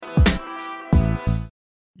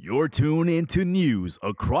You're tuned into news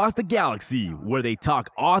across the galaxy where they talk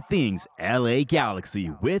all things LA Galaxy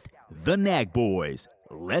with the Nag Boys.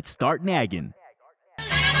 Let's start nagging.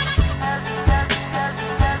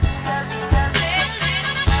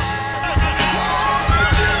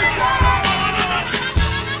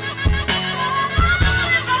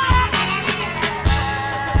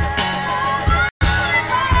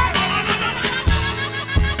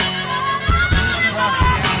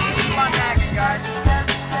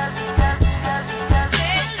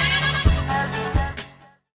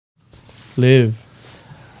 Live.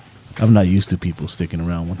 I'm not used to people sticking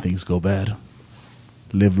around when things go bad.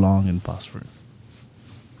 Live long and prosper.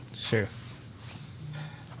 Sure.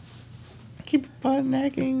 Keep on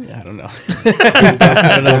nagging. I don't know.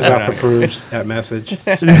 Does not approves that message.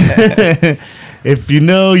 If you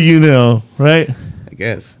know, right? I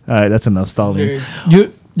guess. All right, that's enough stalling.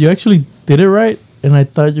 You actually did it right, and I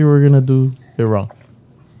thought you were gonna do it wrong.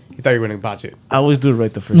 You thought you were going to botch it. I always do it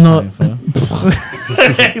right the first No. time. Fam.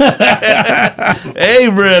 Hey,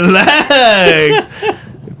 relax.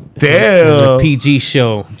 This is a Damn. PG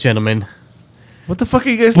show, gentlemen. What the fuck are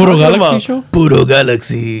you guys Puro talking Galaxy about? show? Puro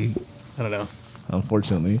Galaxy. I don't know.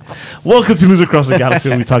 Unfortunately. Welcome to News Across the Galaxy,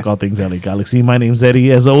 where we talk all things LA Galaxy. My name's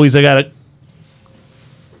Eddie. As always, I got a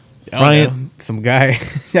I don't Bryant. know. Some guy.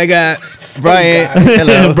 I got Bryant.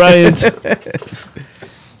 Hello. Bryant.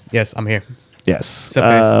 Yes, I'm here. Yes. up,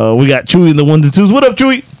 guys? We got Chewy in the ones and twos. What up,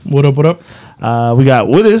 Chewy? What up? What up? We got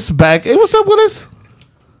Willis back. Hey, what's up, Willis?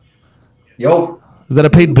 Yo, Is that a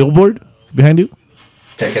paid billboard behind you?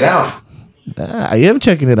 check it out. I am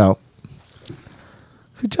checking it out.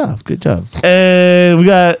 Good job. Good job. And we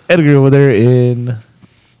got Edgar over there in...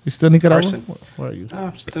 You still in Nicaragua? Carson. Where are you?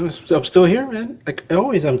 I'm still here, man. Like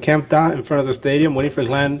always, I'm camped out in front of the stadium waiting for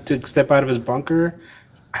Glenn to step out of his bunker.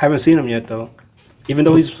 I haven't seen him yet, though. Even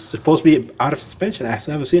though he's supposed to be out of suspension, I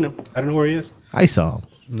still haven't seen him. I don't know where he is. I saw him.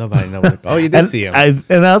 Nobody knows. Oh, you did And, see him.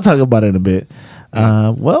 and I'll talk about it in a bit.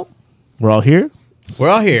 Well, we're all here. We're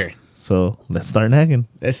all here. So let's start nagging.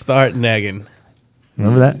 Let's start nagging.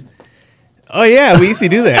 Remember that? Oh, yeah. We used to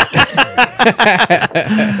do that.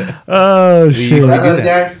 Oh, shit. used to That do other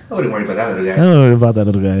that. guy? I wouldn't worry about that other I guy. don't know about that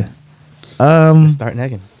little guy. Let's start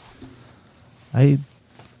nagging. I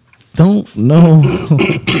don't know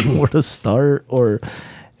where to start or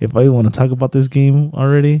if I want to talk about this game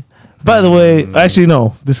already. By the way, actually,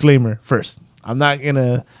 no. Disclaimer first. I'm not going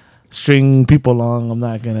to string people along. I'm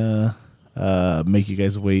not going to make you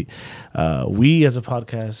guys wait. We, as a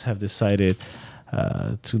podcast, have decided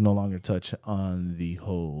to no longer touch on the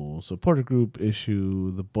whole supporter group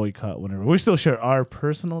issue, the boycott, whatever. We still share our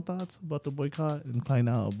personal thoughts about the boycott and Klein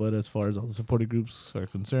out, but as far as all the supporter groups are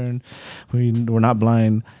concerned, we're not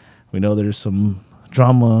blind. We know there's some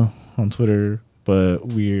drama on Twitter, but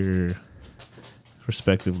we're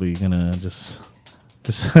respectively gonna just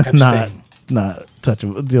not touch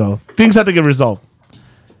it. You know, things have to get resolved.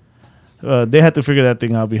 They had to figure that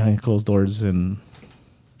thing out behind closed doors, and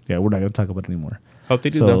yeah, we're not gonna talk about it anymore. Hope they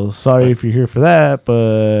do, So though. sorry if you're here for that,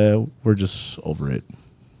 but we're just over it.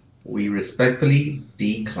 We respectfully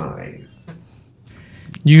decline.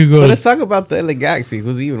 You go. But let's talk about the LA Galaxy.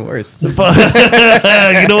 Who's even worse? You know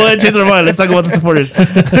what? Change our mind. Let's talk about the supporters.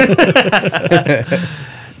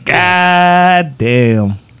 God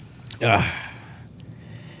damn. But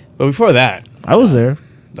before that, I was there.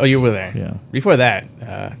 oh, you were there. Yeah. Before that,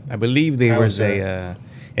 I believe there was an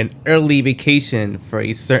early vacation for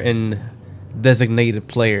a certain designated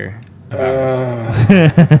player. You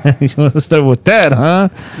want to start with that, huh?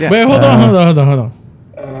 Yeah. Wait, hold on.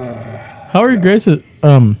 How are you guys?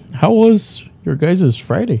 How was your guys'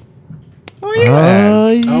 Friday? Oh yeah. Oh,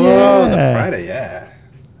 yeah. Oh, the Friday, yeah.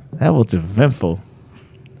 That was eventful.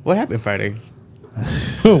 What happened Friday?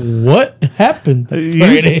 What happened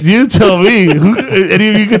Friday? You tell me. Any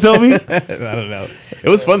of you can tell me? I don't know. It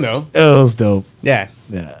was fun though. It was dope. Yeah.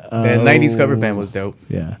 Yeah. The 90s cover band was dope.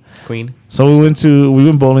 Yeah. Queen. So we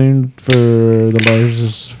went bowling for the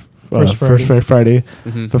largest First first Friday.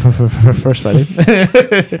 First Friday.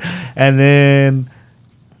 And then,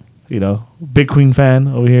 big Queen fan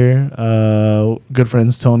over here. Good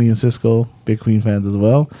friends Tony and Cisco, big Queen fans as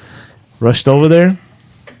well. Rushed over there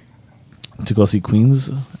to go see Queens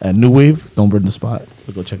at New Wave. Don't burn the spot.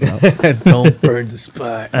 We'll go check it out. Don't burn the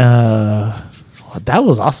spot. That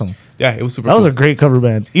was awesome. Yeah, it was super That was cool. a great cover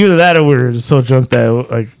band. Either that or we were so drunk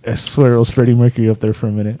that I swear it was Freddie Mercury up there for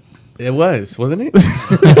a minute. It was, wasn't it?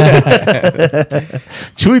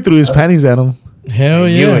 Chewy threw his panties at him. Hell I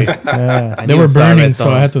knew yeah! it. Yeah. I They knew were I saw burning, that so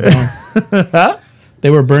thong. I had to throw 'em. They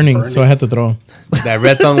were burning, so I had to throw them. That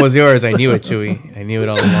red thumb was yours. I knew it, Chewy. I knew it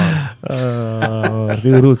all along.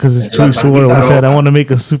 Dude, because it's Chewy swore when he said, I want to make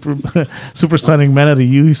a supersonic man out of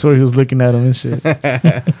you. He swore he was looking at him and shit.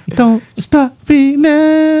 Don't stop me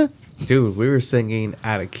now. Dude, we were singing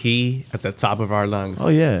out of key at the top of our lungs. Oh,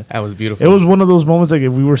 yeah. That was beautiful. It was one of those moments like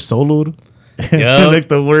if we were soloed. Yup. Like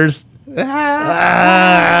the worst. Yeah,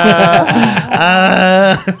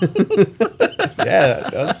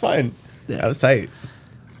 that was fun. That was tight.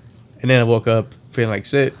 And then I woke up feeling like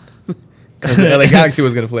shit because the LA Galaxy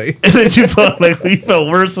was gonna play. And then you felt like you felt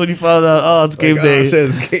worse when you found out, oh, it's game day. Shit,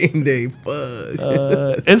 it's game day.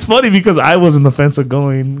 Fuck. It's funny because I was in the fence of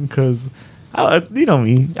going because, you know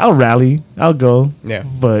me, I'll rally, I'll go. Yeah.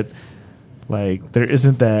 But, like, there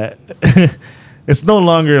isn't that. It's no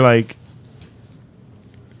longer, like,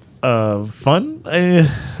 fun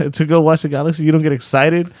to go watch the Galaxy. You don't get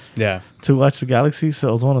excited Yeah. to watch the Galaxy. So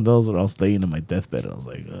it was one of those where I was laying in my deathbed and I was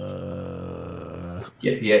like,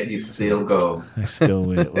 Yeah, you still go. I still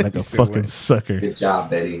went like a Still fucking win. sucker. Good job,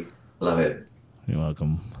 Betty. Love it. You're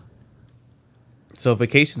welcome. So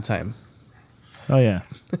vacation time. Oh yeah,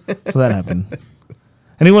 so that happened.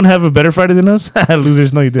 Anyone have a better Friday than us?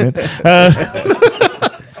 Losers, no, you didn't.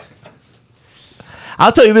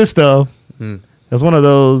 I'll tell you this though, it was one of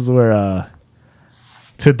those where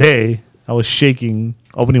today I was shaking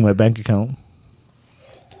opening my bank account.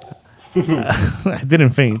 I didn't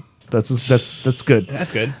faint. That's good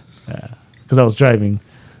That's good. because I was driving.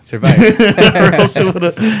 Survive. Or else it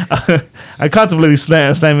would've- I contemplated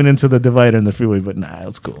slamming into the divider in the freeway, but nah, it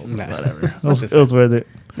was cool. Nah. Whatever. It was worth it.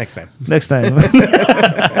 Next time. Next time.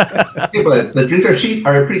 Yeah, but the drinks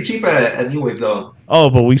are pretty cheap at New Wave, though. Oh,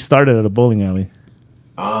 but we started at a bowling alley.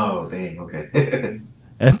 Oh, dang. Okay.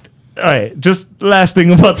 And, all right, just last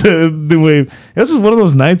thing about the New Wave. It was just one of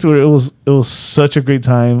those nights where it was such a great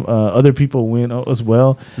time. Other people went as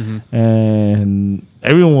well, and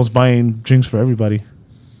everyone was buying drinks for everybody.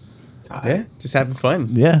 Yeah, just having fun.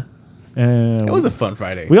 Yeah, and It was a fun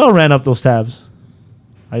Friday. we all ran up those tabs.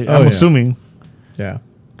 I'm yeah. assuming. Yeah.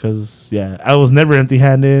 Because, yeah, I was never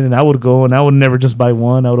empty-handed, and I would go, and I would never just buy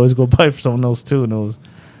one. I would always go buy for someone else, too, and it was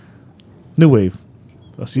New Wave.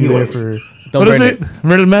 I'll see you New there Wave. for... Don't what is burn it?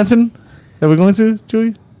 Marilyn Manson that we're going to,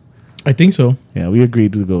 Joey? I think so. Yeah, we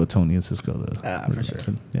agreed to go with Tony and Cisco. For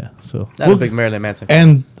sure. Yeah, so... Not a big Marilyn Manson.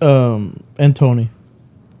 And Tony.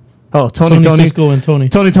 Oh, Tony, Cisco and Tony.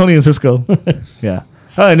 Tony, and Cisco. Yeah.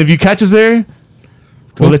 Oh, and if you catch us there,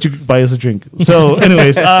 we'll let you buy us a drink. So,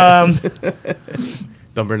 anyways,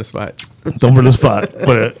 Don't burn the spot. don't burn the spot,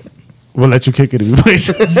 but we'll let you kick it if you play.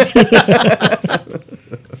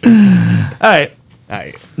 All right, All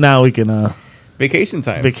right. now we can Vacation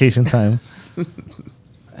time. vacation time.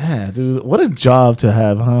 Yeah, dude, what a job to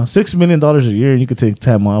have, huh? $6 million a year, and you could take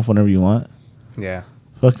time off whenever you want. Yeah.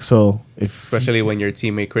 Fuck, so if Especially when your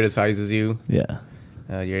teammate criticizes you. yeah,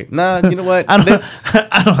 You know what? I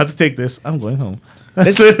don't have to take this. I'm going home. That's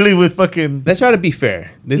Let's- literally with fucking. Let's try to be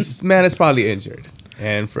fair. This man is probably injured.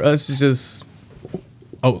 And for us to just,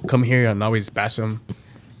 come here and always bash him.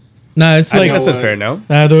 Nah, it's I like think that's unfair, no?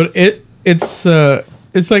 nah, dude.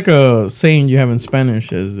 It's like a saying you have in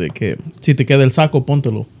Spanish is de que si te queda el saco,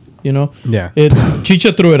 póntelo. You know. Yeah.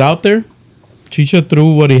 Chicha threw it out there. Chicha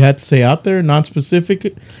threw what he had to say out there, not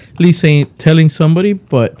specifically telling somebody,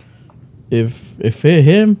 but if it hit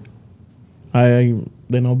him,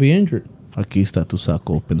 then I'll be injured. Aquí está tu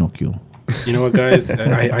saco, Pinocchio. You know what, guys?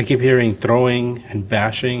 I keep hearing throwing and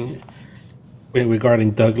bashing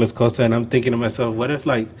regarding Douglas Costa, and I'm thinking to myself, what if,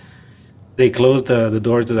 like, they closed the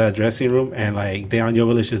doors to that dressing room and, like, Dejan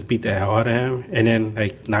Joveljic just beat the hell out of him, and then,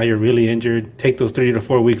 like, now you're really injured, take those 3 to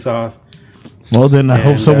 4 weeks off. Well, then I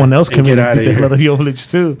hope And, someone else and come in get and beat the outta hell out of Jovic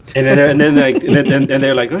too. And then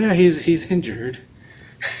they're like, oh, yeah, he's injured.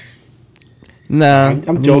 Nah.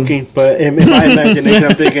 I'm joking, but in my imagination,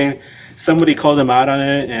 I'm thinking somebody called him out on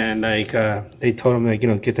it, and like they told him like,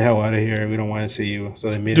 get the hell out of here. We don't want to see you. So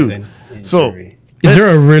they made Dude, it in so- jury. Is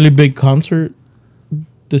there a really big concert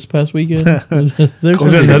this past weekend? Is there Was there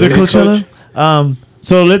something- another State Coachella?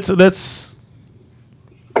 So let's.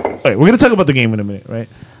 All right, we're gonna talk about the game in a minute, right?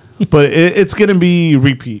 But it's gonna be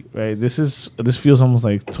repeat, right? This feels almost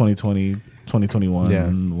like 2020, 2021, Yeah.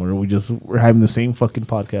 where we're having the same fucking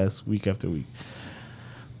podcast week after week.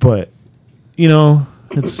 But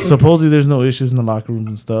it's supposedly there's no issues in the locker rooms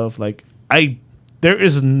and stuff. Like there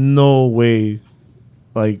is no way,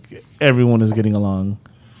 like everyone is getting along,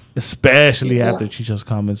 especially after Chicho's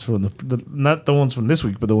comments from the not the ones from this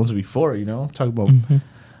week, but the ones before. Talk about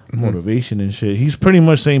motivation and shit. He's pretty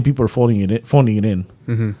much saying people are phoning it in.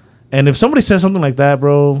 Mm-hmm. And if somebody says something like that,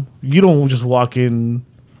 bro, you don't just walk in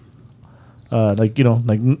like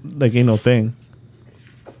ain't no thing.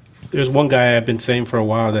 There's one guy I've been saying for a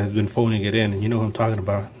while that has been phoning it in, and you know who I'm talking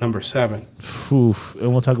about, number 7. Oof,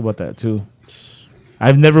 and we'll talk about that too.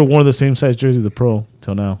 I've never worn the same size jersey as a pro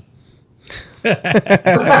till now.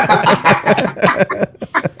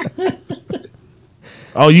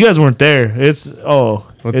 Oh, you guys weren't there. It's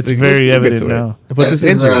very evident now. But this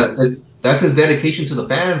injury. That's his dedication to the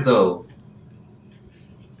fans, though.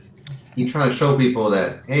 He's trying to show people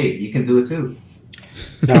that, hey, you can do it too.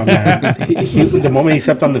 No, man. The moment he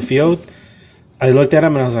stepped on the field, I looked at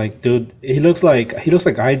him and I was like, dude, he looks like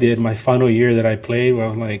I did my final year that I played, where I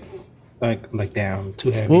was like, damn,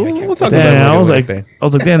 too heavy. We'll talk about Damn, that. I was like,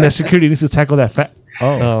 damn, that security needs to tackle that fat.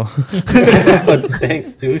 Oh,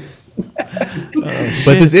 Thanks, dude.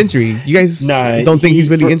 But this injury, you guys don't think he's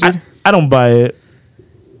really injured? I don't buy it.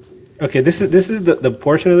 Okay, this is the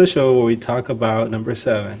portion of the show where we talk about number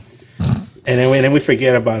 7, and then we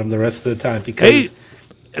forget about him the rest of the time because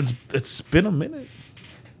it's been a minute.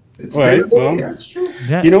 That's true.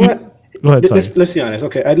 Yeah, you know what? Go ahead. Let's be honest.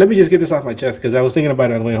 Okay, let me just get this off my chest because I was thinking about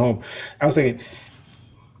it on the way home. I was thinking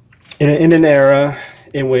in an era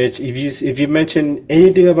in which if you mention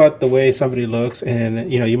anything about the way somebody looks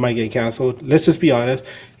and you might get canceled. Let's just be honest.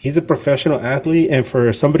 He's a professional athlete, and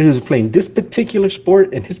for somebody who's playing this particular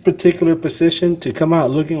sport in his particular position to come out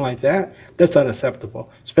looking like that's unacceptable.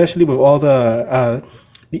 Especially with all the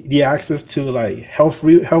access to like health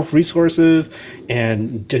resources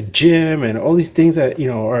and the gym and all these things that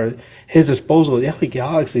are his disposal. The LA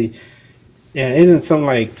Galaxy, and isn't some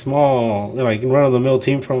like small like run of the mill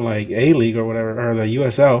team from like A League or whatever or the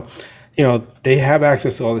USL. They have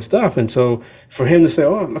access to all this stuff, and so for him to say,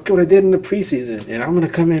 "Oh, look what I did in the preseason, and I'm gonna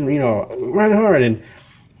come in, run hard," and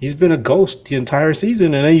he's been a ghost the entire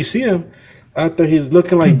season, and then you see him out there, he's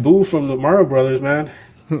looking like Boo from the Mario Brothers, man.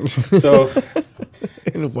 So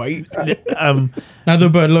In white.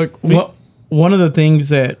 But look, one of the things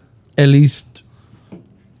that at least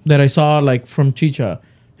that I saw like from Chicha,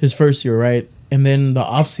 his first year, right, and then the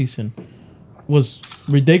off season was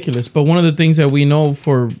ridiculous. But one of the things that we know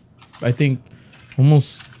for, I think,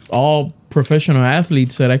 almost all professional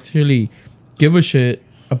athletes that actually give a shit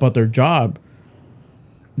about their job,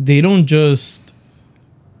 they don't just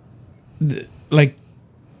like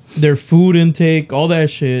their food intake, all that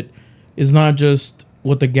shit is not just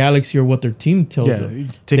what the Galaxy or what their team tells them.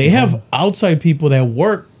 They have outside people that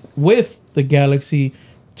work with the Galaxy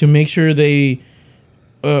to make sure they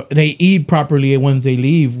eat properly when they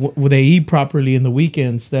leave. They eat properly in the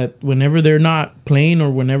weekends. That whenever they're not playing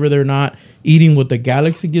or whenever they're not eating what the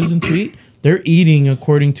Galaxy gives them to eat, they're eating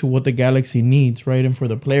according to what the Galaxy needs, right? And for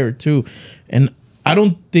the player too. And I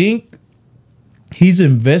don't think he's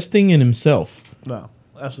investing in himself. No,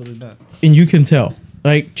 absolutely not. And you can tell.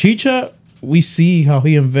 Like Chicha, we see how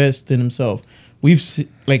he invests in himself.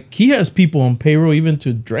 He has people on payroll even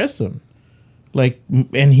to dress him.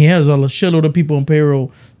 And he has a shitload of people on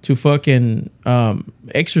payroll to fucking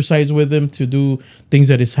exercise with him, to do things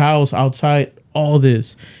at his house, outside, all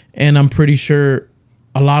this. And I'm pretty sure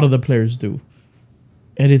a lot of the players do.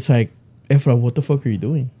 And it's like, Efra, what the fuck are you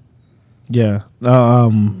doing? Yeah.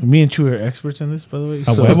 Me and Chu are experts in this, by the way. A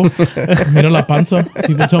huevo. Mira la panza.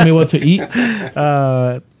 People tell me what to eat.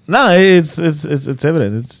 No, it's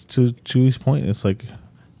evident. It's to Chewy's point. It's like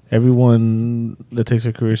everyone that takes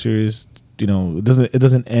their career serious, it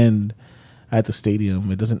doesn't end at the stadium.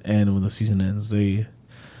 It doesn't end when the season ends. They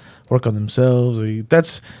work on themselves.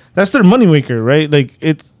 That's their moneymaker, right? Like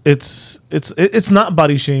it's not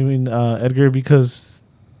body shaming, Edgar, because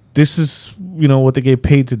this is what they get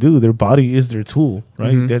paid to do. Their body is their tool,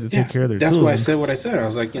 right? Mm-hmm. They have to take care of their tools. That's why I said what I said. I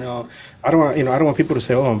was like, I don't want people to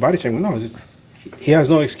say, "Oh, I'm body shaming." No, he has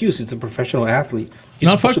no excuse. He's a professional athlete.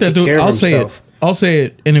 No, fuck that, dude. I'll say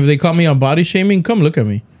it. And if they caught me on body shaming, come look at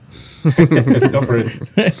me. Go for it.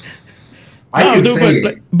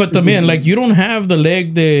 But the man, you don't have the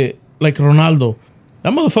leg that like Ronaldo.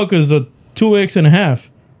 That motherfucker is a 2X.5,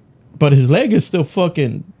 but his leg is still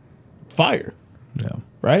fucking fire. Yeah.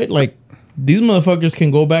 Right? Like these motherfuckers can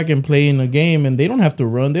go back and play in a game, and they don't have to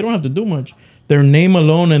run. They don't have to do much. Their name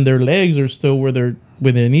alone and their legs are still where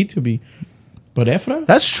they need to be. But Efra,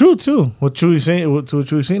 that's true too. What Chewy's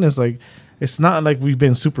saying is like, it's not like we've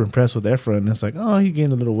been super impressed with Efra, and it's like, oh, he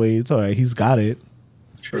gained a little weight. It's all right. He's got it.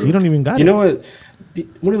 True. You don't even got it. You know what?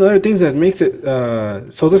 One of the other things that makes it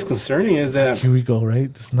so disconcerting is that here we go.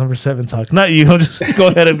 Right, this number 7 talk. Not you. Just go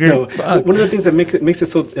ahead and agree. One of the things that makes it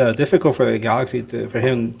so difficult for the Galaxy for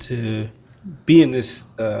him to be in this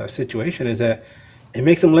situation is that it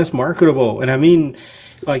makes him less marketable. And I mean,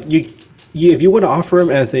 like if you want to offer him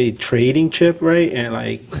as a trading chip, right, and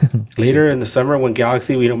like later in the summer when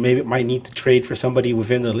Galaxy, we don't maybe might need to trade for somebody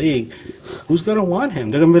within the league, who's gonna want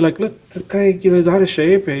him? They're gonna be like, look, this guy, is out of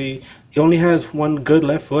shape. He only has one good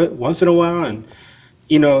left foot once in a while, and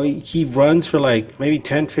he runs for like maybe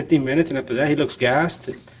 10, 15 minutes, and after that he looks gassed.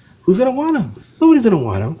 Who's gonna want him? Nobody's gonna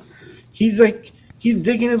want him. He's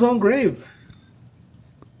digging his own grave.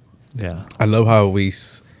 Yeah. I love how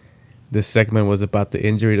this segment was about the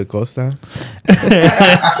injury to Costa.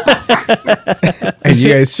 And you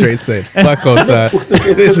guys straight said, fuck Costa.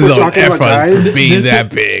 This is on Efron for being that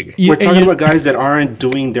big. We're talking about guys that aren't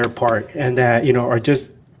doing their part and that, are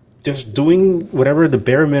just doing whatever the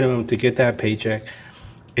bare minimum to get that paycheck.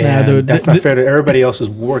 And dude, that's not fair to everybody else who's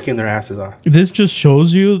working their asses off. This just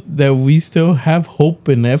shows you that we still have hope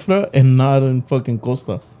in Efra and not in fucking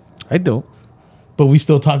Costa. I don't. But we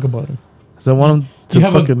still talk about him. Because I want him to You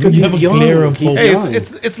have a glare of hope. Hey,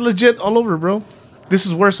 it's legit all over, bro. This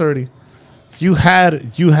is worse already. There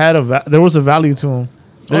was a value to him.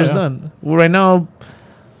 There's none. Well, right now,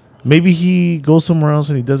 maybe he goes somewhere else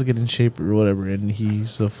and he doesn't get in shape or whatever, and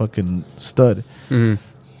he's a fucking stud. Mm-hmm.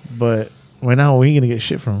 But right now, we ain't gonna get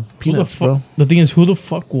shit from him. Peanuts, bro. The thing is, who the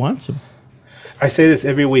fuck wants him? I say this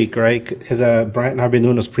every week, right? Because Bryant and I have been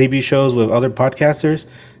doing those preview shows with other podcasters,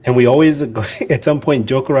 and we always, at some point,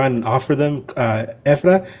 joke around and offer them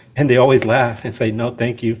Efra, and they always laugh and say, no,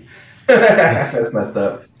 thank you. That's messed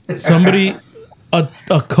up. Somebody, a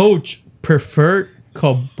coach preferred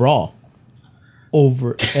Cabral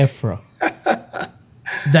over Efra.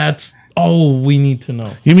 That's all we need to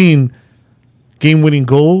know. You mean game-winning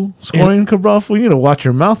goal scoring, Cabral? We need to watch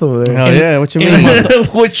your mouth over there. Hell yeah, what you mean?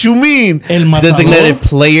 What you mean? El Matador. Designated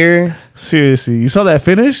player. Seriously, you saw that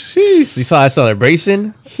finish? Jeez. You saw that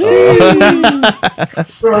celebration?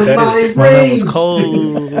 From my brain.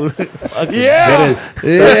 Cold. That is such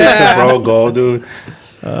a Cabral goal, dude.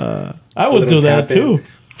 I would do that too.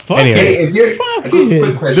 Fuck Anyway. it. Hey, if you're Fuck a quick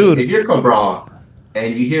it. question, Dude. if you're Cabral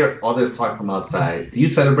and you hear all this talk from outside, do you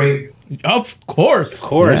celebrate? Of course. Of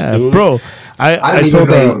course, Yeah, dude. bro. I I don't even told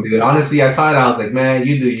blame that. him, dude. Honestly, I saw it. I was like, man,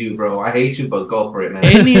 you do you, bro. I hate you, but go for it, man.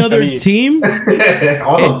 Any other mean- team, All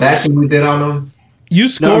the bashing we did on him. you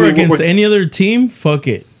score we're- against any other team, fuck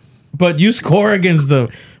it. But you score against the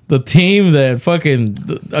team that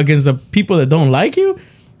against the people that don't like you,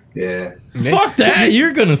 Yeah. fuck that.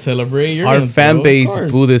 You're gonna celebrate. You're Our gonna fan throw base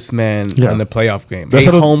cars. boo this man Yeah. on the playoff game. That's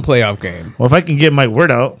A what- home playoff game. Well, if I can get my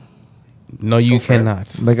word out, No, you cannot.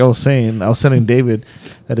 like I was saying, I was telling David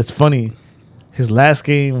that it's funny. His last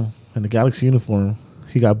game in the Galaxy uniform,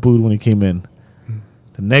 he got booed when he came in.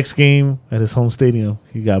 The next game at his home stadium,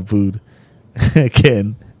 he got booed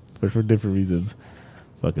again, but for different reasons.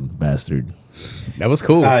 Fucking bastard. That was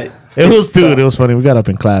cool. It was funny. We got up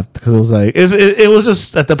and clapped because it was like it was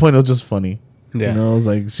just at that point it was just funny. Yeah. You know, it was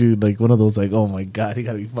like shoot, like one of those like, oh my god, you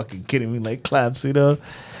gotta be fucking kidding me, like claps, you know.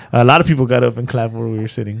 A lot of people got up and clapped where we were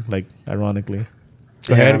sitting, like ironically.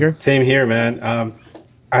 Go ahead, Edgar. Same here, man.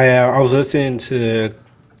 I was listening to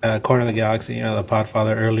Corner of the Galaxy, the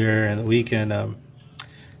Podfather earlier in the week, and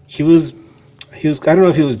he was I don't know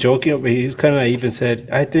if he was joking, but he was kind of even said,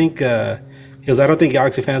 I think he goes, I don't think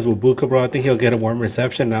Galaxy fans will boo Cabral. I think he'll get a warm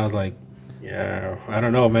reception. And I was like, yeah, I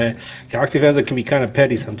don't know, man. Galaxy fans can be kind of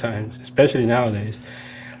petty sometimes, especially nowadays.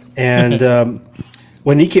 And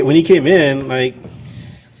when he came in, like,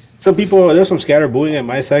 some people, there's some scatter booing in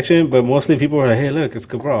my section, but mostly people were like, hey, look, it's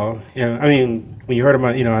Cabral. I mean, when you heard him,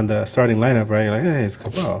 on the starting lineup, right, you're like, hey, it's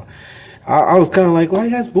Cabral. I was kind of like, why are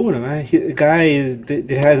you guys booing him? The guy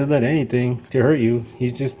hasn't done anything to hurt you.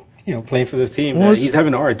 He's just, playing for this team. Well, He's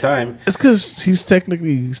having a hard time. It's because he's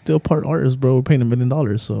technically still part artist, bro. We're paying $1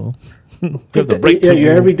 million, so you have to break Your something.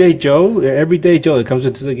 everyday Joe that comes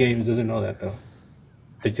into the game doesn't know that, though.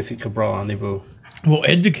 They just see Cabral and they boo. Well,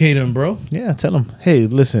 educate him, bro. Yeah, tell him, hey,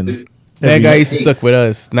 listen. That guy used to suck with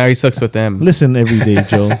us. Now he sucks with them. Listen, everyday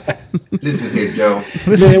Joe. Listen here, Joe.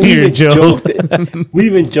 Listen Man, here, Joe. We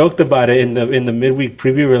even joked about it in the midweek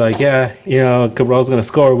preview. We're like, yeah, Cabral's gonna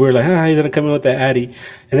score. We were like, he's gonna come in with that Addy.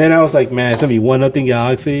 And then I was like, man, it's gonna be 1-0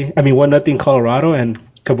 Galaxy. 1-0 Colorado, and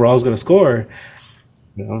Cabral's gonna score.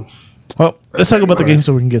 Well, let's talk about the game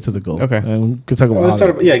so we can get to the goal. Okay. And we can talk about Let's all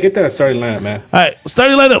start, get that starting lineup, man. All right,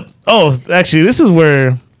 starting lineup. Oh, actually, this is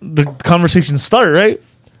where the conversation started, right?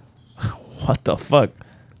 What the fuck?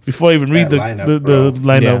 Before I even read That the lineup, the bro.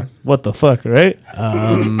 lineup, Yeah. what the fuck, right?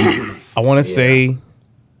 I want to say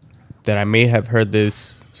that I may have heard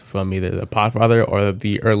this from either the Podfather or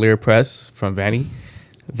the earlier press from Vanny,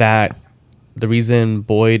 that the reason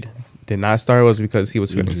Boyd did not start was because he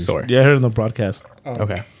was feeling sore. Yeah, I heard in the broadcast.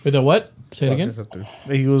 Okay. With the what? Say it again.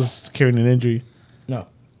 He was carrying an injury. No.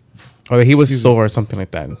 Or he was sore or something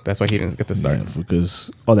like that. That's why he didn't get the start. Yeah,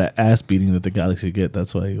 because all that ass beating that the Galaxy get,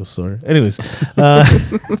 that's why he was sore. Anyways,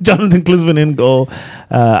 Jonathan Klinsmann in goal.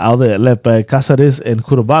 Alde at left back. Casares and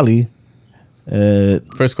Kurobali.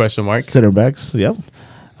 First question mark. Center backs, yep.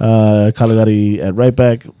 Caligari at right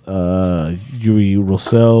back. Yuri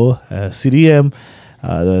Rosell CDM.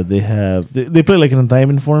 They play like in a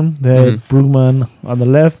diamond form. They had Brugman on the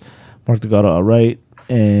left, Mark Delgado at right,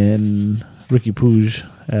 and Ricky Puig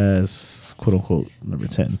as quote unquote number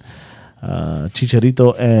 10.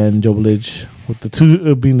 Chicharito and Jovic with the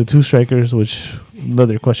two being the two strikers, which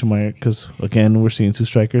another question mark because again we're seeing two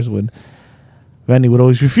strikers when Vandy would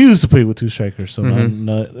always refuse to play with two strikers, so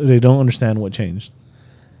they don't understand what changed.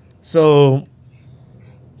 So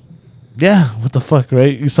yeah, what the fuck,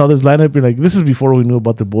 right? You saw this lineup, you're like, this is before we knew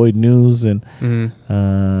about the Boyd news and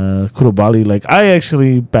Kurobali. Like I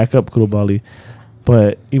actually back up Kurobali.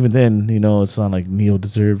 But even then, it's not like Neil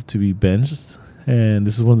deserved to be benched. And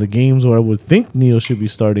this is one of the games where I would think Neil should be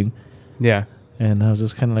starting. Yeah. And I was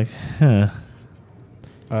just kind of like,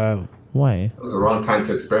 why? It was the wrong time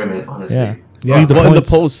to experiment, honestly. Yeah. Yeah. The Well, in the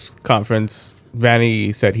points- post conference,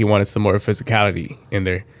 Vanny said he wanted some more physicality in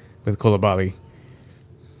there with Koulibaly.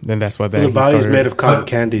 Then that's why The body's made of cotton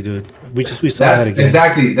candy, dude. We saw that again.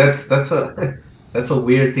 Exactly. That's a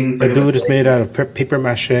weird thing. The dude is made out of paper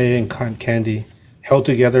mache and cotton candy, held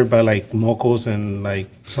together by like mocos and like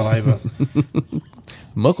saliva.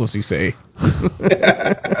 Muckles, you say?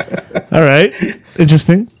 All right.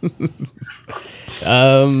 Interesting.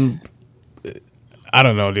 I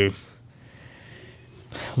don't know, dude.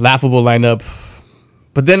 Laughable lineup.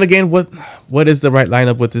 But then again, what is the right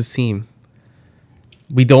lineup with this team?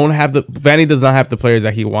 We don't have Vanny does not have the players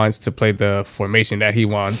that he wants to play the formation that he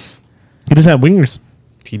wants. He doesn't have wingers.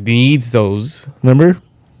 He needs those. Remember?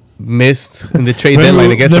 Missed in the trade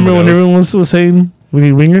deadline against Remember when someone else. everyone was saying we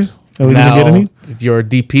need wingers? And we didn't get any? Your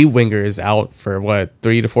DP winger is out for what,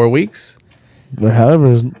 3 to 4 weeks? Or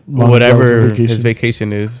however Whatever his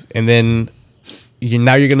vacation is. And then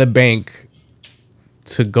now you're going to bank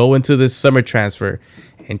to go into this summer transfer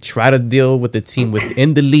and try to deal with the team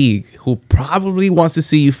within the league who probably wants to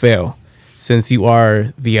see you fail since you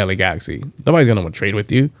are the LA Galaxy. Nobody's going to want to trade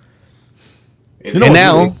with you. And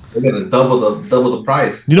now they're gonna double the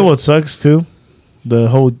price. You know what sucks too? The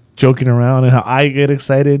whole joking around and how I get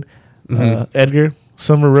excited. Edgar,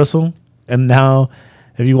 Summer Russell, and now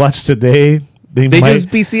if you watch today, they might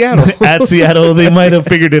just beat Seattle. at Seattle. They might have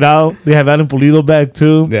figured it out. They have Alan Pulido back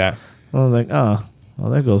too. Yeah, I was like, well,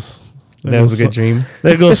 there goes. that was a good dream.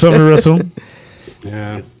 There goes Summer Russell.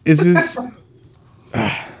 Yeah. Is this?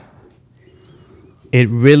 It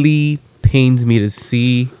really pains me to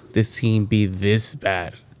see this team be this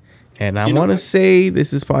bad, and I want to say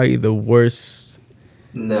this is probably the worst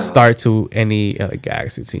start to any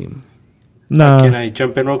Galaxy team. No, Can I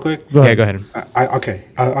jump in real quick? go ahead. Yeah, go ahead. Okay,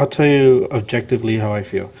 I'll tell you objectively how I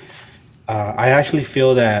feel. I actually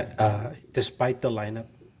feel that despite the lineup,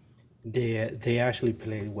 they actually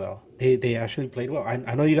played well. They actually played well.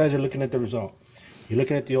 I know you guys are looking at the result. You're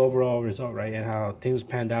looking at the overall result, right, and how things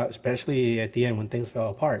panned out, especially at the end when things fell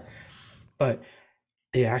apart. But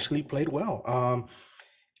they actually played well.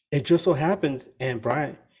 It just so happens, and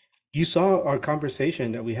Brian, you saw our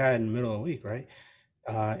conversation that we had in the middle of the week, right?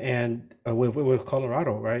 And with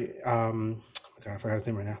Colorado, right? Oh my God, I forgot his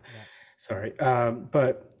name right now. Sorry.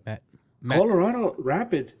 But Matt. Colorado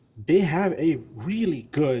Rapids, they have a really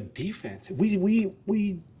good defense. We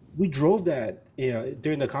drove that,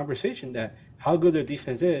 during the conversation, that how good their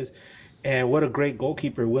defense is and what a great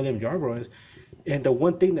goalkeeper William Yarbrough is. And the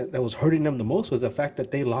one thing that was hurting them the most was the fact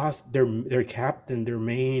that they lost their captain, their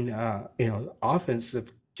main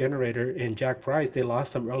offensive generator in Jack Price. They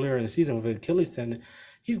lost him earlier in the season with Achilles tendon.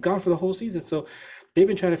 He's gone for the whole season. So they've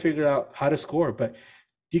been trying to figure out how to score, but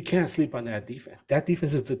you can't sleep on that defense. That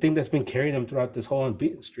defense is the thing that's been carrying them throughout this whole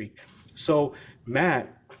unbeaten streak. So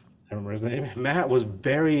Matt, I remember his name, Matt was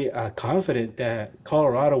very confident that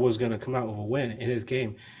Colorado was going to come out with a win in his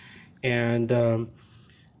game. And,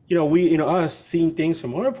 us seeing things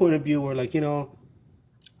from our point of view, we're like,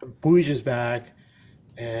 Puig is back.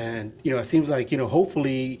 And, it seems like,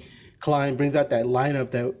 hopefully Klein brings out that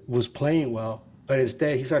lineup that was playing well. But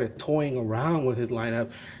instead, he started toying around with his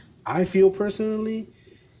lineup. I feel personally,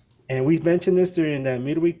 and we've mentioned this during that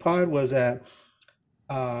midweek pod, was that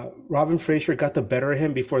Robin Fraser got the better of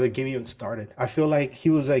him before the game even started. I feel like he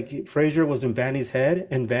was like, Fraser was in Vanny's head,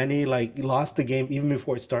 and Vanny lost the game even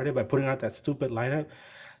before it started by putting out that stupid lineup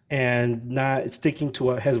and not sticking to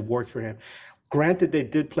what has worked for him. Granted, they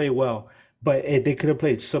did play well, but they could have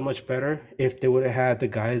played so much better if they would have had the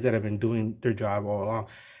guys that have been doing their job all along.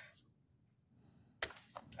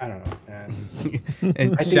 I don't know, man.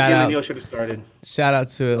 And I think shout Jim out, Neal should have started. shout out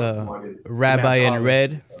to Rabbi Matt in Collins.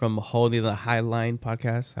 Red from Holding the High Line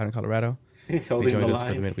podcast out in Colorado. They Holding the joined us for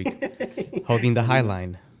the line. midweek. Holding the High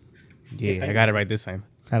Line. Yeah, I got it right this time.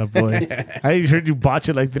 Boy. I heard you botch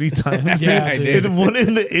it like 3 times. Yeah, dude. I did. And one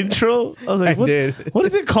in the intro. I was like, I what, did. what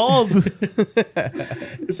is it called? It's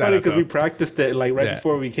Shout funny out because to we him. practiced it like right Yeah.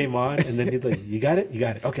 before we came on, and then he's like, "You got it, you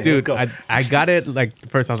got it." Okay, Dude, let's go. I got it like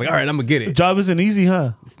first. I was like, all right, I'm gonna get it. Job isn't easy,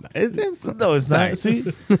 huh? It's No, it's not. alright. See,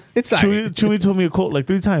 It's all right. Chewy told me a quote like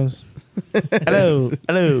 3 times. Hello,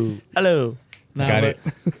 hello, hello. Nah, Got but,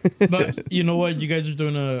 it. but you know what? You guys are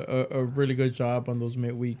doing a really good job on those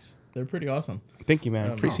midweeks. They're pretty awesome. Thank you,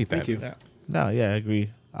 man. Appreciate that. Thank you. Yeah. No, yeah, I agree.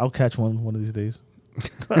 I'll catch one of these days.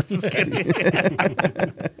 Just kidding.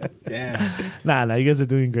 Damn. Nah, you guys are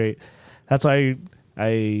doing great. That's why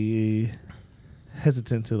I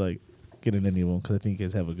hesitant to like get in any of them because I think you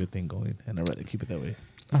guys have a good thing going, and I'd rather keep it that way.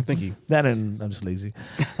 Oh, thank you. That and I'm just lazy.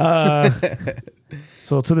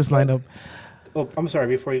 So to this lineup, Oh, I'm sorry.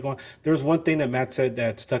 Before you go on, there was one thing that Matt said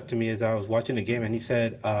that stuck to me as I was watching the game, and he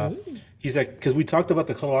said, "He's like, because we talked about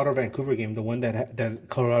the Colorado Vancouver game, the one that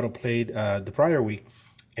Colorado played the prior week,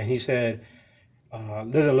 and he said,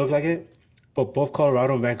 doesn't look like it, but both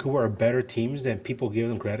Colorado and Vancouver are better teams than people give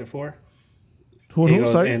them credit for. who? He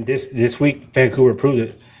goes, Sorry. and this week Vancouver proved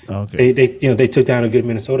it. Okay. They took down a good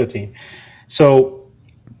Minnesota team. So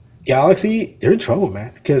Galaxy, they're in trouble,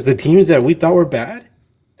 man, because the teams that we thought were bad,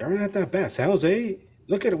 they're not that bad. San Jose,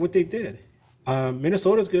 look at what they did.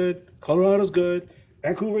 Minnesota's good. Colorado's good.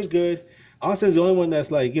 Vancouver's good. Austin's the only one that's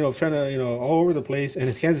like, trying to, all over the place. And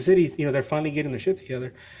it's Kansas City, they're finally getting their shit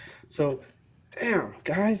together. So, damn,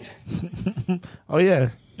 guys. Oh yeah,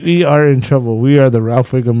 we are in trouble. We are the Ralph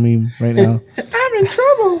Wiggum meme right now. I'm in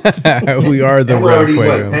trouble. We are the And we're already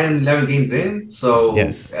Ralph Wiggum. 10, 11 games in. So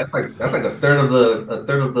Yes. that's like a third of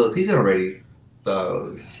the season already.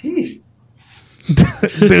 So sheesh.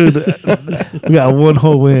 Dude, we got one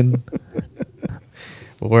whole win.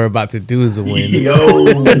 What we're about to do is a win. Yo.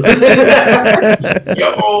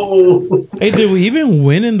 Yo. Hey, did we even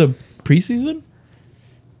win in the preseason?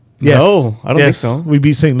 Yes. No, I don't think so. We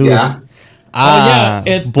beat St. Louis. Yeah. Ah,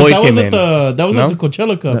 Boy boy came in. That was No? at the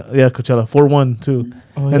Coachella Cup. Yeah, Coachella 4-1 too.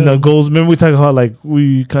 Oh, And yeah. the goals. Remember we talked about like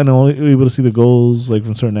we kind of only were able to see the goals like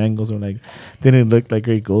from certain angles, or like they didn't look like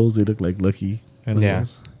great goals. They looked like lucky kind of Yeah.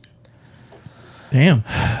 goals. Damn.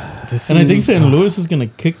 And I think St. Louis is gonna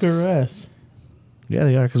kick their ass. Yeah,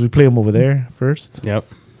 they are because we play them over there first. Yep.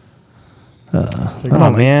 I Come don't on,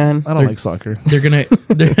 like- man. I don't like soccer. They're gonna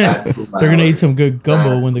eat some good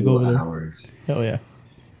gumbo when they go over there. Hours. Hell yeah.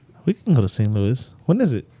 We can go to St. Louis. When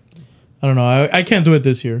is it? I don't know. I can't do it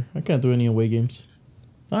this year. I can't do any away games.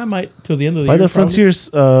 I might till the end of the Buy year. the Frontiers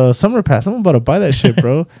summer pass. I'm about to buy that shit,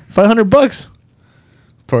 bro. $500.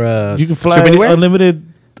 For You can fly trip anywhere? unlimited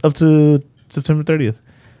up to September 30th.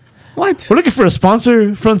 What? We're looking for a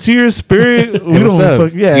sponsor. Frontier, Spirit. We Hey, what's don't up?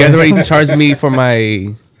 fuck, yeah. You guys already charged me for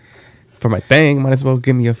my thing. Might as well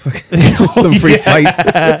give me a fucking some free flights.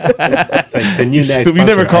 Like the new next stupid. You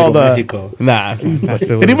never sponsor, called, Idle Mexico. Nah, that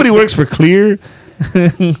shit was- Anybody works for Clear,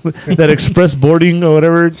 that express boarding or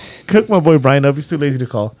whatever, cook my boy Brian up. He's too lazy to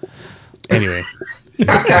call. Anyway, You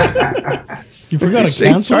forgot to Straight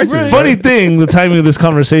cancel. charges. Right? Funny thing, the timing of this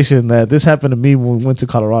conversation, that this happened to me when we went to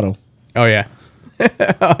Colorado, oh yeah,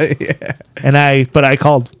 oh yeah. and I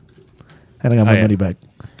called, and I got my yeah. money back.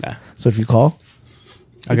 Nah. So if you call,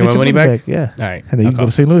 I'll you get my money back. Yeah. All right, And then you I'll can go call.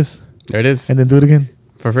 to St. Louis There it is and then do it again.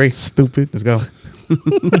 for free. Stupid. Let's go.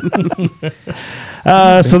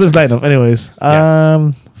 So this lineup, anyways,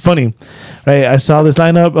 funny, right? I saw this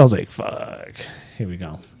lineup. I was like, "Fuck, here we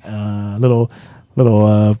go." Little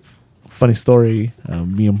funny story.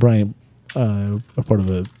 Me and Brian are part of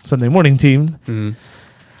a Sunday morning team. Mhm.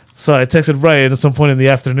 So I texted Brian at some point in the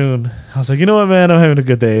afternoon. I was like, "You know what, man? I'm having a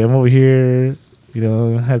good day. I'm over here.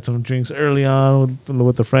 Had some drinks early on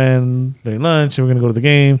with a friend during lunch, and we're gonna go to the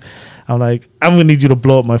game." I'm like, "I'm gonna need you to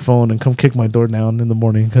blow up my phone and come kick my door down in the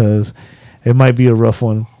morning because it might be a rough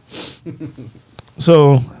one."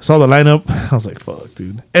 So saw the lineup. I was like, "Fuck,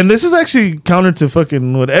 dude!" And this is actually counter to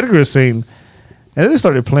fucking what Edgar is saying. And then they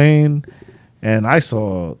started playing, and I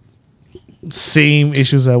saw same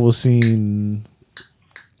issues I was seeing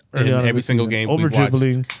early In on in every the single season. game Over we've watched.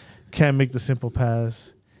 dribbling, can't make the simple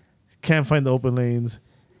pass, can't find the open lanes.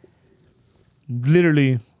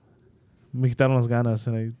 Literally, me quitaron las ganas,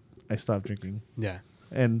 and I stopped drinking. Yeah,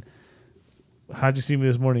 And how'd you see me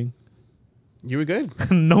this morning? you were good.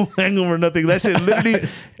 No hangover, nothing. That shit literally It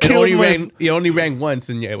killed only my rang. It only rang once,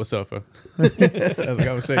 and yeah, it was sofa. I was like,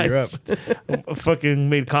 "I was saying you're up." fucking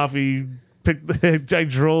made coffee, I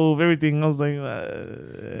drove everything. I was like,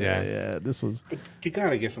 Yeah. this was. You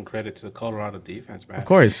gotta give some credit to the Colorado defense, man. Of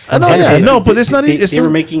course. I know, yeah, no, but it's not. It's They were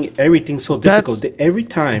not- making everything so That's- difficult. Every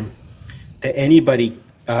time that anybody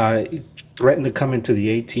threatened to come into the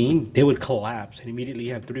 18, they would collapse and immediately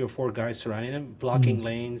have 3 or 4 guys surrounding them, blocking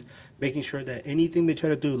lanes, making sure that anything they try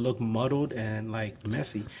to do looked muddled and like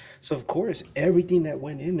messy. So of course, everything that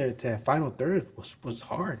went in there to that final third was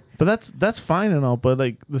hard. But that's fine and all. But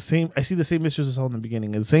like the same, I see the same issues I saw in the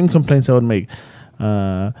beginning. The same complaints I would make.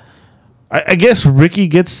 I guess Ricky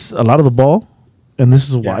gets a lot of the ball, and this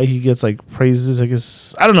is why he gets like praises. I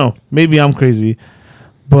guess I don't know. Maybe I'm crazy,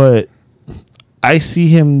 but I see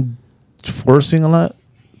him forcing a lot,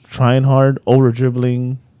 trying hard, over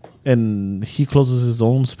dribbling, and he closes his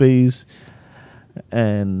own space,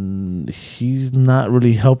 and he's not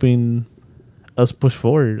really helping us push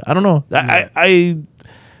forward. I don't know. I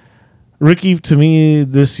Ricky to me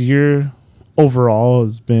this year overall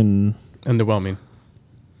has been Underwhelming.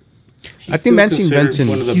 He's I think still Mancini considered mentioned-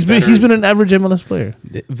 one of the he's better- been an average MLS player.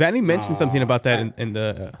 Vanny mentioned something about that in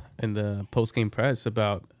the post game press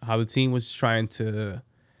about how the team was trying to,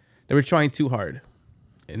 they were trying too hard,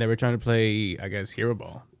 and they were trying to play, I guess, hero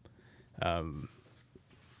ball.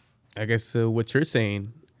 I guess what you're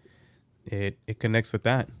saying, it connects with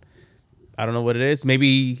that. I don't know what it is.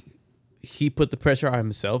 Maybe he put the pressure on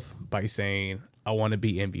himself by saying, "I want to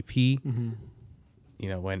be MVP." You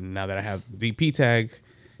know, when now that I have VP tag,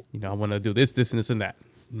 you know, I want to do this, this, and this, and that.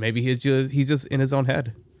 Maybe he's just in his own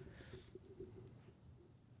head.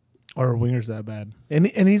 Or wingers that bad, and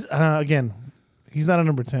he's again, he's not a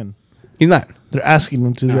number 10. He's not. They're asking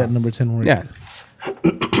him to do that number 10 work. Yeah.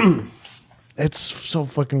 It's so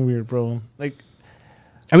fucking weird, bro. Like,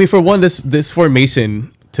 I mean, for one, this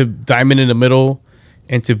formation to diamond in the middle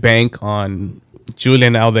and to bank on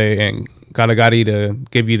Julian Alde and Galagari to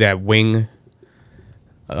give you that wing,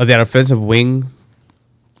 that offensive wing,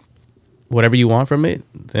 whatever you want from it,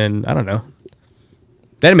 then I don't know.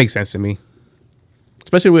 That makes sense to me.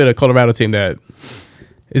 Especially with a Colorado team that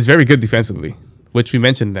is very good defensively, which we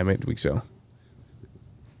mentioned in that midweek show.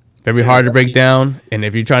 Very hard to break down, and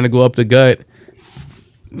if you're trying to go up the gut,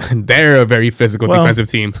 they're a very physical defensive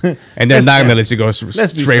team, and they're not going to let you go let's be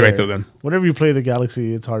straight fair. right to them. Whenever you play the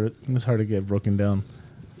Galaxy, it's hard to get broken down.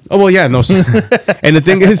 Oh, well, yeah, no. And the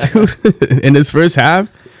thing is, in this first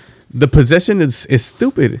half, the possession is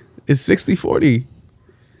stupid. It's 60-40.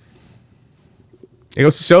 It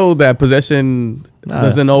goes to show that possession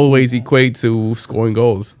doesn't always equate to scoring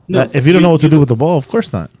goals. No, If you don't know what to do with the ball, of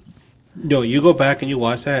course not. No, you go back and you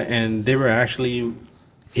watch that, and they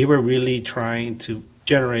were really trying to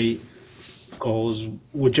generate goals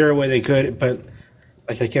whichever way they could. But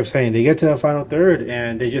like I kept saying, they get to the final third,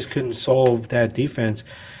 and they just couldn't solve that defense,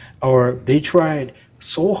 or they tried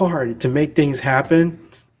so hard to make things happen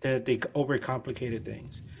that they overcomplicated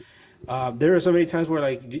things. There were so many times where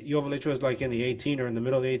like Jovic was like in the 18 or in the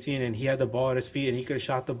middle of the 18, and he had the ball at his feet, and he could have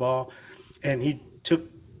shot the ball, and he took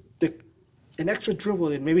an extra dribble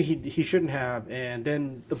that maybe he shouldn't have, and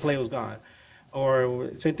then the play was gone.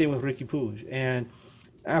 Or same thing with Ricky Puig. And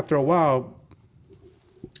after a while,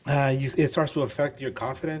 it starts to affect your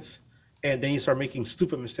confidence, and then you start making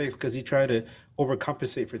stupid mistakes because you try to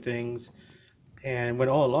overcompensate for things. And when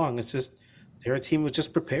all along, it's just their team was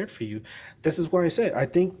just prepared for you. This is why I said I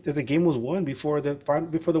think that the game was won before the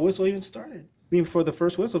whistle even started. I mean, before the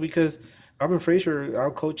first whistle, because Robin Fraser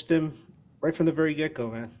outcoached them right from the very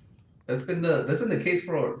get-go, man. That's been the case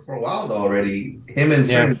for a while though already. Him and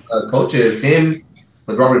certain coaches, him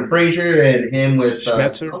with Robert Frazier and him with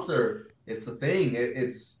Schmetzer. It's the thing.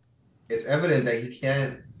 It's evident that he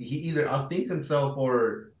can't. He either outthinks himself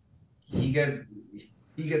or he gets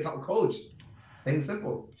outcoached. Plain and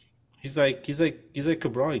simple. He's like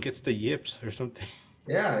Cabral. He gets the yips or something.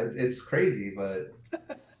 Yeah, it's crazy, but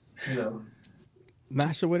you know,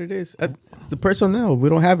 Not sure what it is. It's the personnel. We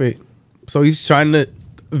don't have it. So he's trying to.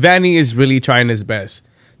 Vanny is really trying his best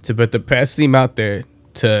to put the best team out there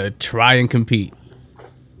to try and compete.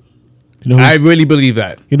 I really believe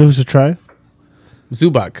that. You know who should try?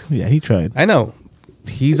 Zubac. Yeah, he tried. I know.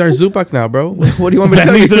 He's our Zubac now, bro. What do you want me to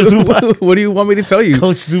tell Vanny's our you? Zubac. What do you want me to tell you?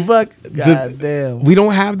 Coach Zubac? God damn. We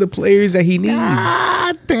don't have the players that he needs.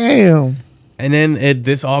 God damn. And then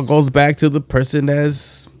this all goes back to the person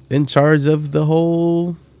that's in charge of the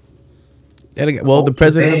whole. The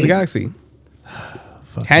president of the Galaxy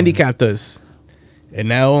handicapped us, and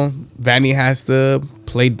now Vanny has to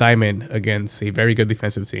play diamond against a very good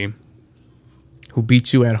defensive team who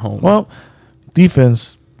beat you at home. Well,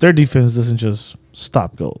 their defense doesn't just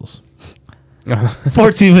stop goals.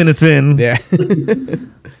 14 minutes in. yeah,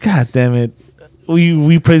 God damn it.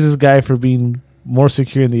 we praise this guy for being more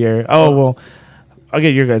secure in the air. Oh well, I'll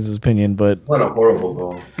get your guys' opinion, but what a horrible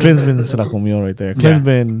goal. Klinsmann se la comió right there.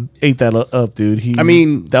 Klinsmann ate that up, dude. He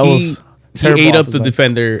ate up the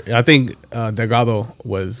defender. I think Delgado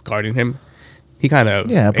was guarding him. He kind of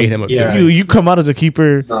ate him up. Yeah. You come out as a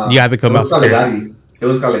keeper. You have to come out. It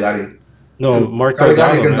was Caligari. No, Mark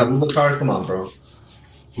Caligari against Abubakar. Come on, bro.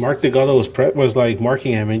 Mark Delgado was like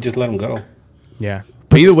marking him and just let him go. Yeah.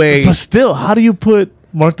 But either way. But still, how do you put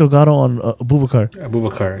Mark Delgado on Abubakar?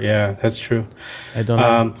 Abubakar, yeah, that's true. I don't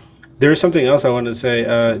know. There is something else I wanted to say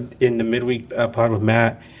in the midweek pod with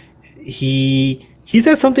Matt. He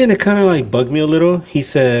said something that kind of like bugged me a little. He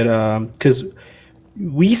said, because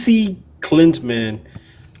we see Klinsmann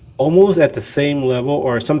almost at the same level,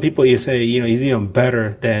 or some people you say, he's even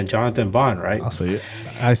better than Jonathan Bond, right? I'll say it.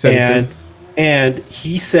 I said it too. And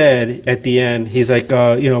he said at the end, he's like,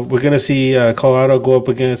 we're going to see Colorado go up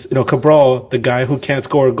against, Cabral, the guy who can't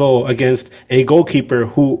score a goal, against a goalkeeper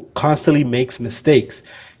who constantly makes mistakes.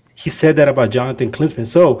 He said that about Jonathan Klinsmann.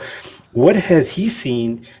 So what has he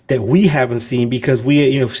seen that we haven't seen, because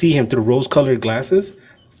we see him through rose-colored glasses,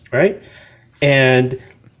 right? And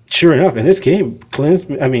sure enough, in this game,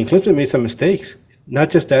 Klinsmann made some mistakes. Not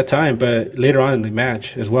just that time, but later on in the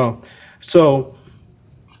match as well. So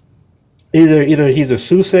either he's a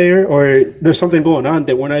soothsayer or there's something going on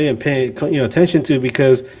that we're not even paying attention to,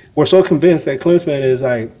 because we're so convinced that Klinsmann is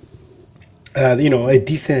like a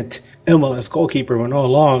decent MLS goalkeeper when all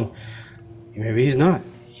along maybe he's not.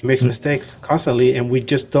 He makes mistakes constantly and we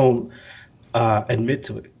just don't admit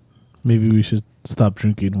to it. Maybe we should stop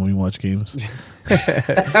drinking when we watch games.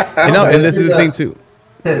 And this is the thing too.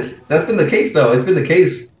 That's been the case though. It's been the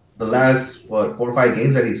case the last 4 or 5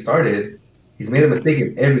 games that he started. He's made a mistake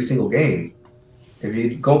in every single game. If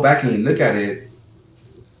you go back and you look at it,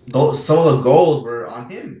 some of the goals were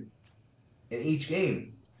on him in each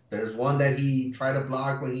game. There's one that he tried to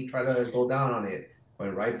block when he tried to go down on it.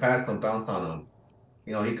 Went right past him, bounced on him.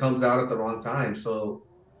 He comes out at the wrong time. So,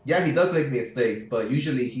 yeah, he does make mistakes, but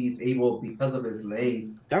usually he's able, because of his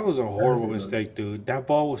lane. That was a horrible mistake, dude. That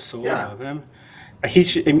ball was so out of him. I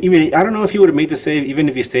don't know if he would have made the save even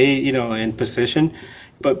if he stayed, in position.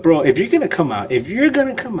 But bro, if you're gonna come out,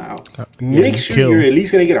 make sure you're at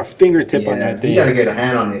least gonna get a fingertip on that thing. You gotta get a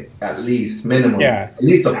hand on it at least, minimum. Yeah, at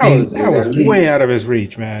least that was way out of his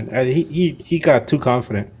reach, man. He got too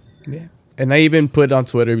confident. Yeah, and I even put on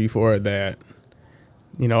Twitter before that,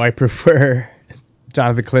 I prefer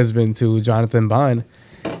Jonathan Klinsmann to Jonathan Bond.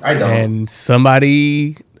 I don't. And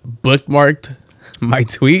somebody bookmarked my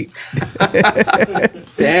tweet.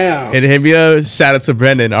 Damn. And hit me a shout out to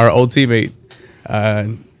Brendan, our old teammate.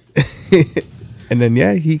 And then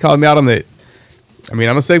he called me out on it. I'm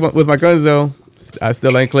gonna stay with my guns though. I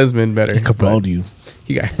still like Klinsmann better. He caballed you.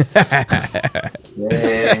 He got.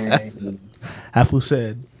 Afu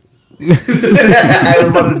said. I was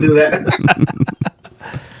about to do that.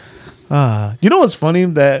 You know what's funny?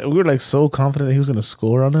 That we were like so confident that he was gonna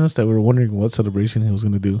score on us that we were wondering what celebration he was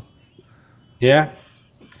gonna do. Yeah.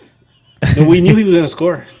 No, we knew he was gonna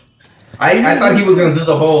score. I thought he was gonna do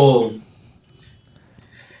the whole.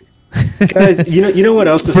 Guys, you know what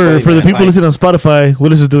else is for funny, the people listening on Spotify,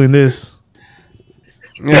 Willis is doing this.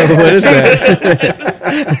 Yeah, what is that?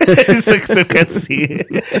 Still can't see it.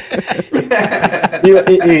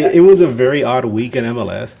 It was a very odd week in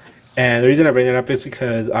MLS, and the reason I bring it up is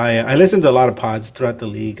because I listened to a lot of pods throughout the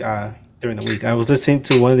league during the week. I was listening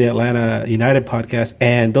to one of the Atlanta United podcasts,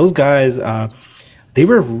 and those guys they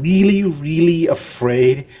were really, really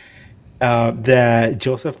afraid that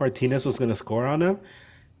Joseph Martinez was going to score on them.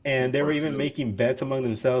 And they were even making bets among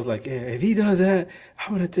themselves, like, hey, if he does that,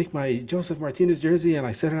 I'm going to take my Joseph Martinez jersey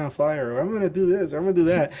and set it on fire, or I'm going to do this, or I'm going to do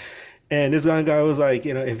that. And this one guy was like,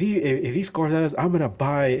 if he scores on us, I'm going to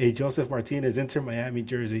buy a Joseph Martinez Inter Miami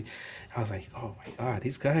jersey. I was like, oh my God,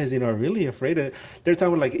 these guys, are really afraid of it. They're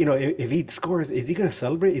talking like, if he scores, is he going to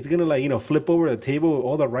celebrate? Is he going to flip over the table with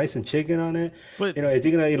all the rice and chicken on it? But, is he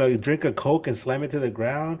going to, drink a Coke and slam it to the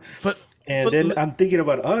ground? And then I'm thinking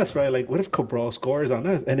about us, right? Like, what if Cabral scores on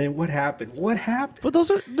us? And then what happened? But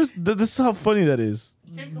those are this is how funny that is.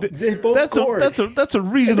 They both scored. That's a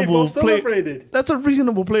reasonable player. That's a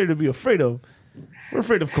reasonable player to be afraid of. We're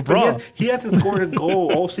afraid of Cabral. He hasn't scored a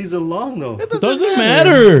goal all season long, though. It doesn't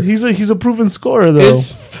matter. He's a proven scorer, though.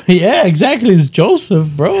 Exactly. It's Joseph,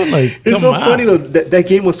 bro. Like, it's so funny though. That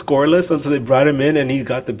game was scoreless until they brought him in, and he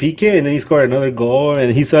got the PK, and then he scored another goal,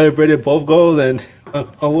 and he celebrated both goals, and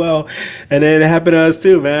oh well. And then it happened to us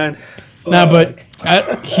too, man. Fuck. Nah, but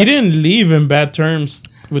he didn't leave in bad terms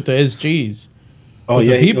with the SGs. Oh with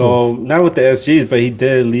yeah, the people. not with the SGs, but he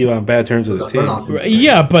did leave on bad terms with the team.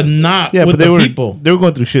 Yeah, but not Yeah, with but they the were people. they were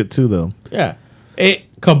going through shit too, though. Yeah,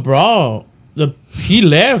 Cabral, he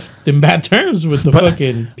left in bad terms with the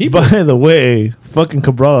fucking people. By the way, fucking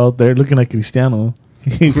Cabral out there looking like Cristiano.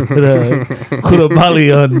 He put a Koulibaly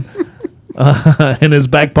on in his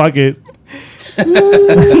back pocket. And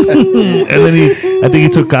then I think he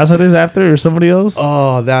took Cáceres after or somebody else.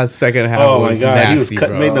 Oh, that second half Oh my was god, nasty, he was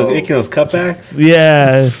bro. making those cutbacks.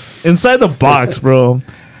 Yeah, inside the box, bro.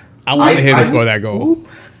 I wanted him to I- score that goal.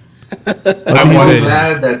 I'm I so wanted.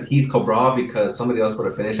 glad that he's Cabral because somebody else would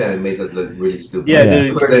have finished that and made us look really stupid. Yeah, Yeah.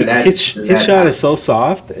 dude, Quicker than that- his than that. shot is so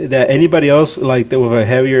soft that anybody else like that with a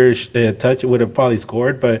heavier touch would have probably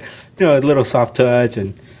scored. But a little soft touch,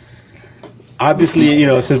 and obviously,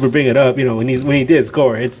 since we're bringing it up, when he did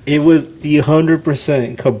score, it was the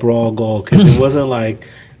 100% Cabral goal because it wasn't like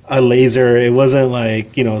a laser. It wasn't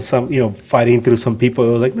like some fighting through some people.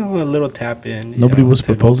 It was like a little tap in. Nobody was to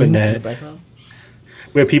open proposing net.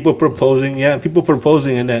 Where people proposing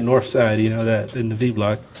in that north side, that in the V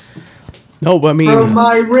block. No, but I mean, From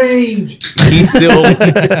my range. he still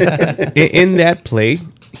in that play.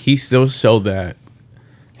 He still showed that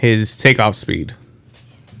his takeoff speed,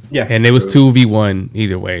 Yeah, and it was 2v1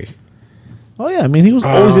 either way. Oh yeah, I mean he was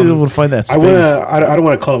always able to find that I space. don't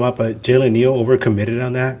want to call him out, but Jalen Neal overcommitted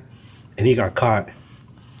on that, and he got caught.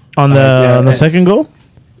 on the yeah, on the and- second goal.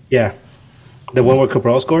 Yeah, the one where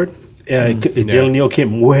Cabral scored. Yeah, Jalen Neal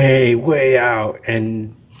came way out,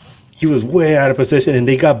 and he was way out of position, and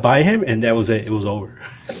they got by him, and that was it. It was over.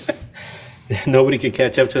 Nobody could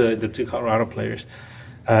catch up to the two Colorado players,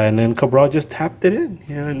 and then Cabral just tapped it in.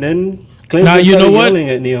 And then Clemson Now, you know started what? yelling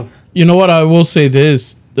at Neal. You know what? I will say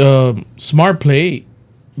this: smart play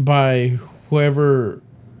by whoever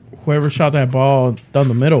shot that ball down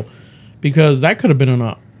the middle, because that could have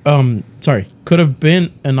been could have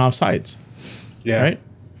been an offsides, Yeah, right?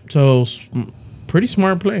 So pretty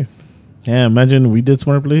smart play. Yeah, imagine we did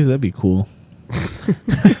smart plays. That'd be cool. Oh,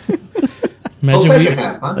 Imagine second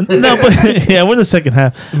half, huh? No, but yeah, we're in the second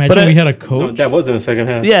half. imagine but we had a No, coach. that was in the second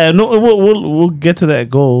half. Yeah, no, we'll get to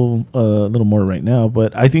that goal a little more right now.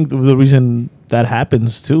 But I think the reason that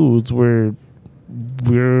happens too is we're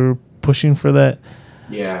pushing for that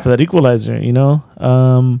Yeah. equalizer.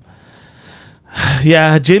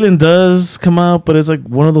 Yeah, Jalen does come out, but it's like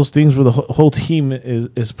one of those things where the whole team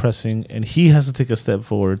is pressing, and he has to take a step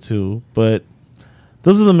forward too. But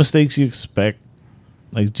those are the mistakes you expect,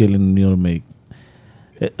 like Jalen Neal to make.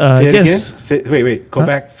 Say I it again. guess Wait. Go Huh?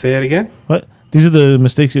 back. Say it again. what these are the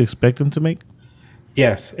mistakes you expect him to make.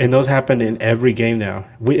 Yes, and those happen in every game now.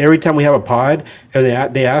 Every time we have a pod, and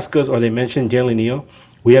they ask us or they mention Jalen Neal,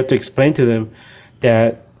 we have to explain to them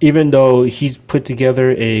that even though he's put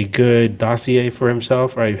together a good dossier for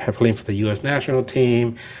himself, right, playing for the U.S. national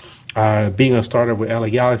team, being a starter with LA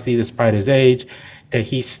Galaxy despite his age, that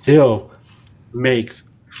he still makes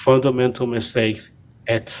fundamental mistakes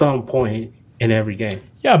at some point in every game.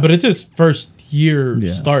 Yeah, but it's his first year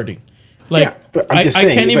Yeah. starting. Like Yeah, but I'm I just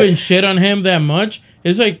saying, can't but- even shit on him that much.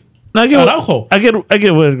 It's like No, Araujo. I get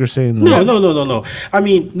what Edgar's saying. Though. No. I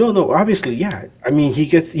mean, no. Obviously, yeah. I mean, he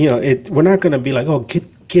gets. We're not gonna be like, oh,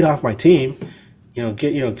 get off my team.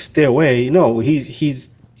 Stay away. No, he's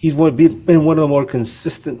been one of the more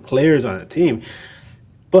consistent players on the team,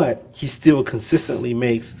 but he still consistently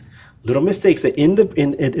makes little mistakes that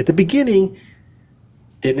at the beginning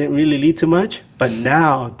didn't really lead to much, but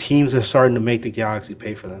now teams are starting to make the Galaxy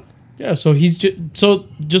pay for them. Yeah, so he's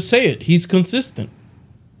just say it. He's consistent.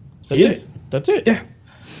 That's He it. is. That's it. Yeah,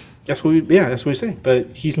 that's what we say. But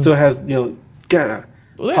he still has gotta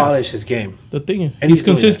Well, yeah. polish his game. The thing is, And he's he's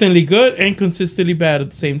doing that. consistently good and consistently bad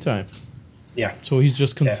at the same time. Yeah, So he's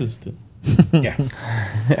just consistent. yeah.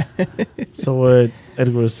 So what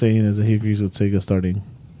Edgar was saying is that he agrees with Sega starting.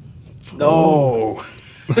 No,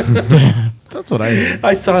 That's what I heard.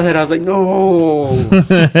 I saw that. I was like, no.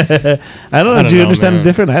 I don't know. don't Do you know, understand man. it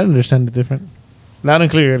different? I understand it different. Loud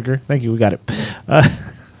and clear, Edgar. Thank you. We got it.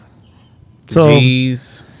 So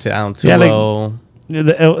G's down 2-0. Yeah,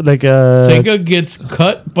 like Sega gets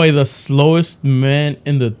cut by the slowest man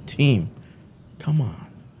in the team. Come on.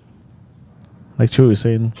 like Chewy was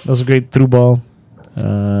saying, that was a great through ball.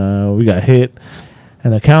 We got hit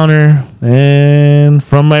and a counter, and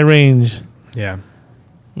from my range, Yeah.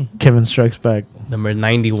 Kevin strikes back. Number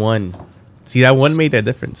 91. See, that one made that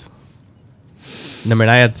difference. Number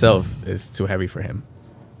 9 itself is too heavy for him.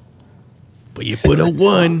 But you put a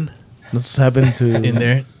 1 That's what's happening to in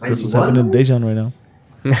there. That's what's happening to Dejan right now.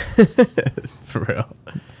 For real.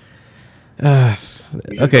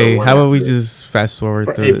 Okay, how about we just fast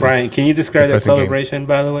forward through Hey, this Brian, can you describe that depressing game? celebration,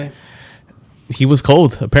 by the way? He was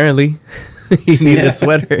cold, apparently. He needed a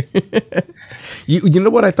sweater. You know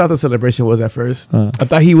what I thought the celebration was at first? I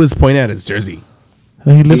thought he was pointing at his jersey.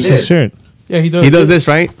 He lifts did. his shirt. Yeah, he does. He does this,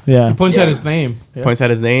 right? Yeah. He points Yeah. at his name. Yeah. Points at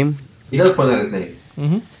his name. He does put out his name.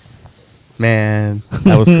 Man,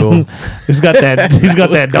 that was cool. He's got that. He's got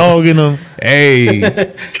that dog in him. Hey,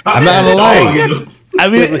 I'm not gonna lie. I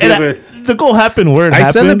mean, the goal happened where it I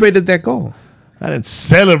happened. celebrated that goal. I didn't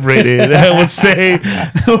celebrate it. I would say,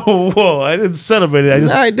 whoa, I didn't celebrate it. I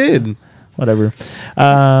just I did. whatever.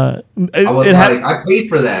 I was like, I paid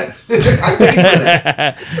for that. I paid for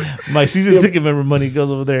that. My season ticket member money goes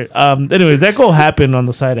over there. Anyways, that goal happened on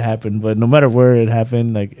the side it happened, but no matter where it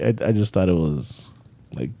happened, like I just thought it was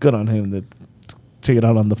like good on him to take it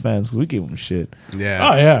out on the fans because we gave him shit. Yeah.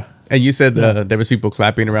 Oh yeah. And you said there was people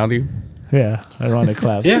clapping around you. Yeah, ironic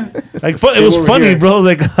claps. Yeah. Like it was over funny, here. bro.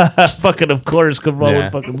 Like fucking, of course, Cabral Yeah.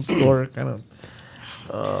 would fucking score. Kind of.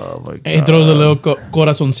 Oh my god. And he throws a little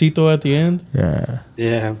corazoncito at the end. Yeah.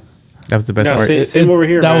 Yeah. That was the best No, part. same over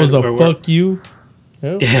here. That man, was a where we're- fuck you.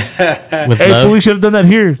 Yep. With Hey, love. so we should have done that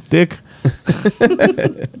here, Dick.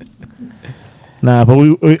 Nah, but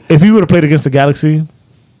if he would have played against the Galaxy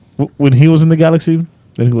when he was in the Galaxy,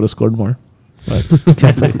 then he would have scored more. But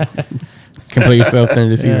can't play. Can play yourself during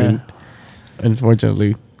the season.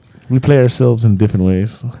 Unfortunately. We play ourselves in different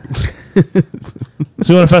ways. So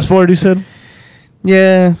you want to fast forward? You said.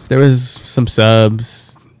 Yeah, there was some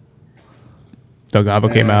subs. Delgado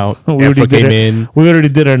came out. Efra came in. We already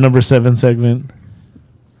did our number 7 segment.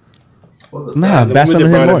 What was Nah, that? bash on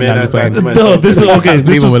him more. Nah, I I'm playing. thought to No, myself, this is okay. Leave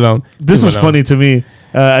This him was, alone. this Leave was him alone. funny to me.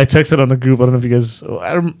 I texted on the group. I don't know if you guys.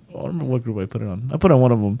 I don't remember what group I put it on. I put it on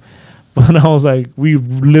one of them, but I was like, we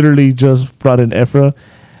literally just brought in Efra,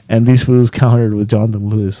 and these fools countered with Jonathan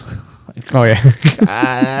Lewis. Oh, yeah.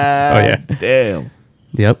 Ah, Oh, yeah. damn.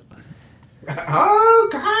 Yep. Oh,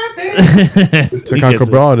 God damn. Took He on gets it.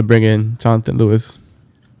 Cabral to bring in Jonathan Lewis.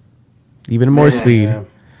 Even more Man. speed.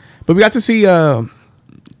 But we got to see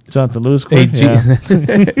Jonathan Lewis. a Quick. G- Yeah.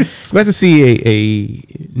 we got to see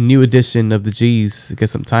a new edition of the G's get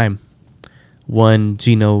some time. One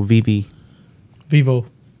Gino Vivi. Vivo.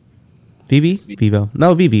 Vivi? Vivo.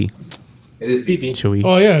 No, Vivi. It is Vivi. Chewy.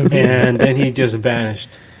 Oh yeah. And then he just vanished.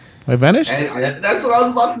 I vanished. That's what I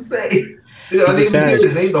was about to say. Dude, I didn't hear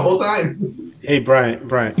his name the whole time. Hey,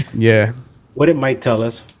 Brian, Yeah. what did Mike tell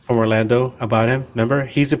us from Orlando about him? Remember,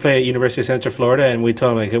 he used to play at University of Central Florida, and we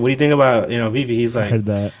told him, like, what do you think about, Vivi? He's I like, heard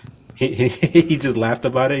that. he just laughed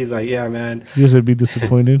about it. He's like, yeah, man. You guys would be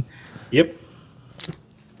disappointed. Yep.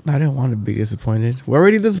 I didn't want to be disappointed. We're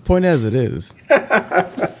already disappointed as it is.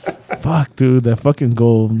 Fuck, dude, that fucking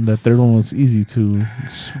goal, that third one was easy to.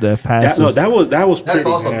 That pass. That was That's pretty.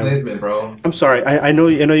 also man. placement, bro. I'm sorry. I know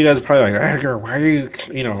you guys are probably like, Edgar, why are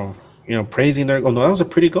you praising their goal? No, that was a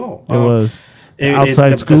pretty goal. It was. the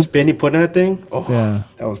Outside scoop. The spin he put in that thing. Oh, Yeah.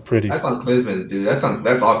 that was pretty. That's on Klinsman, dude. That's all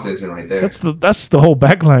Klinsman right there. That's the whole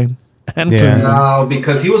back line. And Yeah. Klinsmann. No,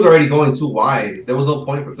 because he was already going too wide. There was no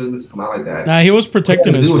point for Klinsman to come out like that. Nah, he was protecting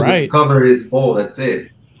All he his do was just right. cover his hole. That's it.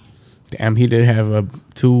 Damn, he did have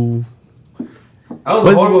two. That was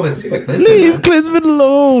Was- a horrible mistake by Klinsman. Leave man. Klinsman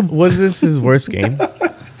alone. Was this his worst game?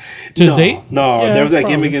 To date? No, Yeah, there was that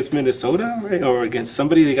game probably. against Minnesota, right? Or against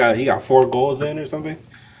somebody. He got 4 goals in or something.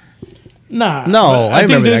 Nah. No, but I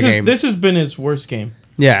remember this that is- game. This has been his worst game.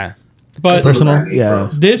 Yeah. But Personal? Bro. Yeah.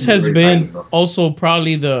 this has Very been bad, bro. also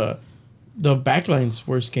probably the backline's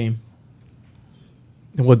worst game.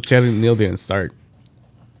 Well, Jalen Neal didn't start.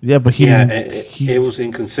 Yeah, but he Yeah, didn't. it was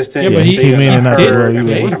inconsistent. Yeah, but he came in and not did- did well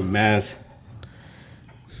either. What a mess.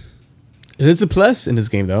 It is a plus in this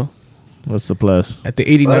game, though. What's the plus? At the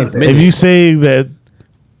 89th If If minute, you say that,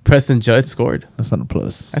 Preston Judd scored. that's not a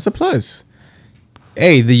plus. That's a plus.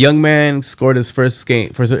 Hey, the young man scored his first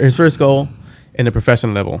goal in the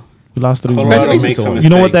professional level. We lost 3 Colorado Congratulations makes to some him. You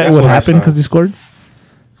know what mistakes. That's would I happen saw. because he scored?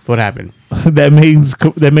 What happened?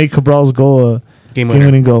 that made Cabral's goal a Game winner.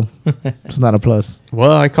 game-winning goal. It's not a plus.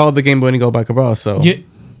 Well, I called the game winning goal by Cabral, so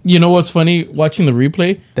You know what's funny? Watching the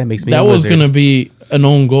replay, that makes me that a was wizard. going to be an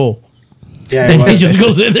own goal. Yeah, And it he was. just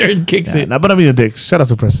goes in there and kicks Yeah, it. not but I'm being a dick. Shout out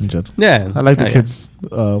to Preston Judd. Yeah. I like the Oh, yeah. kid's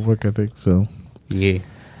work ethic, so Yeah.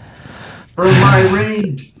 From my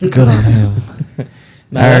range. good on him.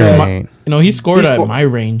 Nah, that's Alright. he scored at Before- my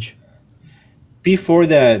range. Before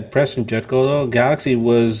that Preston Jet goal, though, Galaxy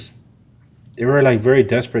they were like very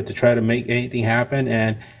desperate to try to make anything happen,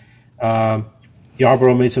 and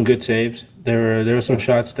Yarborough made some good saves. There were some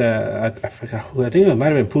shots that I forgot who. I think it might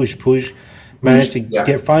have been Push. Push managed to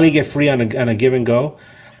Yeah. finally get free on a give and go,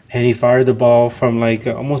 and he fired the ball from like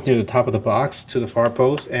almost near the top of the box to the far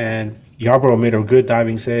post, and Yarborough made a good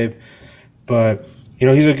diving save, but You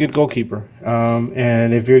know, he's a good goalkeeper.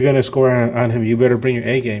 And if you're going to score on him, you better bring your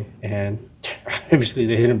A game. And obviously,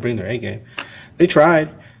 they didn't bring their A game. They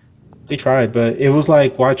tried, but it was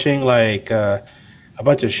like watching like a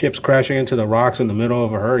bunch of ships crashing into the rocks in the middle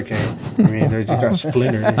of a hurricane. I mean, they just got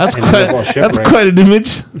splintered. That's quite an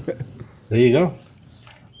image. There you go.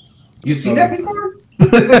 You seen that before?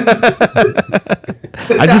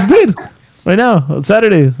 I just did right now on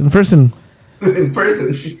Saturday in person. In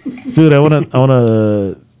person, Dude, I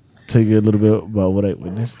wanna tell you a little bit about what I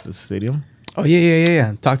witnessed at the stadium. Oh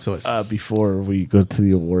yeah. Talk to us. Before we go to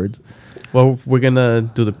the awards. Well, we're gonna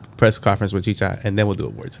do the press conference with Chicha, and then we'll do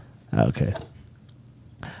awards. Okay.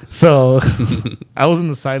 So I was in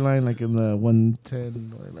the sideline, like in the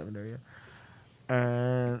 110 or 11 area,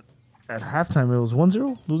 and at halftime it was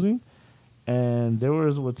 1-0 losing, and there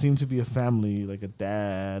was what seemed to be a family, like a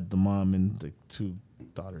dad, the mom, and the two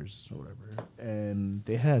daughters or whatever, and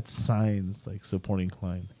they had signs like supporting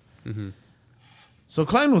Klein. Mm-hmm. So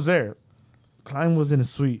Klein was there. Klein was in a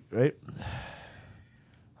suite, right?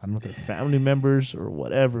 I don't know if they're family members or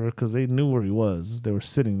whatever, because they knew where he was. They were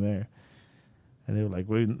sitting there, and they were like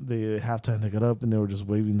waiting. They at halftime they got up and they were just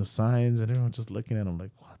waving the signs, and everyone just looking at him like,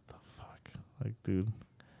 "What the fuck? Like, dude,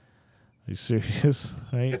 are you serious?"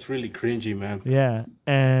 Right? It's really cringy, man. Yeah,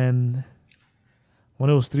 and when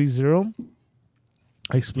it was 3-0,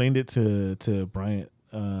 I explained it to Bryant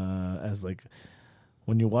as like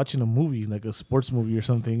when you're watching a movie, like a sports movie or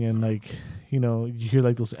something, and like, you know, you hear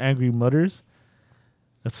like those angry mutters.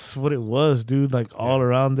 That's what it was, dude. Like all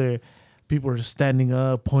around there, people were just standing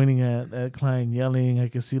up, pointing at Klein, yelling. I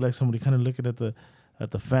could see like somebody kind of looking at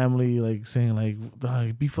the family, like saying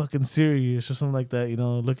like, "Be fucking serious" or something like that. You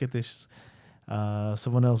know, look at this.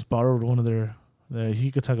 Someone else borrowed one of their.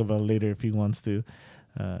 He could talk about it later if he wants to,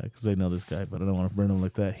 because I know this guy, but I don't want to burn him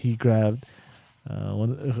like that. He grabbed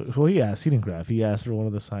who he asked. He didn't grab. He asked for one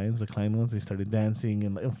of the signs, the Klein ones. He started dancing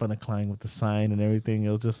in front of Klein with the sign and everything.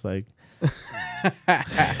 It was just like.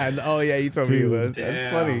 Oh yeah, you told me it was.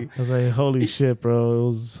 That's funny. I was like, holy shit, bro. It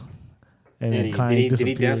was. And did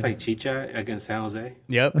he dance like Chicha against San Jose?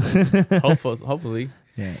 Yep. Hopefully.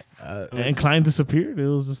 Yeah. And Klein disappeared. It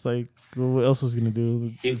was just like, what else was he gonna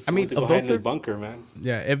do? I mean, of those bunker, man.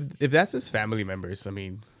 Yeah, if that's his family members, I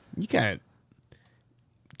mean, you can't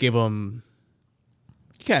give them.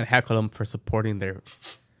 You can't heckle them for supporting their.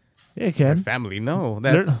 Yeah, you can. Their family. No,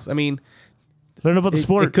 that's. I mean. Learn about the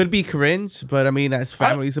sport. It could be cringe, but I mean, that's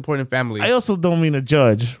family supporting family. I also don't mean to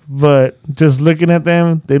judge, but just looking at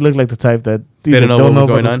them, they look like the type that they don't know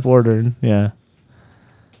about the sport or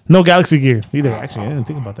no Galaxy gear either. Actually, I didn't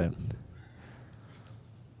think about that.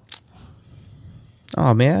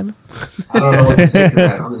 Oh man, I don't know what to say to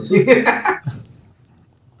that. Honestly, I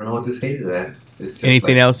don't know what to say to that. It's just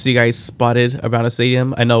anything else you guys spotted about a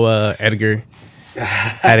stadium? I know Edgar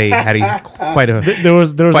had quite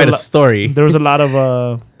a story. There was a lot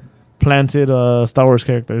of planted Star Wars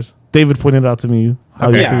characters. David pointed out to me how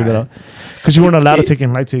you figured that out, because you weren't allowed to take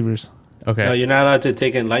in lightsabers. Okay, no, you're not allowed to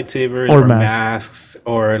take in lightsabers or masks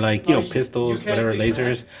or like pistols, whatever,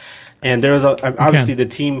 lasers. And there was obviously the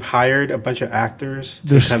team hired a bunch of actors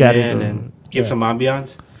to come in and give some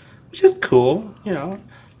ambiance, which is cool. You know,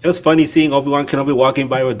 it was funny seeing Obi-Wan Kenobi walking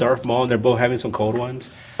by with Darth Maul, and they're both having some cold ones.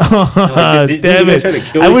 Did damn you it! guys try to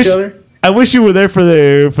kill each other? I wish you were there for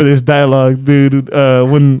this dialogue, dude.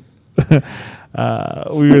 When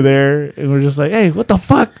we were there and we're just like, "Hey, what the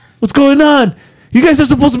fuck? What's going on? You guys are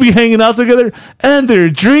supposed to be hanging out together and they're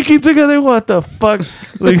drinking together. What the fuck?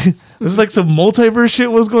 Like, there's like some multiverse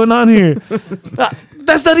shit. What's going on here?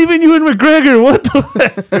 That's not even you and McGregor. What the?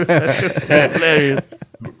 Hilarious.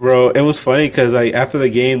 Bro, it was funny because like after the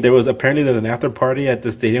game, there was an after party at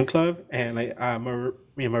the stadium club, and like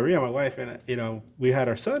me and Maria, my wife, and we had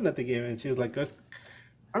our son at the game, and she was like,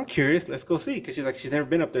 I'm curious, let's go see, because she's like, she's never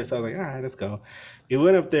been up there, so I was like, all right, let's go. We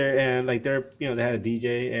went up there, and like they had a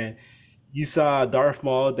DJ, and you saw Darth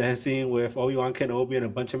Maul dancing with Obi-Wan Kenobi and a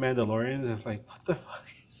bunch of Mandalorians. I was like, what the fuck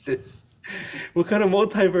is this? What kind of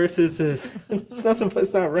multiverse is this?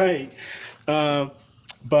 It's not right.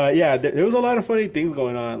 But yeah, there was a lot of funny things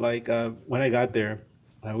going on. Like when I got there,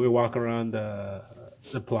 we were walking around the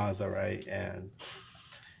plaza, right? And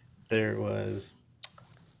there was,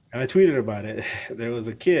 and I tweeted about it. There was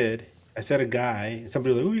a kid. I said a guy. And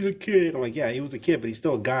somebody was like, "Oh, he's a kid." I'm like, "Yeah, he was a kid, but he's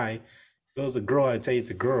still a guy." If it was a girl, I'd say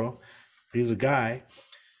it's a girl. But he was a guy.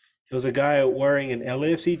 It was a guy wearing an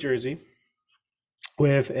LAFC jersey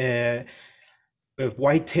with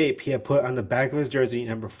white tape he had put on the back of his jersey,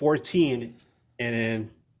 number 14. And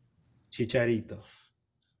then Chicharito.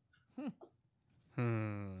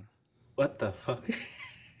 What the fuck?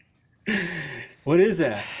 What is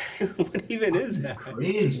that? What even is that?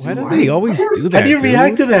 Cringe, Why do dude. they always do that? How do you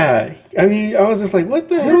react dude? to that? I mean, I was just like, what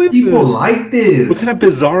the hell is People this? like What this. kind of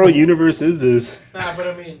bizarro universe is this? Nah, but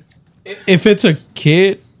I mean, if it's a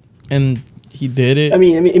kid and he did it, I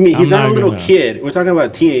mean, he's I'm not a not little gonna- kid. We're talking about a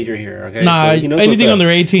teenager here, okay? nah, So he knows anything what's up. under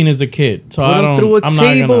 18 is a kid. So Put I him don't. through a I'm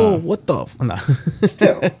table. not gonna. What the? Nah.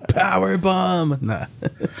 Still. Power bomb. Nah.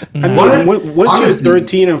 I mean, What? once you're Honestly.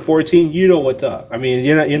 13 and 14, you know what's up. I mean,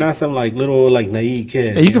 you're not some like little like naive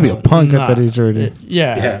kid. Yeah, you could be a know? punk Nah. at that age already.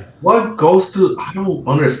 Yeah. Yeah. What goes through? I don't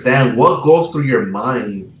understand. What goes through your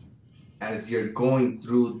mind as you're going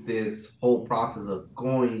through this whole process of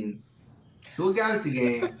going to a Galaxy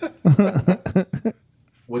game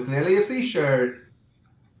with an LAFC shirt?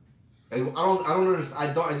 Like, I don't understand.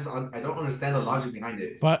 I don't understand the logic behind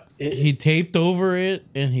it. But he taped over it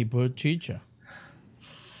and he put Chicha.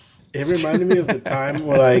 It reminded me of the time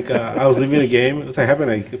where like I was leaving a game. It was like happened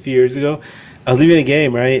like a few years ago. I was leaving a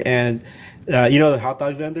game, right? And you know the hot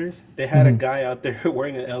dog vendors? They had a guy out there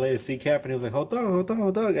wearing an LAFC cap, and he was like, hot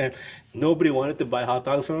dog. And nobody wanted to buy hot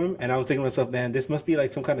dogs from him. And I was thinking to myself, man, this must be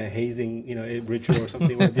like some kind of hazing, ritual or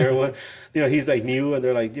something. Where everyone, he's like new, and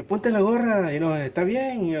they're like, ponte la gorra, está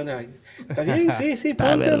bien. They're like, está bien, sí,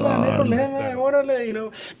 ponte la, no hay problema,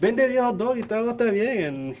 órale, vende the hot dog y todo está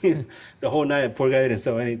bien. And the whole night, poor guy didn't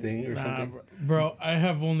sell anything or something. Bro, I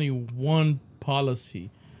have only one policy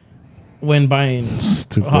when buying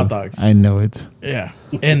Stupid. hot dogs. I know it. Yeah.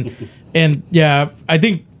 And yeah, I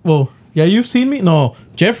think, well, yeah, you've seen me? No,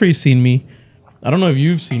 Jeffrey's seen me. I don't know if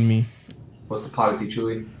you've seen me. What's the policy,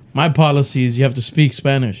 Chewy? My policy is you have to speak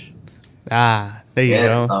Spanish. Ah, there you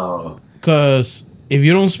Yes. go. Because if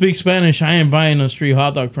you don't speak Spanish, I ain't buying a street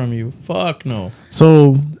hot dog from you. Fuck no.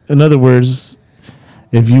 So, in other words,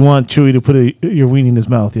 if you want Chewy to put your weenie in his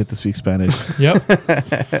mouth, you have to speak Spanish. Yep.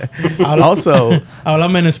 Also,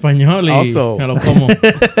 Háblame en español y Also- me lo como.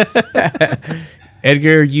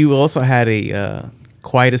 Edgar, you also had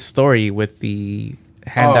quite a story with the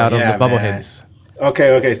handout yeah, of the bubbleheads.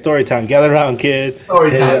 Okay, story time. Gather around, kids.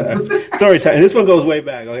 Story time. Story time. And this one goes way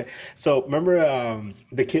back. Okay, so remember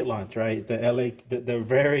the kit launch, right? The LA, the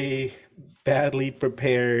very badly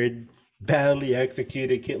prepared, badly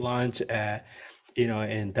executed kit launch at,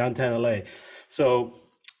 in downtown LA. So,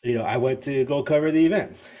 I went to go cover the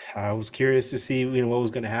event. I was curious to see, what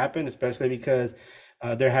was going to happen, especially because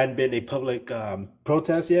there hadn't been a public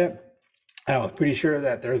protest yet. I was pretty sure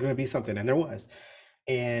that there was going to be something, and there was.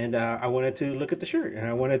 And I wanted to look at the shirt, and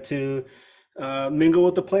I wanted to mingle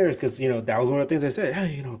with the players because that was one of the things they said.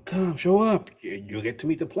 Hey, come show up. You'll get to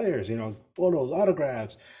meet the players. Photos,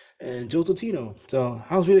 autographs, and Joe Totino. So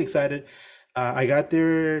I was really excited. I got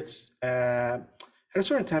there at a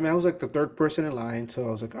certain time. I was like the third person in line, so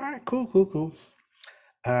I was like, all right, cool.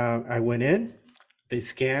 I went in. They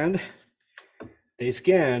scanned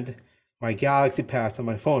my Galaxy Pass on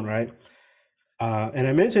my phone, right? And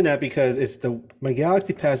I mention that because my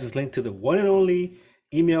Galaxy Pass is linked to the one and only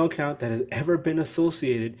email account that has ever been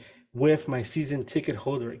associated with my season ticket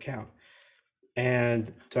holder account.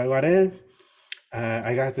 And so I got in.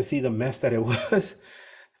 I got to see the mess that it was.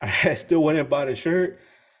 I still went and bought a shirt,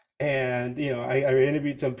 and I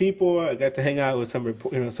interviewed some people. I got to hang out with some of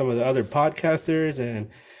the other podcasters, and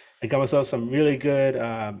I got myself some really good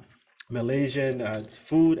Malaysian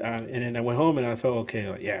food. And then I went home and I felt okay.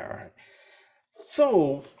 Like, yeah, all right.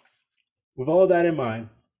 So, with all that in mind,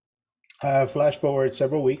 I flash forward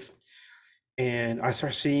several weeks, and I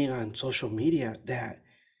start seeing on social media that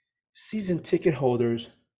season ticket holders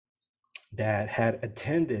that had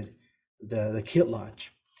attended the kit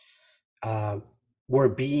launch were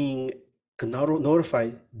being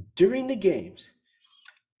notified during the games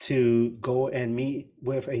to go and meet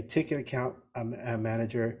with a ticket account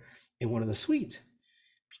manager in one of the suites,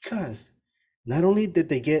 because not only did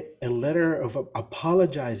they get a letter of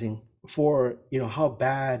apologizing for how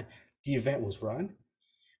bad the event was run,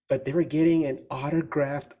 but they were getting an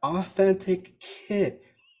autographed, authentic kit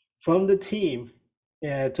from the team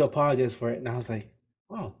to apologize for it. And I was like,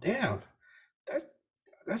 "Oh, damn,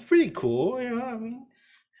 that's pretty cool." I mean,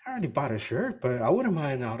 I already bought a shirt, but I wouldn't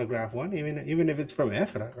mind an autographed one, even if it's from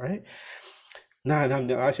Efra, right? No,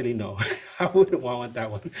 actually, no. I wouldn't want that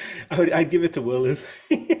one. I'd give it to Willis.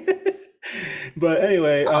 But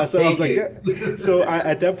anyway, so I was like,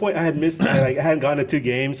 at that point I had missed, I hadn't gone to 2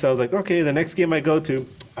 games. So I was like, okay, the next game I go to,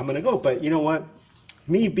 I'm going to go. But you know what?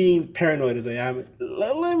 Me being paranoid as I am,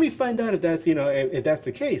 let me find out if that's, if that's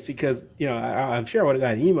the case, because, I'm sure I would have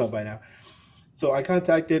got an email by now. So I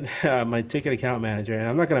contacted my ticket account manager, and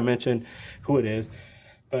I'm not going to mention who it is,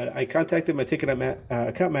 but I contacted my ticket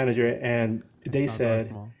account manager, and they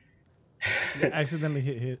said, accidentally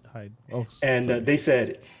hit hide. Oh, and they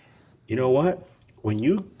said, you know what? When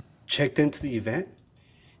you checked into the event,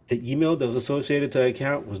 the email that was associated to the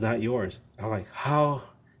account was not yours. I'm like, how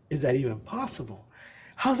is that even possible?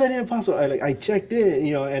 How's that even possible? I checked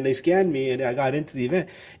in, and they scanned me and I got into the event.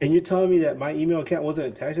 And you're telling me that my email account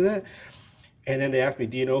wasn't attached to that? And then they asked me,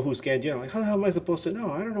 do you know who scanned you? I'm like, how the hell am I supposed to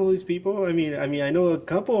know? I don't know these people. I mean, I know a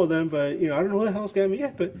couple of them, but, I don't know who the hell scanned me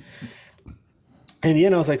yet. But in the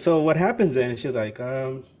end, I was like, so what happens then? And she was like,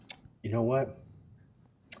 you know what?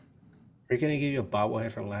 We're going to give you a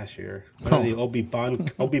bobblehead from last year. One of the Obi-Wan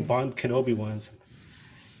Kenobi ones.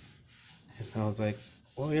 And I was like,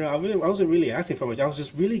 well, I wasn't really asking for much. I was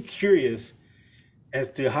just really curious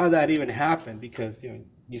as to how that even happened because, you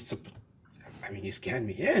scanned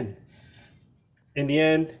me in. In the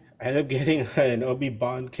end, I ended up getting an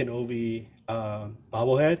Obi-Wan Kenobi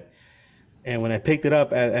bobblehead. And when I picked it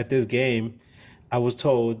up at this game, I was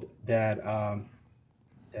told that,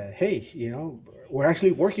 hey, we're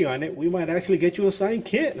actually working on it. We might actually get you a signed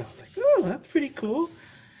kit. And I was like, oh, that's pretty cool.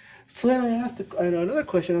 So then I asked another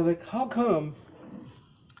question. I was like, how come?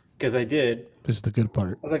 Because I did. This is the good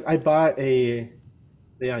part. I was like, I bought a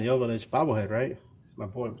Dejan Jovalic bobblehead, right? My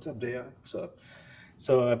boy, what's up, Dejan? What's up?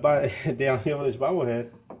 So I bought a Dejan Jovalic bobblehead.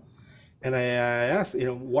 And I asked,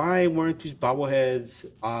 why weren't these bobbleheads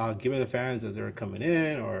given the fans as they were coming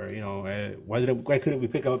in? Or, why couldn't we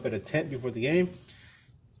pick them up at a tent before the game?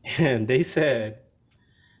 And they said,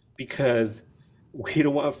 because we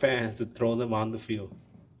don't want fans to throw them on the field.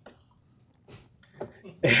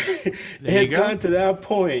 It's gotten to that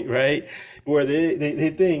point, right, where they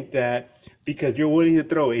think that because you're willing to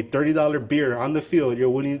throw a $30 beer on the field, you're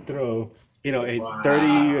willing to throw, a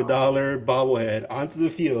 $30 bobblehead onto the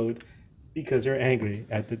field because you're angry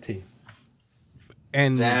at the team.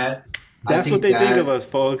 And that's what they think of us,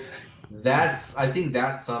 folks. I think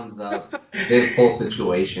that sums up this whole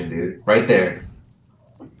situation, dude, right there.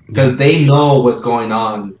 Because they know what's going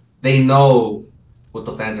on. They know what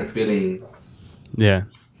the fans are feeling. Yeah.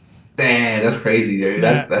 Damn, that's crazy, dude.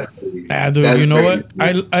 That's crazy. Dude, that's you know crazy,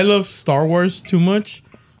 what? I love Star Wars too much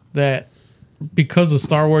that because of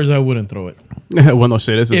Star Wars, I wouldn't throw it. Well, no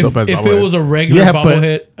shit. This is If it was a regular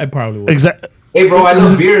bobblehead, I probably would. Exactly. Hey, bro, I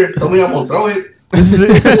love beer. Tell me I'm gonna throw it. This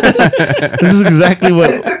is exactly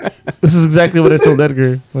what I told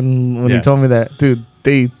Edgar when he told me that. Dude,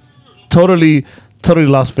 they totally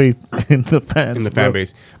lost faith in the fans. In the fan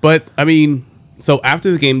base. But I mean, so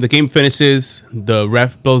after the game finishes, the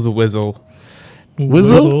ref blows the whistle.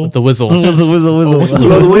 Whistle? The whistle. The whistle.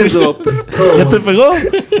 Blow the whistle. ¿Ya te pegó?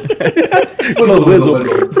 Blow the whistle.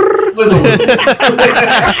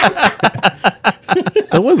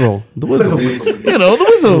 The whistle. The whistle. You know, the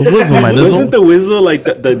whistle. Whistle, my whistle. Wasn't the whistle like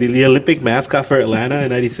the Olympic mascot for Atlanta in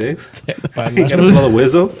 '96? You gotta blow the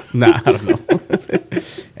whistle? Nah, I don't know.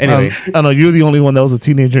 Anyway. I know, you're the only one that was a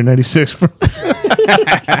teenager in '96.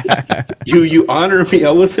 You honor me.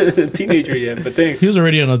 I wasn't a teenager yet, but thanks. He was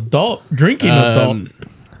already an adult, drinking adult.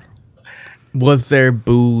 Was there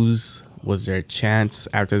booze? Was there chants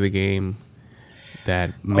after the game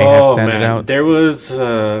that may have standed out? There was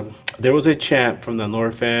a chant from the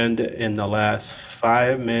North End in the last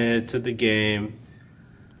 5 minutes of the game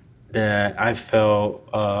that I felt.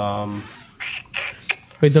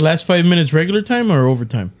 Wait, the last 5 minutes regular time or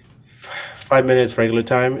overtime? 5 minutes regular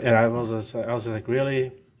time, and I was like,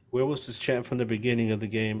 really? Where was this chant from the beginning of the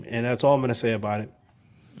game? And that's all I'm gonna say about it.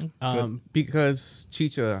 Because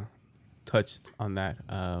Chicha touched on that.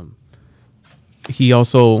 He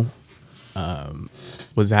also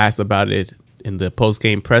was asked about it in the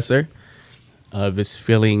post-game presser of his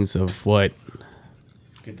feelings of what.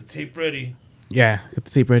 Get the tape ready. Yeah, get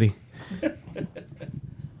the tape ready.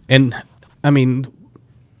 And I mean,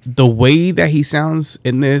 the way that he sounds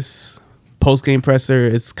in this post-game presser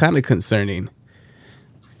is kind of concerning.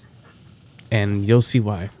 And you'll see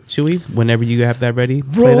why. Chewy, whenever you have that ready,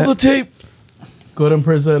 roll the tape. Go ahead and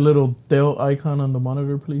press that little Dell icon on the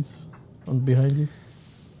monitor, please. On behind you.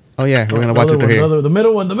 Oh yeah, we're gonna watch it through here. The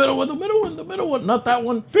middle one, not that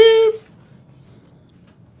one. Beep.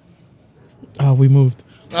 Oh, we moved.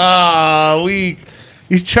 Weak.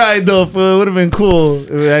 He's tried though. It would have been cool.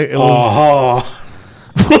 It was,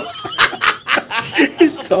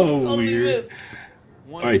 It's so weird.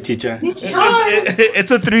 All right, Chicha.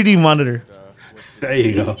 it's a 3D monitor. There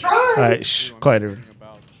you go. All right, quiet everybody.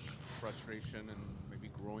 About frustration and maybe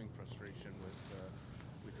growing frustration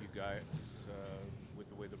with you guys with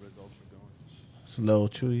the way the results are going. Slow,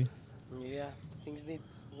 Chewy. Yeah, we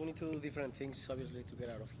need to do different things, obviously, to get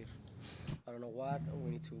out of here. I don't know what,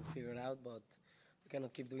 we need to figure it out, but we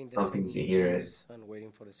cannot keep doing the same things and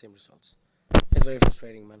waiting for the same results. It's very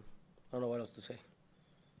frustrating, man. I don't know what else to say.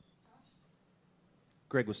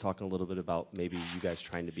 Greg was talking a little bit about maybe you guys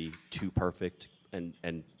trying to be too perfect and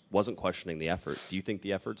wasn't questioning the effort. Do you think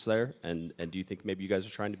the effort's there? And do you think maybe you guys are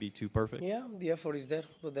trying to be too perfect? Yeah, the effort is there,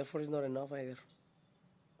 but the effort is not enough either.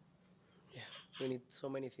 Yeah, we need so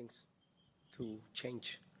many things to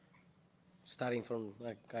change. Starting from,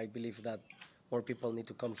 like, I believe that more people need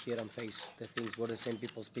to come here and face the things where the same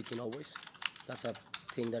people speaking always. That's a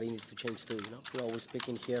thing that it needs to change too, you know? We're always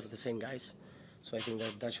speaking here, the same guys. So I think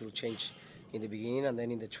that should change in the beginning, and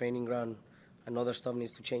then in the training ground, another stuff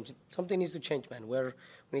needs to change. Something needs to change, man. We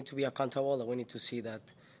need to be accountable, and we need to see that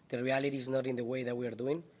the reality is not in the way that we are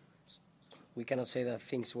doing. We cannot say that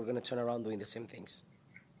we're going to turn around doing the same things.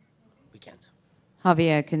 We can't.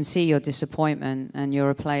 Javier, I can see your disappointment, and you're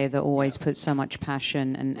a player that always puts so much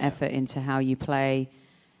passion and effort into how you play.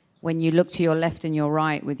 When you look to your left and your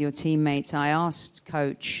right with your teammates, I asked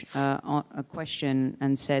Coach a question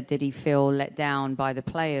and said, did he feel let down by the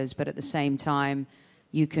players? But at the same time,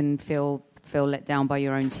 you can feel let down by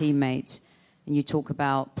your own teammates. And you talk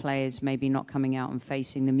about players maybe not coming out and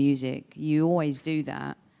facing the music. You always do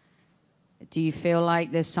that. Do you feel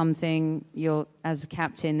like there's something, as a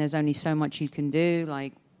captain, there's only so much you can do?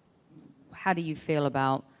 Like, how do you feel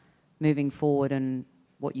about moving forward and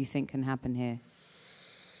what you think can happen here?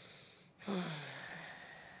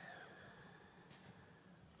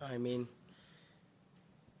 I mean,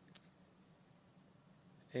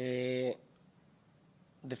 the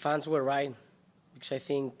fans were right, because I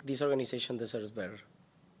think this organization deserves better.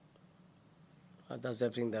 That's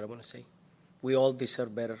everything that I want to say. We all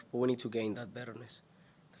deserve better, but we need to gain that betterness.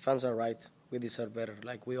 The fans are right. We deserve better,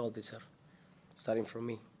 like we all deserve, starting from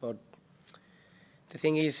me. But the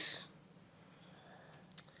thing is,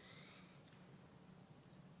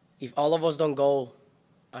 if all of us don't go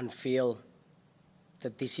and feel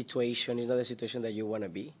that this situation is not the situation that you want to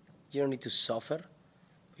be, you don't need to suffer.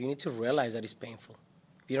 You need to realize that it's painful.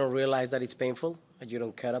 If you don't realize that it's painful and you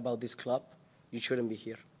don't care about this club, you shouldn't be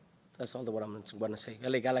here. That's all what I'm going to say.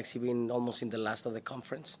 LA Galaxy being almost in the last of the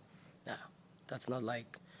conference, that's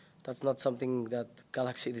not something that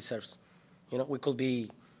Galaxy deserves. You know, we could be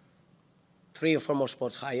 3 or 4 more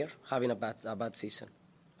spots higher, having a bad season,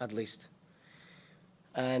 at least.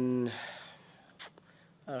 And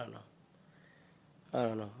I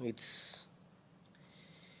don't know. It's,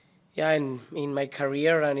 in my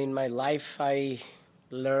career and in my life, I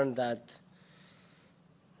learned that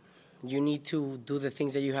you need to do the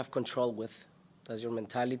things that you have control with. That's your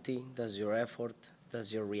mentality, that's your effort,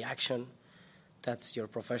 that's your reaction, that's your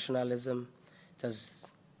professionalism,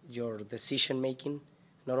 that's your decision making,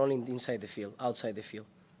 not only inside the field, outside the field.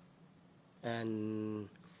 And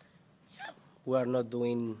we are not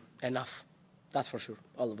doing enough. That's for sure,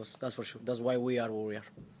 all of us, that's for sure. That's why we are where we are.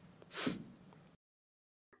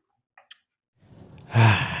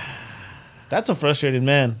 That's a frustrated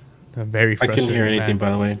man. A very frustrated I couldn't hear anything, man.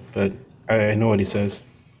 by the way, but I know what he says.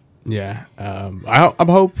 Yeah. I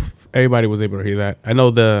hope everybody was able to hear that. I know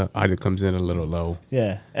the audio comes in a little low.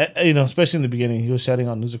 Yeah. Especially in the beginning, he was shouting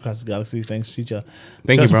out News Across the Galaxy. Thanks, Chicha.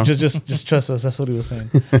 Thank you, bro. Just trust us. That's what he was saying.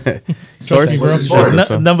 Source.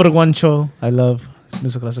 Number 1 show. I love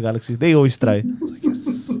News Across the Galaxy. They always try.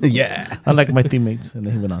 Yes. Yeah. Unlike my teammates. And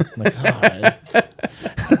then he went on. I'm like, all right.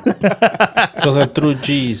 Those are true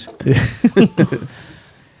G's.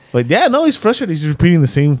 But yeah, no, he's frustrated. He's repeating the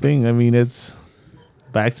same thing. I mean, it's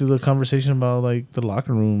back to the conversation about like the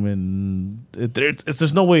locker room, and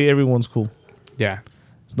there's no way everyone's cool. Yeah.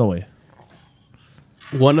 There's no way.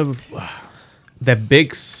 One of the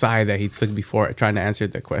big sigh that he took before trying to answer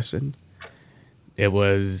the question, it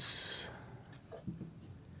was,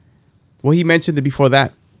 well, he mentioned it before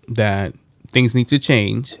that things need to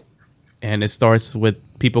change, and it starts with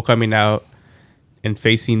people coming out and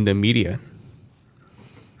facing the media.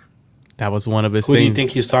 That was one of his things. Who do you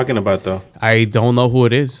think he's talking about, though? I don't know who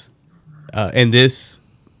it is. In this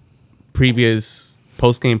previous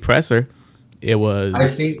post-game presser, it was. I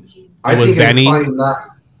think it's probably not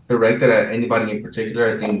directed at anybody in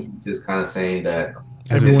particular. I think he's just kind of saying that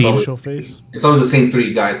it's always the same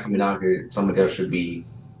 3 guys coming out here. Somebody else should be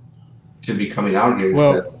coming out here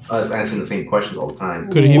instead of us answering the same questions all the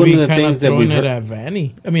time. Could he be kind of throwing it at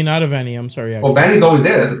Vanny? I mean, not at Vanny. I'm sorry. Well, Vanny's always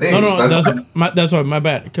there. That's the thing. No, that's why. My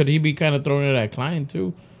bad. Could he be kind of throwing it at Klein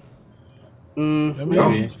too?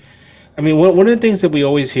 Maybe. I mean, one of the things that we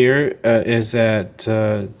always hear is that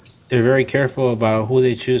they're very careful about who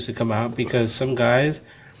they choose to come out, because some guys,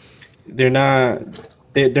 they're not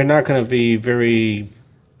going to be very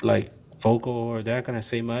like vocal, or they're not going to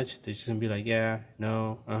say much. They're just going to be like, yeah,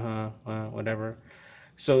 no, whatever.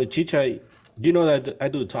 So Chicha, you know that I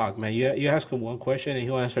do talk, man. You ask him one question and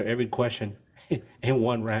he'll answer every question in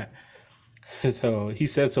one rant. So he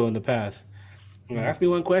said so in the past. Ask me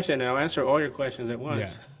one question, and I'll answer all your questions at once.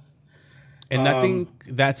 Yeah. And I think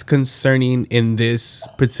that's concerning in this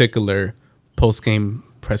particular post-game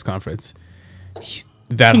press conference.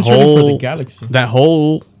 That Concerning for the Galaxy.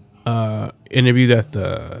 whole interview that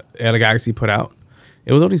the LA Galaxy put out,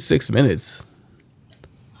 it was only 6 minutes.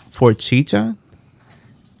 For Chicha,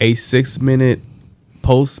 a 6-minute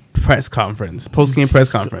post-game press conference.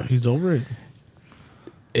 He's over it.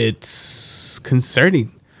 It's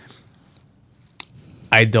concerning.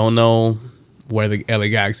 I don't know where the LA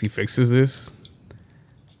Galaxy fixes this.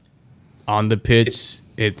 On the pitch,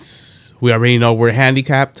 we already know we're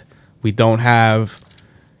handicapped. We don't have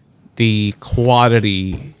the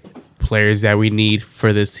quality players that we need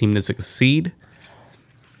for this team to succeed.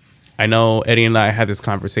 I know Eddie and I had this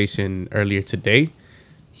conversation earlier today.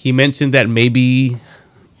 He mentioned that maybe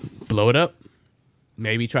blow it up.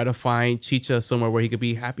 Maybe try to find Chicha somewhere where he could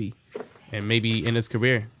be happy and maybe in his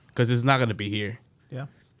career, because it's not going to be here. Yeah.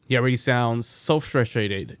 He already sounds so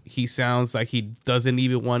frustrated. He sounds like he doesn't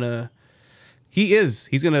even want to. He's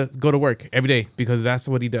going to go to work every day because that's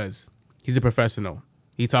what he does. He's a professional.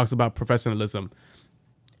 He talks about professionalism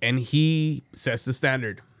and he sets the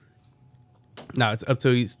standard. Now it's up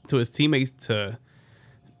to his teammates to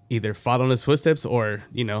either follow in his footsteps or,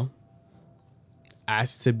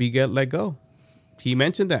 ask to be let go. He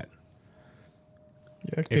mentioned that.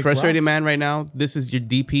 Yeah, A frustrated man right now. This is your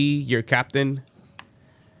DP, your captain.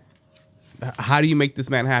 How do you make this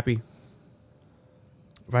man happy?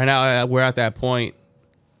 Right now, we're at that point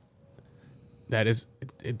that it's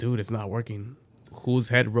not working. Whose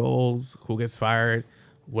head rolls? Who gets fired?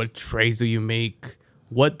 What trades do you make?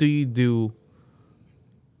 What do you do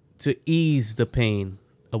to ease the pain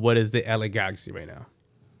of what is the LA Galaxy right now?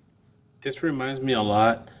 This reminds me a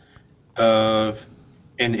lot of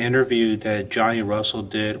an interview that Johnny Russell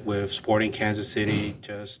did with Sporting Kansas City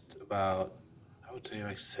just about, I would say,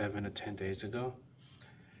 like 7 to 10 days ago.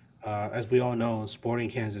 As we all know,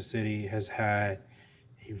 Sporting Kansas City has had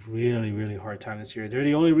a really, really hard time this year. They're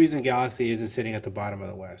the only reason Galaxy isn't sitting at the bottom of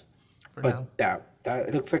the West. But that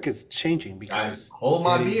it looks like it's changing because hold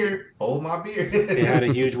my beer. They had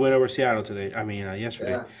a huge win over Seattle today.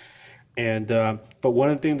 Yesterday. Yeah. And but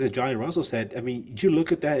one of the things that Johnny Russell said, you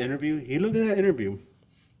look at that interview.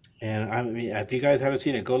 And if you guys haven't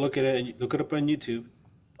seen it, go look at it. Look it up on YouTube.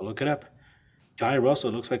 Look it up. Johnny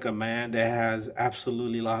Russell looks like a man that has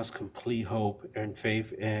absolutely lost complete hope and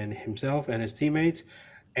faith in himself and his teammates.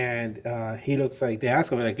 And he looks like, they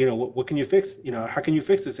ask him, like, what can you fix? How can you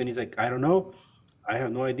fix this? And he's like, I don't know. I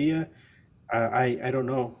have no idea. I don't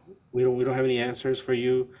know. We don't have any answers for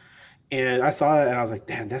you. And I saw that and I was like,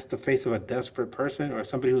 damn, that's the face of a desperate person or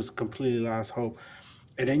somebody who's completely lost hope.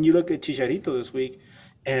 And then you look at Chicharito this week,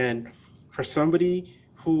 and for somebody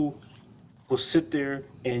who will sit there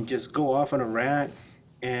and just go off on a rant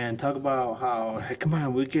and talk about how, hey, come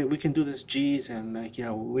on, we can do this, geez, and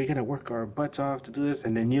we're gonna work our butts off to do this.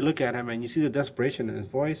 And then you look at him and you see the desperation in his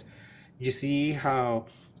voice. You see how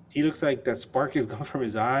he looks like that spark is gone from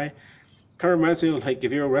his eye. Kind of reminds me of, like,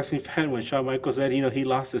 if you're a wrestling fan, when Shawn Michaels said, he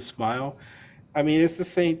lost his smile. It's the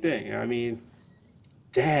same thing.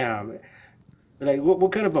 Damn. Like,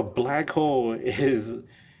 what kind of a black hole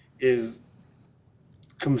is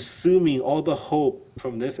consuming all the hope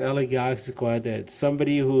from this LA Galaxy squad that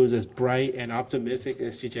somebody who is as bright and optimistic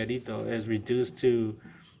as Chicharito is reduced to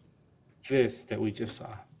this that we just saw?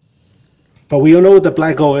 But we all know what the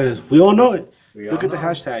black hole is. We all know it. Look at the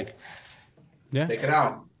hashtag. Yeah. Take it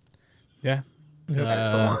out. Yeah. Dude.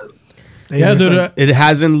 It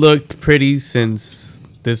hasn't looked pretty since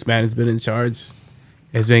this man has been in charge.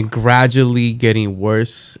 It's been gradually getting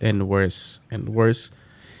worse and worse and worse.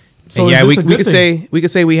 So and we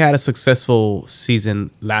could say we had a successful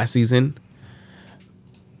season last season,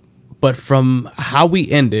 but from how we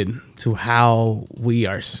ended to how we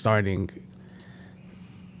are starting,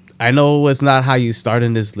 I know it's not how you start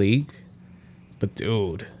in this league, but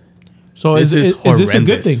dude, so is this a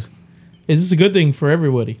good thing? Is this a good thing for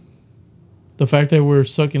everybody? The fact that we're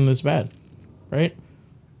sucking this bad, right?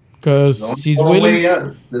 Because he's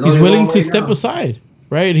willing to step aside,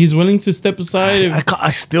 right? He's willing to step aside.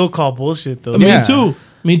 I still call bullshit though.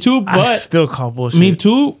 Me too. But I still call bullshit. Me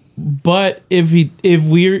too. But if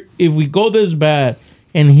we go this bad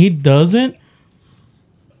and he doesn't,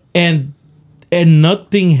 and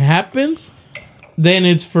nothing happens, then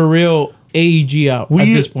it's for real AEG out at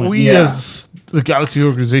this point. We as the Galaxy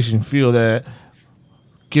organization feel that,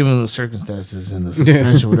 given the circumstances and the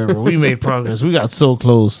suspension, whatever, we made progress. We got so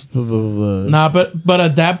close. Nah, but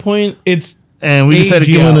at that point, it's and we decided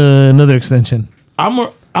to give him another extension. I'm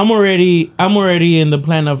already in the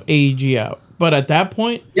plan of AEG out. But at that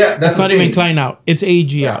point, Yeah, that's it's not the even thing. Klein out. It's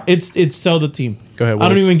AG out. It's sell the team. Go ahead, I don't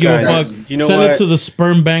Willis. even give a Guys, fuck. you know Sell what? it to the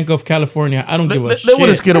sperm bank of California. I don't give a Let shit.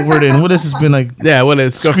 Willis get a word in. Willis has been like Yeah,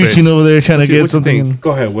 Willis, go for screeching it. over there trying to What you get something. think?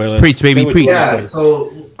 Go ahead, Will. Preach, baby, preach. Yeah,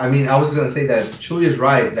 so I mean, I was just gonna say that Chewy is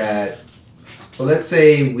right. That so let's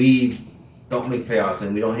say we don't make playoffs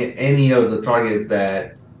and we don't hit any of the targets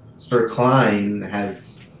that Sir Klein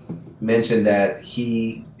has mentioned that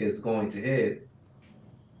he is going to hit,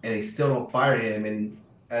 and they still don't fire him. And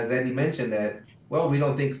as Eddie mentioned, that well, we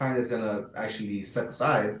don't think Klein is gonna actually step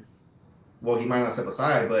aside. Well, he might not step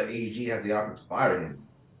aside, but AEG has the option to fire him.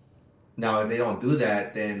 Now, if they don't do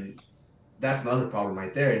that, then that's another problem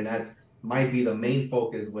right there, and that might be the main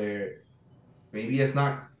focus where maybe it's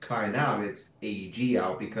not Klein out, it's AEG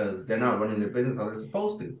out because they're not running their business how they're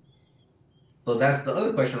supposed to. So that's the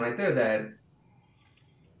other question right there. That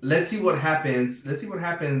let's see what happens. Let's see what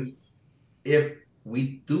happens if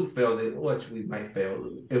we do fail this, which we might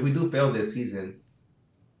fail. If we do fail this season,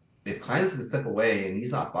 if Klein doesn't step away and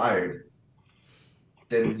he's not fired,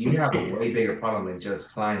 then you have a way bigger problem than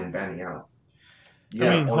just Klein and Vanny out.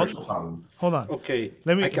 Yeah, I mean, problem. Hold on. Okay,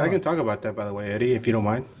 Let me- I can talk about that, by the way, Eddie, if you don't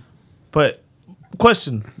mind. But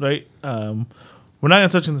question, right? We're not gonna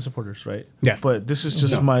touch on the supporters, right? Yeah. But this is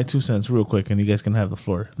just my 2 cents, real quick, and you guys can have the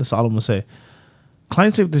floor. That's all I'm gonna say.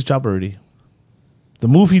 Klein saved this job already. The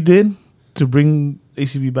move he did to bring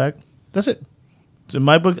ACB back, that's it. So in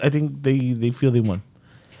my book, I think they feel they won,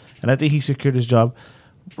 and I think he secured his job,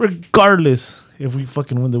 regardless if we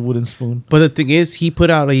fucking win the wooden spoon. But the thing is, he put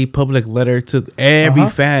out a public letter to every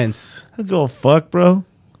fans. I don't give a fuck, bro.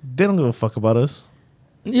 They don't give a fuck about us.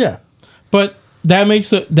 Yeah, but that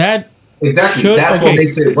makes that Exactly. should- That's okay. what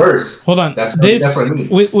makes it worse. Hold on. That's This what I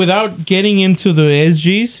mean. without getting into the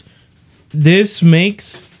SGs, this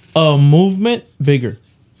makes a movement bigger.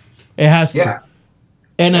 It has to. Yeah.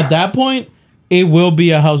 And at that point, it will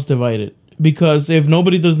be a house divided because if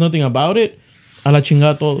nobody does nothing about it, a la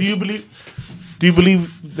chingada todo. Do you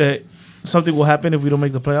believe that something will happen if we don't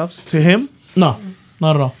make the playoffs to him? No,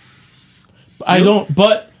 not at all. I don't.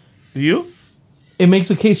 But Do you? it makes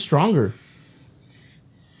the case stronger.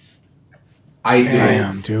 I do.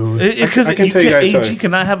 Damn, dude. Because I can tell you guys AEG something.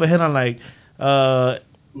 cannot have a hit on like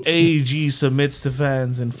AEG submits to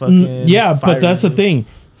fans and fucking Yeah, but that's the fires. thing.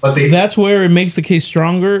 But they That's where it makes the case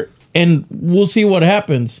stronger, and we'll see what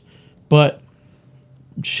happens. But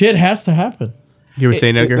shit has to happen. You were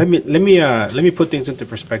saying, Edgar? Let me put things into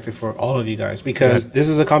perspective for all of you guys because this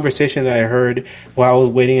is a conversation that I heard while I was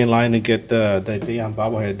waiting in line to get the Deion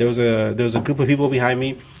bobblehead. There was a group of people behind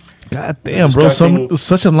me. God damn, bro!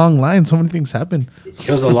 Such a long line. So many things happen. It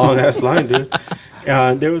was a long ass line, dude.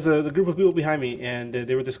 There was a group of people behind me, and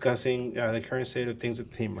they were discussing the current state of things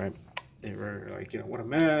with the team. Right? They were like, what a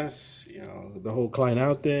mess. The whole Klein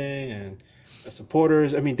out thing and the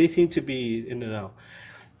supporters. I mean, they seem to be in the know,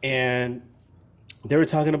 and they were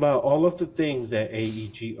talking about all of the things that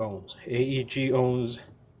AEG owns. AEG owns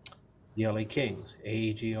the LA Kings.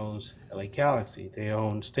 AEG owns LA Galaxy. They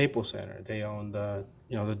own Staples Center. They own the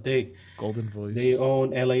Dig. Golden Voice. They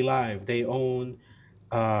own LA Live. They own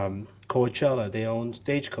Coachella. They own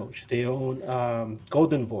Stagecoach. They own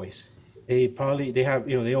Golden Voice. They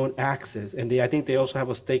own Access, and I think they also have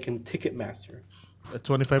a stake in Ticketmaster.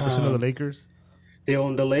 25% of the Lakers. They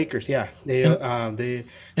own the Lakers. Yeah, they And they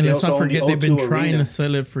let's also not own the forget they've been O2 trying Arena. to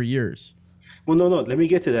sell it for years. Well, no. Let me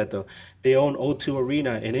get to that though. They own O2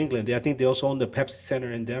 Arena in England. I think they also own the Pepsi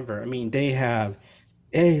Center in Denver. I mean, they have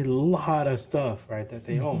a lot of stuff, right, that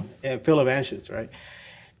they own, and Phil Evanchitz, right?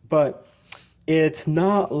 But it's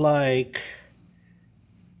not the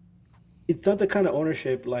kind of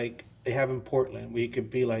ownership like they have in Portland, where you could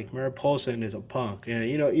be like, Mary Paulson is a punk, and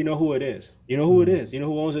you know who it is. You know who it is. You know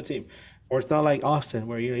who owns the team. Or it's not like Austin,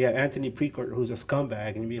 where you have Anthony Precourt, who's a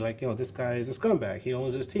scumbag, and you be like, this guy is a scumbag. He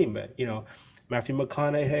owns his team, but Matthew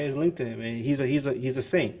McConaughey is linked to him, and he's a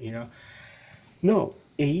saint. No,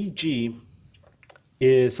 AEG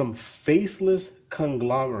is some faceless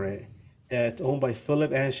conglomerate that's owned by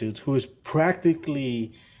Philip Anschutz, who is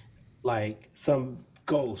practically like some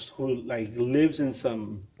ghost who like lives in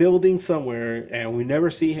some building somewhere, and we never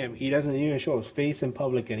see him. He doesn't even show his face in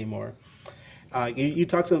public anymore. You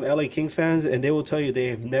talk to some LA Kings fans, and they will tell you they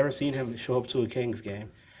have never seen him show up to a Kings game.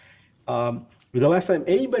 The last time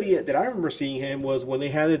anybody that I remember seeing him was when they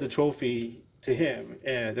handed the trophy to him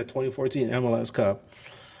at the 2014 MLS Cup.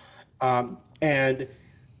 And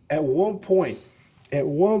at one point,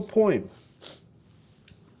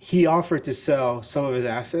 he offered to sell some of his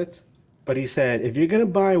assets, but he said, if you're going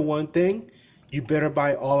to buy one thing, you better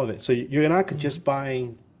buy all of it. So you're not just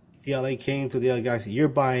buying the LA Kings or the LA Galaxy. You're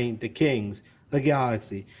buying the Kings, the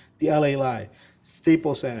Galaxy, the LA Live,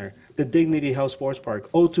 Staples Center, the Dignity Health Sports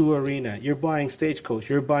Park, O2 Arena. You're buying Stagecoach.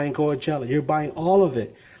 You're buying Coachella. You're buying all of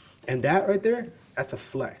it. And that right there, that's a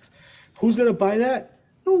flex. Who's going to buy that?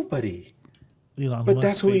 Nobody. Elon But Musk,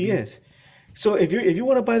 that's who he baby. is. So if you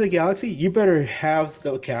want to buy the Galaxy, you better have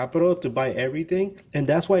the capital to buy everything. And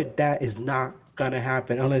that's why that is not going to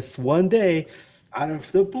happen unless one day, out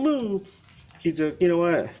of the blue, he's a, you know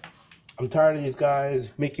what? I'm tired of these guys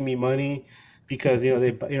making me money because they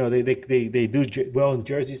do well in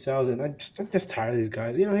jersey sales, and I'm just tired of these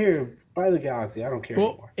guys. Here, buy the Galaxy. I don't care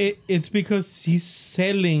anymore. It's because he's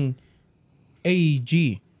selling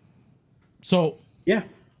AEG. So yeah,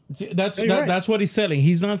 that's what he's selling.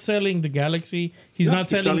 He's not selling the Galaxy. He's not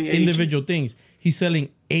selling individual things. He's selling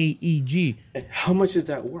AEG. And how much is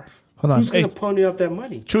that worth? Hold on. Who's going to pony up that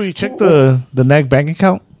money? Chewy, check the NAG bank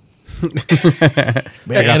account. I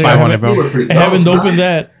got 500, bro. I haven't opened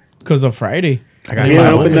that because of Friday. I got We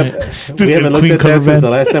haven't 500. we haven't looked Queen at that cover since band. the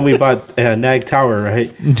last time we bought NAG Tower,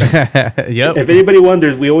 right? Yep. If anybody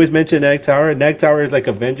wonders, we always mention NAG Tower. NAG Tower is like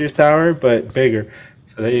Avengers Tower, but bigger.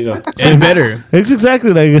 So there you go. And better. It's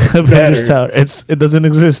exactly like Avengers Tower. It doesn't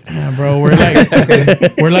exist. Yeah, bro, we're like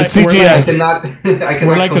CGI. I cannot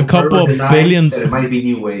We're like a confirm couple or of deny billion- that it might be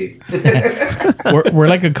New Wave. we're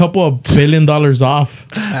like a couple of $1 billion off.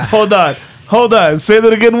 Hold on. Say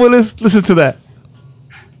that again, Willis. Listen to that.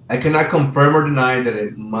 I cannot confirm or deny that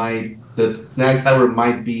the NAG Tower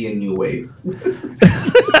might be a New Wave.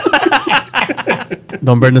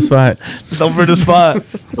 Don't burn the spot. Don't burn the spot.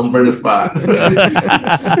 Don't burn the spot.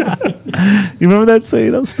 You remember that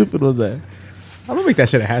saying? How stupid was that? I'm gonna make that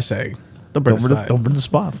shit a hashtag. Don't burn the spot. Don't burn the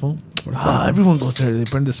spot, fool. Everyone goes there. They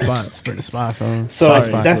burn the spot. Burn the spot, phone. So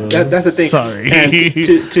Sorry. that's the thing. Sorry. And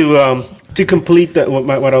to complete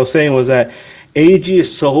what I was saying was that AEG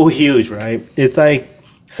is so huge, right? It's like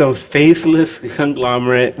some faceless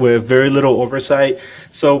conglomerate with very little oversight.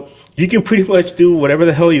 So you can pretty much do whatever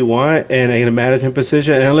the hell you want in a management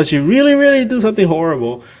position, and unless you really, really do something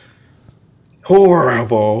horrible,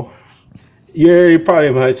 you're probably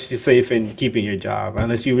much safe in keeping your job,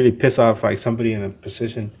 unless you really piss off like somebody in a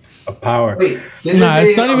position of power. Wait,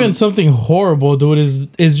 It's not even something horrible, dude.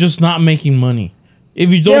 It's just not making money. If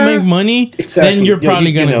you don't make money, exactly. then you're Yeah,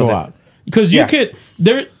 probably you gonna know go that. out because you could.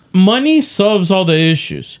 Money solves all the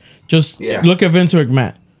issues. Just look at Vince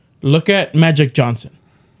McMahon. Look at Magic Johnson.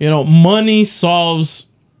 Money solves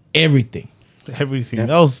everything. Everything.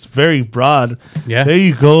 That was very broad. Yeah. There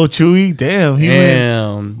you go, Chewy.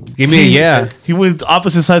 Damn. Give me a yeah. He went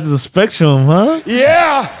opposite sides of the spectrum, huh?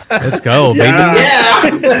 Yeah. Let's go, baby. Yeah.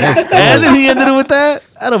 Let's go. And then he ended it with that.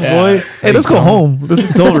 Attaboy. Hey, let's go home. This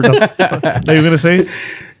is over. No, you're going to say?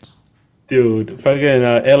 Dude, fucking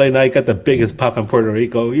LA Knight got the biggest pop in Puerto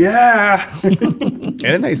Rico. Yeah. And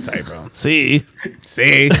a nice side, bro. See?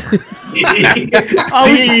 See?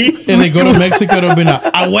 And they go to Mexico to be like,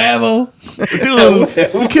 a huevo.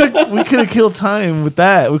 Dude, we could have killed time with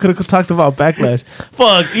that. We could have talked about Backlash.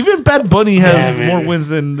 Fuck, even Bad Bunny has more wins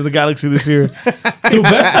than the Galaxy this year. Dude,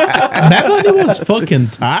 Bad Bunny was fucking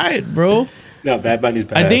tight, bro. No, Bad Bunny's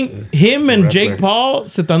badass. I think him and Jake Paul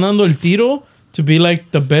se están dando el tiro to be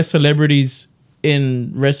like the best celebrities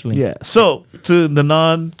in wrestling. Yeah. So, to the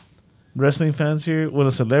non-wrestling fans here, when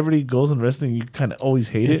a celebrity goes in wrestling, you kind of always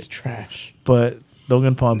hate It's it. trash. But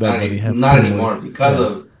Logan Paul and Bad Bunny have not fun with anymore it. because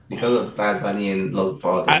of Bad Bunny and Logan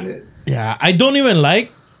Paul doing it. Yeah, I don't even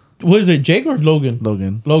like. Was it Jake or Logan?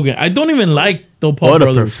 Logan. I don't even like the Paul What a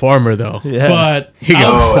brothers. performer, though. Yeah. But He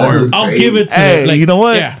I'll give it to Hey, it. Like, you know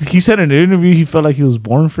what? Yeah. He said in an interview he felt like he was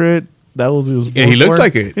born for it. He was born he looks for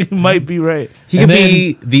like it. He might be right. He could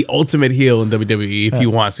be the ultimate heel in WWE if he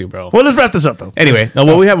wants to, bro. Well, let's wrap this up, though. Anyway,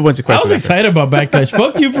 we have a bunch of I questions. was excited about Backlash.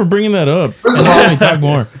 Fuck you for bringing that up. First of Let all- me talk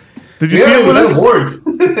more. Did you Yeah, see it, but Willis?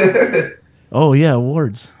 awards. Oh, yeah,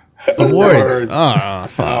 awards. Awards. Oh,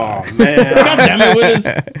 fuck. Oh, man. God damn it, Willis.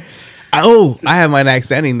 Oh, I have my next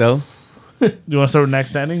standing, though. You want to start with next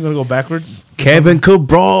standing? You want to go backwards? Kevin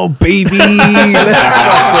Cabral, baby. Let's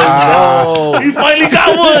go. You finally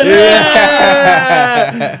got one!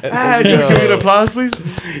 Yeah! Can you give me an applause, please?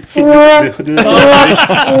 Good enough. We'll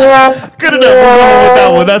go with that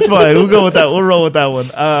one. That's fine. We'll go with that. We'll roll with that one.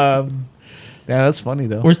 Yeah, that's funny,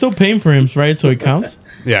 though. We're still paying for him, right? So it counts.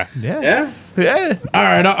 Yeah. Yeah. All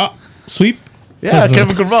right. Sweep. Yeah,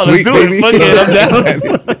 Kevin Cabral. Sweet, Let's do baby. it. Fuck it.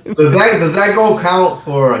 I'm down. Does that goal count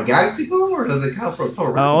for a Galaxy goal or does it count for a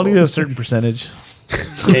total? Only a certain percentage.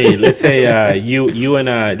 Hey, let's say you and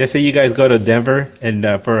let's say you guys go to Denver and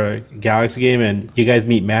for a Galaxy game, and you guys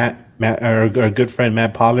meet Matt, our good friend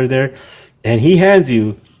Matt Pollard there, and he hands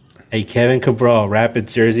you a Kevin Cabral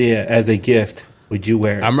Rapids jersey as a gift. would you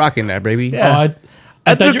wear? I'm rocking that, baby. Yeah.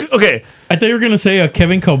 I thought you were gonna say a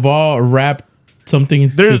Kevin Cabal rap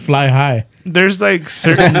something to fly high. There's like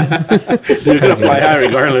certain. They're gonna fly high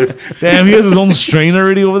regardless. Damn, he has his own strain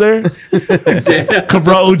already over there.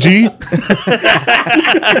 Cabral OG.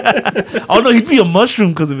 Oh no, he'd be a mushroom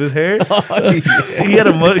because of his hair.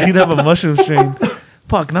 He'd have a mushroom strain.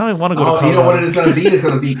 Fuck, now I want to go to Colorado. You know what it's going to be? It's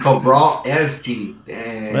going to be Cabral SG.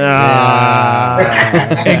 Damn.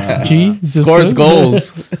 XG? Scores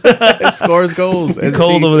goals. Scores goals. It's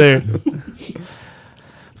cold over there.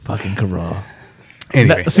 Fucking Cabral.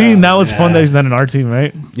 Anyway. Now it's fun that he's not in our team,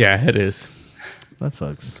 right? Yeah, it is. That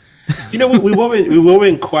sucks. You know, we've all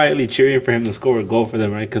been quietly cheering for him to score a goal for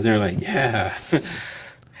them, right? Because they're like, yeah.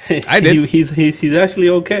 I did. He's actually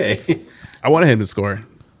okay. I wanted him to score.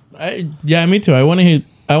 Yeah, me too. I want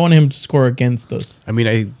him to score against us. I mean,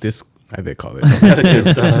 I did call it.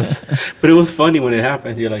 Against us. But it was funny when it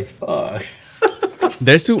happened. You're like, fuck.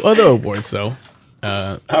 There's 2 other awards, though.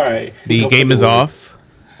 All right. The game is off,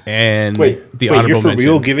 and the honorable you're for mention.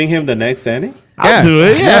 real giving him the next standing? I'll do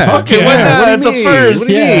it. Yeah, fuck it. Why not? It's a first. What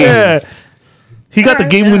do you mean? Yeah. He got the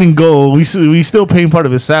game-winning goal. We still paying part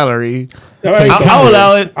of his salary. All right, I'll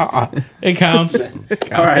allow it. It counts. All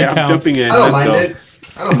right, I'm jumping in. I don't mind it.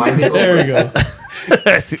 I don't mind it. There we go.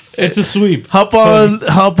 It's a sweep. Hop on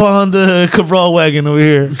the Cabral wagon over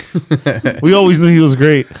here. We always knew he was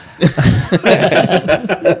great.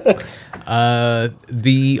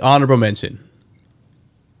 The honorable mention.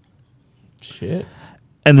 Shit.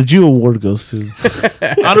 And the Jew Award goes to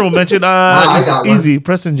honorable mention. I got one. Easy.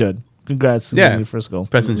 Preston Judd. Congrats on your first goal.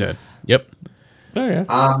 Preston Judd. Yep. Oh yeah.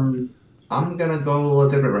 I'm gonna go a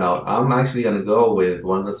different route. I'm actually gonna go with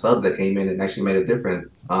one of the subs that came in and actually made a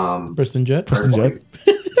difference. Preston Judd. Preston Judd.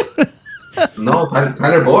 No,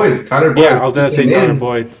 Tyler Boyd. Tyler Boyd. Yeah, I was gonna say Tyler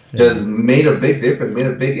Boyd. Just made a big difference, made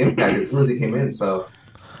a big impact as soon as he came in. So,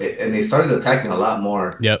 and they started attacking a lot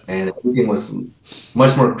more. Yep. And everything was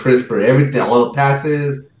much more crisper. Everything, all the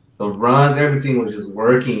passes, the runs, everything was just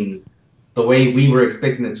working the way we were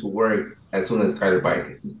expecting it to work as soon as Tyler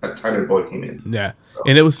Boyd came in. Yeah. So,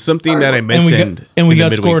 and it was something that I mentioned. And we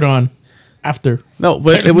got scored on after. No,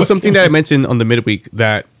 but it was something that I mentioned on the midweek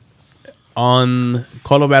that on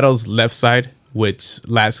Colorado's left side, which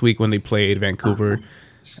last week when they played Vancouver,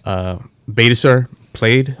 Beitasar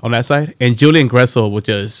played on that side, and Julian Gressel was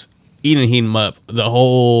just eating him up the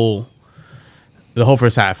whole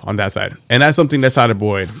first half on that side. And that's something that Tyler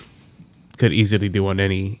Boyd could easily do on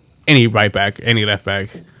any right back, any left back.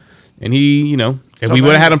 And he, if we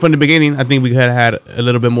would have had him from the beginning, I think we could have had a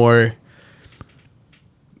little bit more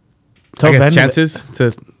chances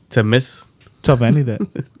to miss. Tell Vanny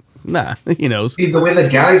that. Nah, he knows. See, the way the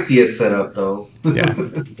Galaxy is set up, though. Yeah.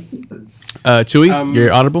 Chewy,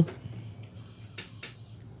 you're honorable?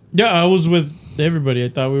 Yeah, I was with everybody. I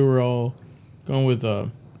thought we were all going with...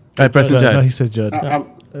 Preston Judd. No, he said Judd.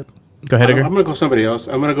 Go ahead, Edgar. I'm going to go somebody else.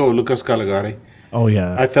 I'm going to go with Lucas Caligari. Oh,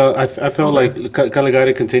 yeah. I felt like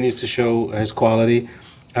Caligari continues to show his quality.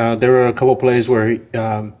 There were a couple plays where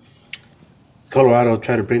Colorado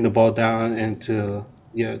tried to bring the ball down into,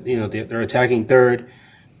 they're attacking third,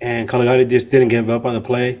 and Caligari just didn't give up on the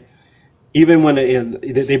play. Even when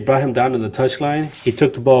they brought him down to the touchline, he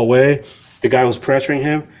took the ball away. The guy was pressuring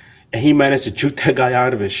him, and he managed to juke that guy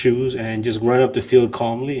out of his shoes and just run up the field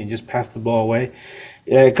calmly and just pass the ball away.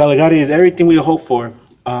 Caligari is everything we hope for.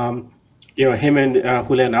 Him and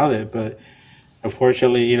Julian Alde, but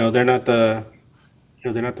unfortunately, they're not the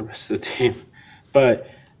rest of the team. But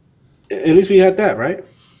at least we had that, right?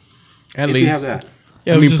 At least we have that.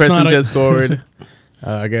 Yeah, I mean, Preston just scored.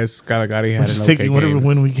 I guess Caligari had just an okay taking whatever game.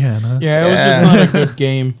 win we can, huh? Yeah, it was just not a good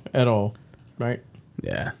game at all, right?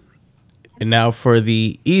 Yeah. And now for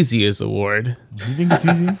the easiest award. You think it's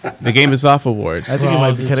easy? The Game is Off award. I think it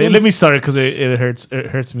might be. Let me start it because it hurts. It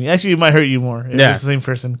hurts me. Actually, it might hurt you more. If it's the same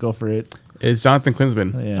person, go for it. It's Jonathan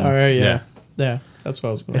Klinsmann. Yeah. All right, yeah. That's what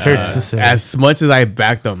I was going to say. It hurts to say. As much as I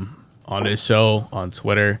backed him on this show on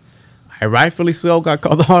Twitter, I rightfully so got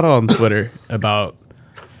called out on Twitter about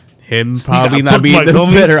him probably not being the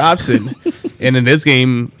better option. And in this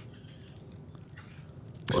game,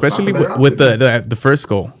 especially with the first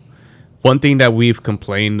goal, one thing that we've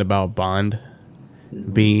complained about Bond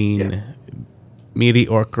being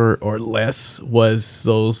mediocre or less was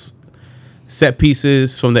those set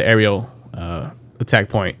pieces from the aerial attack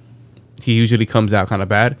point. He usually comes out kind of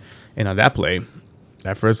bad. And on that play,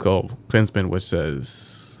 that first goal, Klinsmann was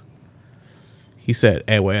just, he said,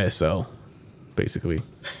 so basically.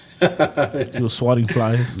 He was swatting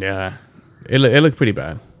flies. Yeah. It looked pretty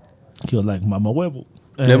bad. He was like, Mama huevo.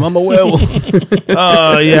 Yeah, Mama huevo.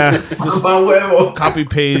 Oh, yeah. Mama huevo. Copy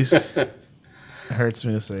paste. hurts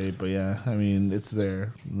me to say, but yeah, I mean, it's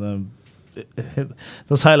there.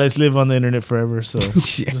 Those highlights live on the internet forever, so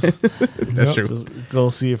That's true. Just go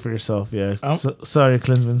see it for yourself. Yeah. Sorry,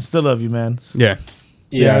 Klinsman. Still love you, man. Yeah.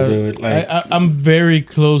 Yeah, dude. Like, I'm very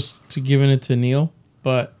close to giving it to Neil,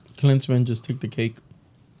 but Klinsman just took the cake.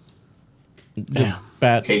 Just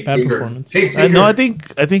bad performance. No, I think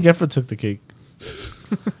Efra took the cake.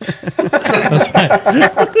 That's right.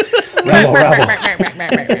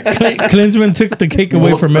 Klinsman took the cake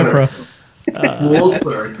away from Efra. Full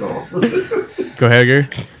circle. Go ahead, Gary.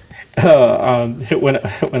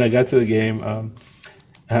 When I got to the game,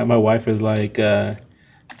 my wife was like,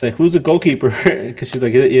 "It's like, who's the goalkeeper?" Because she's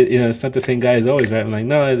like, it's not the same guy as always, right? I'm like,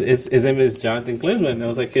 no, his name is Jonathan Klinsman. And I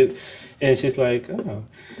was like, and she's like, oh.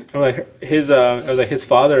 I'm like, his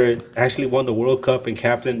father actually won the World Cup and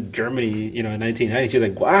captained Germany, in 1990. She's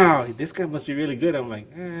like, wow, this guy must be really good. I'm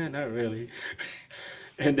like, not really.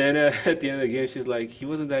 And then at the end of the game, she's like, he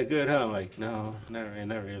wasn't that good, huh? I'm like, no, not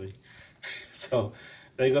really. So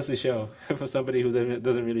that goes to show for somebody who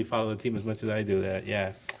doesn't really follow the team as much as I do that,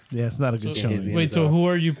 yeah. Yeah, it's not a good showing. Wait, so who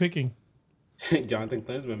are you picking? Jonathan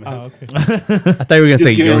Klinsman, man. Oh, okay. I thought you were gonna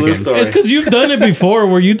say Jurgen. It's because you've done it before,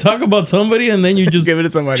 where you talk about somebody and then you just give it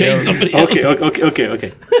to somebody else. Somebody else.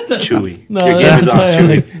 Okay. Chewy. No, your game is off,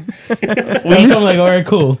 Chewy. I'm like, all right,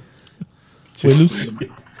 cool. We lose.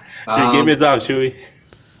 Your game is off, Chewy.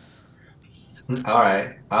 All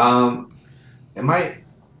right. I'm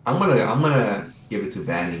gonna give it to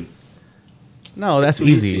Vanny. No, that's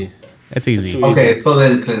easy. That's easy. Okay, so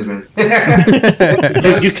then Klinsman.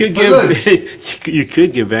 you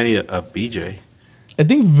could give Vanny a BJ. I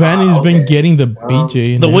think Vanny's been getting the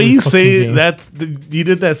BJ. The way you say that, you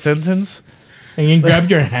did that sentence, and you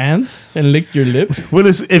grabbed your hands and licked your lips.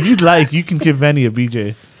 Willis, if you'd like, you can give Vanny a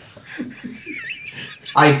BJ.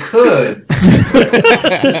 I could.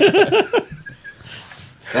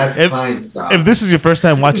 That's fine stuff. If this is your first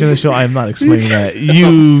time watching the show, I'm not explaining that.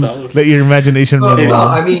 You let your imagination run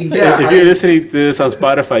wild. I mean, yeah. If you're listening to this on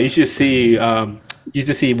Spotify, you should see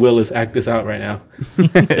Willis act this out right now.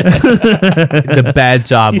 The bad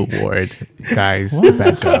job award, guys. The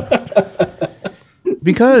bad job.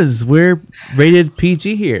 Because we're rated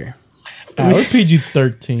PG here. We're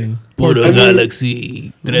PG-13. Puro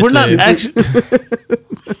Galaxy. We're not actually.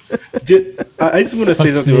 I just want to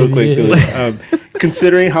say something real quick, dude.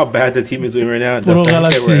 Considering how bad the team is doing right now, the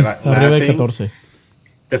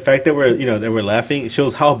fact that we're laughing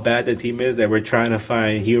shows how bad the team is. That we're trying to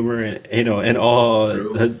find humor and all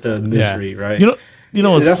the misery, right?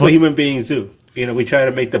 That's what human beings do. We try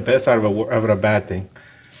to make the best out of a bad thing.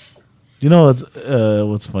 You know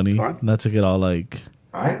what's funny? Not to get all like,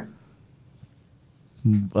 right?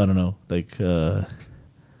 I don't know, like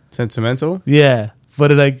sentimental. Yeah,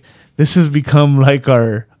 but this has become like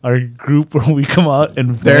our group where we come out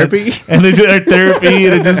and therapy, and it's our therapy,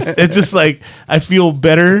 and it's just like I feel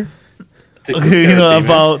better,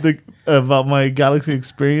 about my Galaxy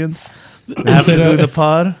experience after doing the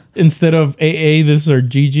pod. Instead of AA, this is our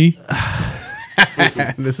GG.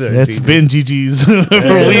 It's been GG's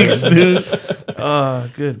for weeks, dude. Oh,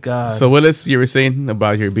 good God. So Willis, you were saying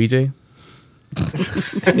about your BJ?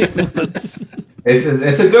 It's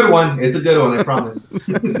a good one. It's a good one, I promise.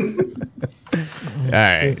 All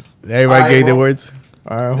right. Everybody gave their words?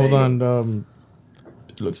 All right, hold on.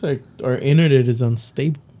 It looks like our internet is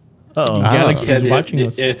unstable. Galaxy is watching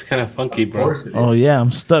us. Yeah, it's kind of funky, bro. Oh, yeah,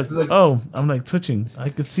 I'm stuck. I'm like twitching. I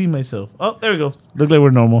could see myself. Oh, there we go. Look like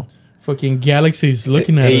we're normal. Fucking Galaxy's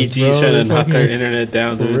looking at us, bro. AEG's trying to knock our internet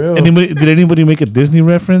down, dude. Did anybody make a Disney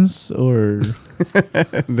reference or?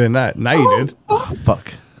 They're not. Now you did.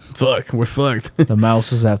 Fuck. We're fucked. The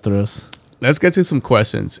mouse is after us. Let's get to some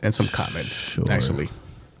questions and some comments. Actually,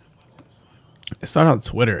 let's start on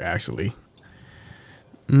Twitter. Actually,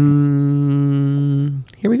 here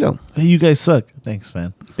we go. Hey, you guys suck. Thanks,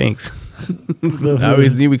 man. Thanks. I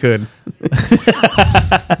always knew we could.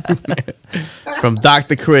 From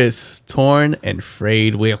Dr. Chris, Torn and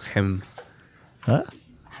Frayed Wilhelm. Huh?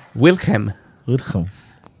 Wilhelm. Wilhelm.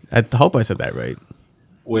 I hope I said that right.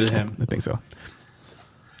 Wilhelm. I think so.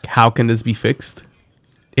 How can this be fixed?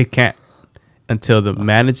 It can't until the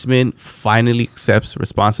management finally accepts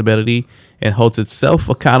responsibility and holds itself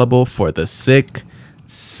accountable for the sick,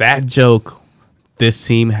 sad joke this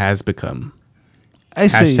team has become.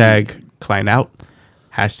 Hashtag Klein out.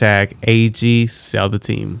 Hashtag AG sell the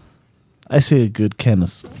team. I say a good can of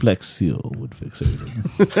Flex Seal would fix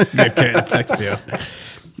everything. Good can of Flex Seal.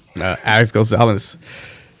 Alex Gonzalez.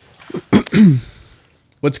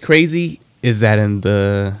 What's crazy is that let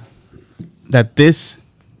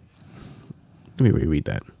me reread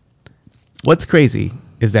that. What's crazy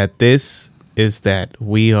is that this is that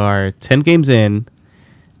we are 10 games in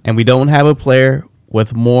and we don't have a player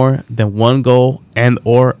with more than 1 goal and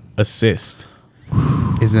or assist.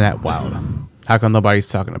 Isn't that wild? How come nobody's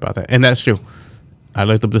talking about that? And that's true. I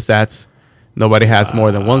looked up the stats. Nobody has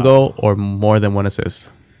more than 1 goal or more than 1 assist.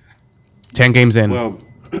 10 games in. Well,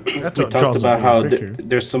 we talked about how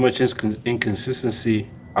there's so much inconsistency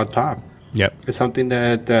on top. Yep. It's something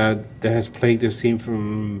that has plagued this team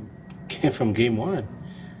from game one.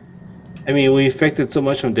 I mean, we expected so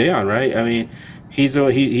much from Dejan, right? I mean,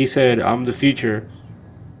 he said, "I'm the future,"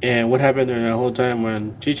 and what happened during that whole time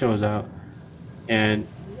when Chicha was out? And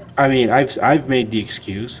I mean, I've made the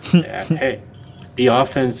excuse that hey, the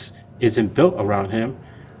offense isn't built around him,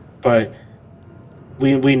 but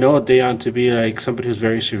we know Dejan to be like somebody who's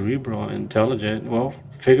very cerebral and intelligent. Well,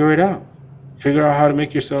 figure it out. Figure out how to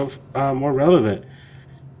make yourself more relevant.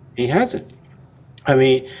 He hasn't. I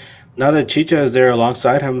mean, now that Chicha is there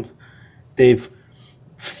alongside him, they're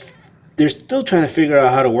still trying to figure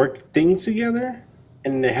out how to work things together,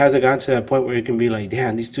 and it hasn't gotten to that point where it can be like,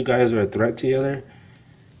 damn, these two guys are a threat together.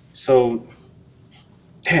 So,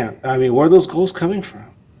 damn, I mean, where are those goals coming from?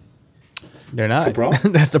 They're not.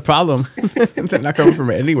 That's the problem. They're not coming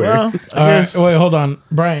from anywhere. Well, all right, wait, hold on,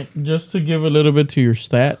 Brian. Just to give a little bit to your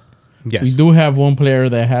stat. Yes. We do have one player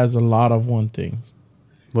that has a lot of one thing.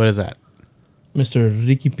 What is that? Mr.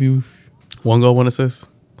 Ricky Puig. 1 goal, 1 assist.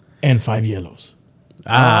 And 5 yellows.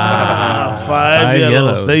 5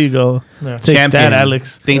 yellows. There you go. Yeah. Take Champion. that,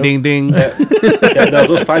 Alex. Ding, ding, ding.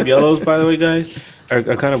 Those 5 yellows, by the way, guys, are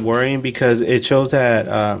kind of worrying because it shows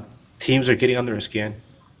that teams are getting under his skin.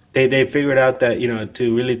 They figured out that,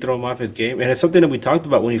 to really throw him off his game. And it's something that we talked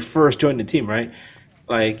about when he first joined the team, right?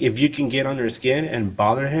 Like, if you can get under his skin and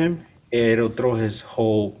bother him, it'll throw his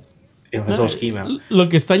whole scheme out. Look,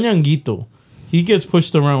 está ñanguito. He gets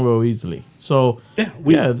pushed around real easily. So, they're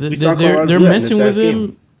messing with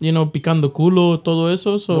him, picando culo, todo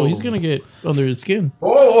eso. So, he's going to get under his skin.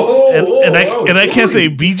 And I can't say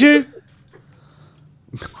BJ?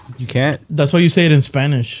 You can't. That's why you say it in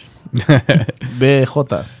Spanish.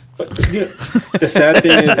 BJ. But, the sad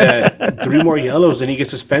thing is that 3 more yellows and he gets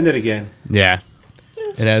suspended again. Yeah.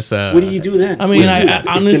 And that's, what do you do then? I mean, I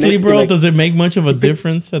honestly, bro, does it make much of a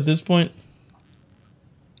difference at this point?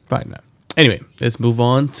 Probably not. Anyway, let's move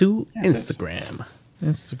on to Instagram.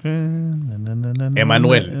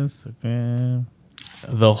 Emmanuel. Instagram.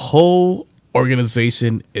 The whole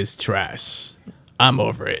organization is trash. I'm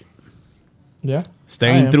over it. Yeah.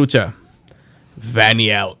 Staying trucha.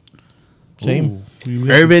 Vanny out. Same.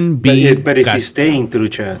 Irvin B. But is he staying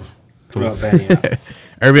trucha throughout Vanny out?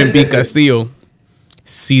 Irvin B. Castillo.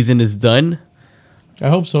 Season is done. I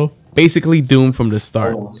hope so. Basically doomed from the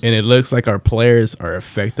start. And it looks like our players are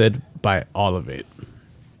affected by all of it.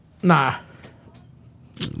 Nah.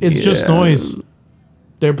 It's just noise.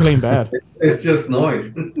 They're playing bad. It's just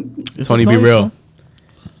noise. Tony, be real.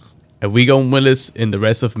 If we go winless in the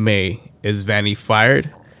rest of May, is Vanny fired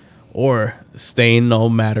or staying no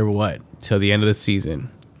matter what till the end of the season?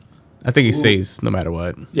 I think he stays no matter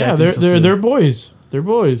what. Yeah, they're boys. They're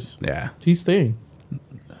boys. Yeah. He's staying.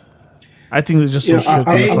 I think they're just I'm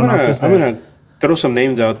gonna throw some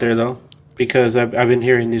names out there though, because I've been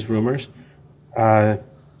hearing these rumors.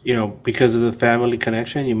 Because of the family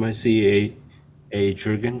connection, you might see a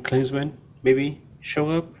Jurgen Klinsmann maybe show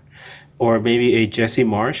up, or maybe a Jesse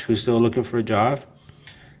Marsch who's still looking for a job.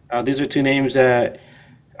 These are 2 names that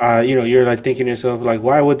you're like thinking to yourself like,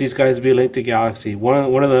 why would these guys be linked to Galaxy?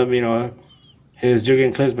 One of them, is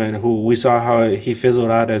Jurgen Klinsmann, who we saw how he fizzled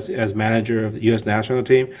out as manager of the U.S. national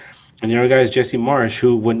team. And the other guy is Jesse Marsch,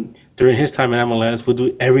 who, during his time in MLS, would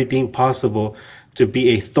do everything possible to be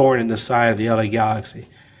a thorn in the side of the LA Galaxy.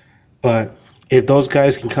 But if those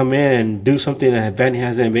guys can come in and do something that Vanny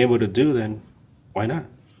hasn't been able to do, then why not?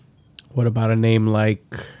 What about a name like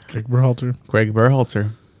Greg Berhalter?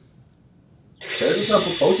 There's a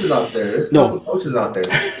couple coaches out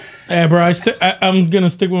there. Hey, bro, I'm going to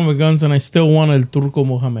stick with my guns, and I still want El Turco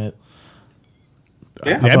Mohamed.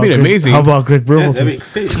 Yeah, that'd be amazing. How about Greg Berhalter?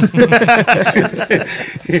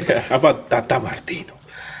 How about Tata Martino?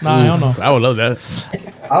 Nah, I don't know. I would love that.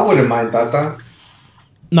 I wouldn't mind Tata.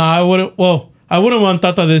 Nah, I wouldn't. Well, I wouldn't want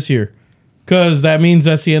Tata this year, because that means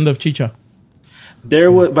that's the end of Chicha. By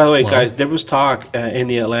the way, guys, there was talk in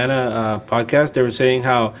the Atlanta podcast. They were saying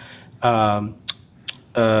how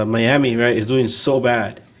Miami, right, is doing so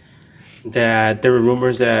bad that there were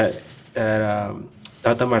rumors that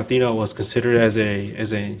Tata Martino was considered as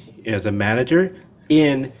a manager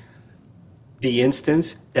in the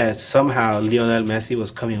instance that somehow Lionel Messi was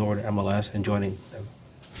coming over to MLS and joining them.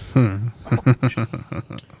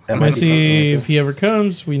 That might be Messi, if something he ever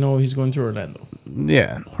comes, we know he's going to Orlando.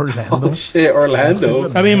 Yeah. Orlando. Oh shit,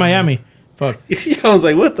 Orlando. I mean Miami. Fuck. I was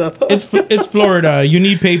like, what the fuck? It's Florida. You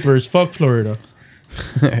need papers. Fuck Florida.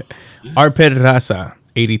 Arped Raza,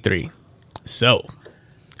 83. So,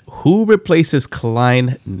 who replaces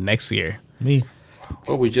Klein next year? Me.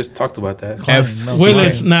 Oh, we just talked about that. F. No,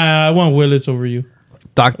 Willis. Nah, I want Willis over you.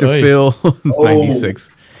 Dr. Oy. Phil,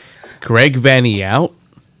 96. Greg Vanny out.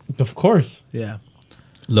 Of course. Yeah.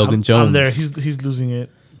 Logan Jones. I'm there. He's losing it.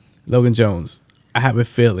 Logan Jones. I have a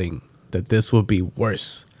feeling that this will be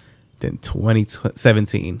worse than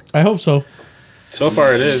 2017. I hope so. So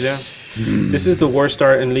far, it is. Yeah. This is the worst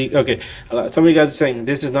start in league. Okay, some of you guys are saying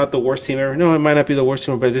this is not the worst team ever. No, it might not be the worst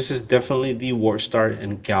team, but this is definitely the worst start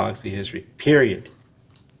in Galaxy history. Period.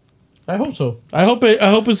 I hope so. I hope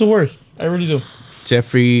it's the worst. I really do.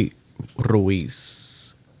 Jeffrey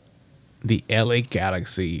Ruiz. The LA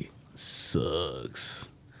Galaxy sucks.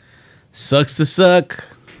 Sucks to suck.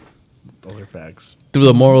 Those are facts. Through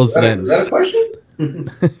the morals Is that lens. a question?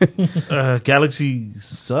 Galaxy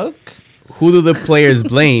suck? Who do the players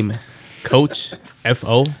blame? Coach,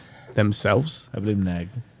 FO, themselves? I blame Nag.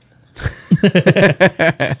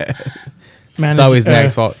 Man, It's always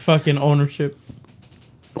Nag's fault. Fucking ownership.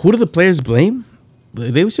 Who do the players blame?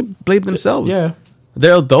 They should blame themselves. Yeah.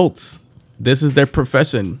 They're adults. This is their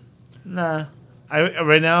profession. Nah.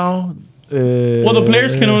 Right now. Well, the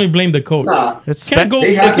players can only blame the coach. Nah, It's Can't go. they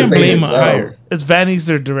They have to can blame blame a hire. themselves. It's Vanny's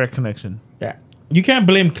their direct connection. Yeah. You can't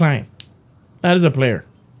blame Klein. That is a player.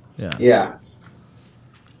 Yeah. Yeah.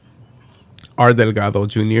 R. Delgado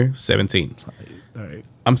Jr., 17. All right.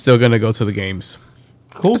 I'm still going to go to the games.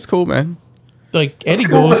 Cool. That's cool, man. Like Eddie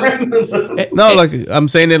goes. No, like, I'm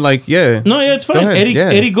saying it like, yeah. No, yeah, it's fine. ahead, Eddie yeah.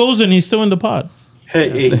 Eddie goes and he's still in the pod.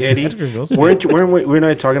 Hey, Eddie, Edgar goes. weren't we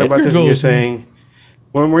not talking about Edgar this? And you're goes. saying,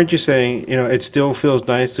 weren't you saying, it still feels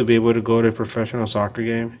nice to be able to go to a professional soccer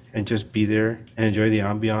game and just be there and enjoy the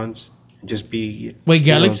ambiance and just be. Wait,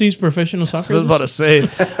 Galaxy's professional I soccer? was about to say,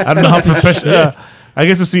 I don't know how professional. I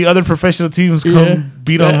get to see other professional teams come Yeah.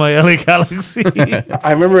 beat on my LA Galaxy.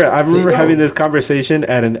 I remember having this conversation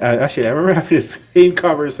at an actually I remember having this same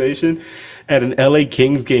conversation at an LA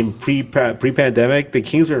Kings game pre-pandemic. The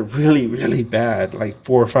Kings were really, really bad like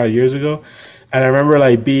 4 or 5 years ago, and I remember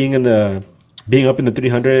like being up in the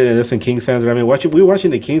 300 and there's some Kings fans around me watching. We were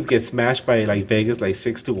watching the Kings get smashed by like Vegas like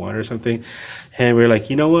 6-1 or something, and we were like,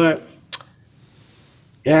 you know what?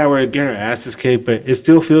 Yeah, we're getting our asses kicked, but it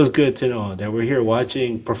still feels good to know that we're here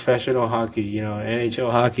watching professional hockey,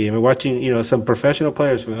 NHL hockey, and we're watching, some professional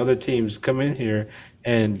players from other teams come in here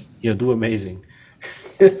and, do amazing.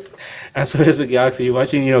 That's what it is with Galaxy. You're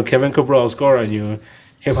watching, Kevin Cabral score on you.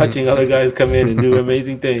 You're watching other guys come in and do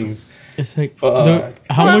amazing things. It's like, Fuck.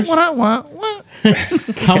 how much?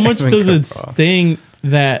 How much does it sting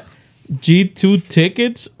that G2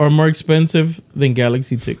 tickets are more expensive than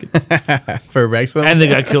Galaxy tickets? For Wrexham? And they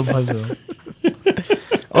got killed 5-0.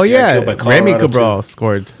 Oh, yeah. killed by Remy Colorado, Cabral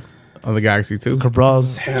scored on the Galaxy, too.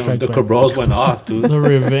 Cabral's. Damn, the Cabrals went off, dude. The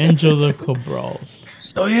revenge of the Cabrals.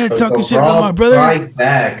 Oh, yeah. The Talking shit Cabral about my brother. Right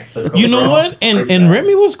back. The You know Cabral what? And right and back.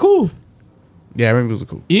 Remy was cool. Yeah, Remy was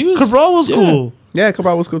cool. He was, Cabral was yeah. cool. Yeah,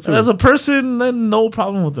 Cabral was cool, too. As a person, then no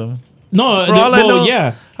problem with him. No, For all I know,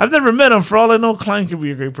 yeah, I've never met him. For all I know, Klein could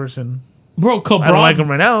be a great person. bro. I don't Cabral. like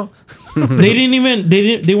him right now.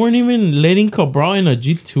 They weren't even letting Cabral in a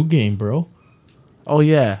G2 game, bro. Oh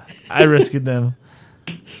yeah, I rescued them.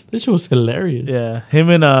 This shit was hilarious. Yeah, him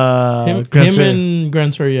and him Grancer. and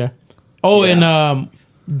Grancer, yeah. Oh, Yeah. and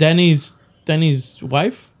Danny's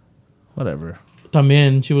wife, Whatever.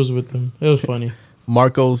 también, she was with him. It was funny.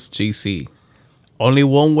 Marcos GC. Only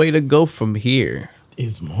one way to go from here.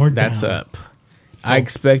 Is more That's down. up. I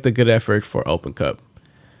expect a good effort for Open Cup.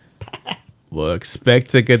 We'll expect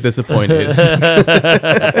to get disappointed. If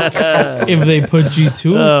they put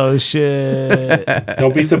G2, Oh shit!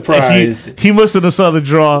 Don't be surprised. he must have saw the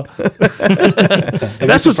draw. Don't be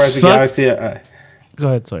That's what surprised the sucks. Galaxy. Go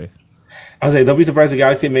ahead. Sorry. I was like, don't be surprised the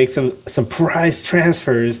Galaxy makes some prize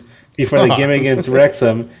transfers before the game against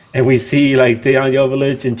Wrexham, and we see like Dejan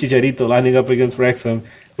Jovic and Chicharito lining up against Wrexham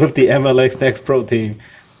with the MLX Next Pro team.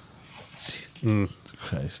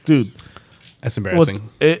 Christ, dude. That's Well, embarrassing.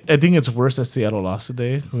 I think it's worse that Seattle lost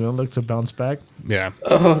today. We don't look to bounce back. Yeah.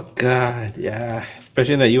 Oh God, yeah.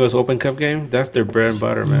 Especially in that U.S. Open Cup game, that's their bread and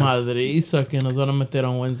butter, man. Madriza que nos van a meter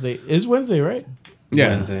on Wednesday. It's Wednesday, right? Yeah.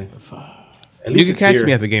 Wednesday. At You least can it's catch here.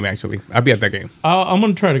 me at the game, actually. I'll be at that game. I'm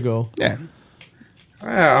gonna try to go. Yeah.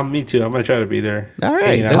 Me too. I'm gonna try to be there. All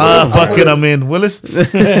right. Hanging out. Fuck it, I'm in. Willis.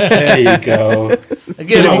 There you go.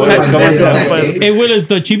 Again, You know, catches coming every from- time. Hey Willis,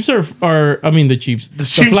 the Chiefs are I mean the Chiefs. The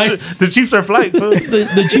Chiefs, the Chiefs are flight, fool.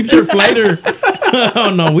 The Chiefs are flighter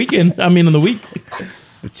on the weekend. I mean on the week.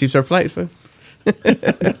 The Chiefs are flight for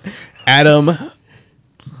Adam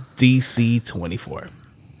DC24.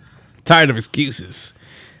 Tired of excuses.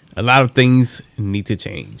 A lot of things need to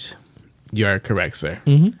change. You are correct, sir.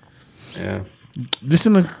 Yeah.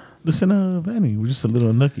 Listen to Vanny. We're just a little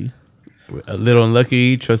unlucky. A little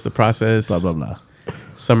unlucky. Trust the process. Blah blah blah.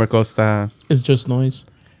 Summer Costa It's just noise.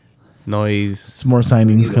 noise Some more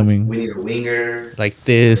signings coming. We need a winger. like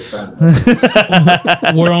this.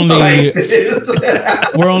 We're only Like this.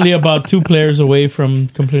 we're only about 2 players away from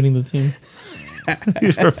completing the team.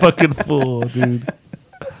 You're a fucking fool, dude.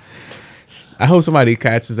 I hope somebody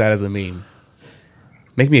catches that as a meme.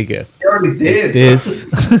 Make me a gift. You already did. This.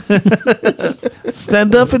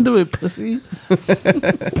 Stand up and do it, pussy.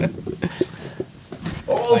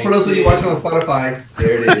 Oh, for those of you watching on Spotify,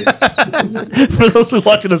 there it is. For those who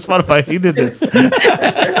watching on Spotify, he did this.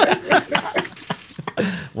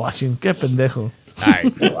 Watching, que pendejo. All right.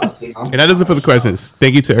 And that does it for the questions.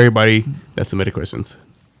 Thank you to everybody that submitted questions.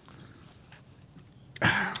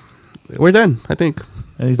 We're done, I think.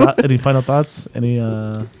 Any final thoughts? Any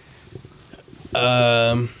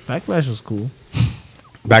Backlash was cool.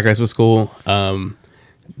 Backlash was cool.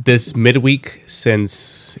 This midweek,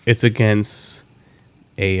 since it's against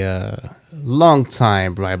a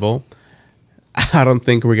long-time rival, I don't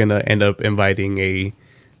think we're gonna end up inviting a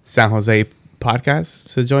San Jose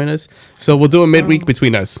podcast to join us. So we'll do a midweek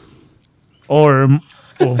between us. Or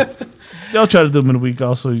they'll try to do them in a week.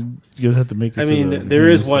 Also, you guys have to make it. I to mean, the there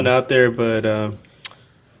is game, one so. out there, but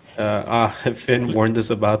Finn warned us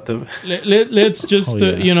about them. Let's just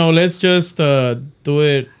yeah. let's just do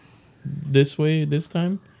it this way this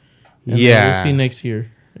time. And then Yeah. we'll see next year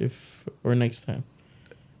or next time.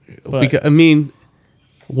 But- Because, I mean,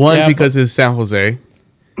 one, Yeah, because it's San Jose,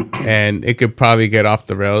 and it could probably get off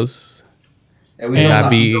the rails. And And not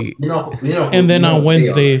be- And then on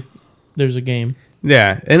Wednesday, there's a game.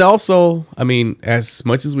 Yeah, and also, I mean, as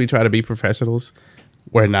much as we try to be professionals,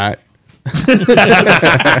 we're not.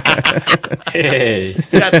 Hey,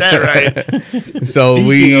 Got that right. So Speaking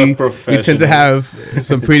we of tend to have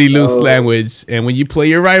some pretty loose Oh. language, and when you play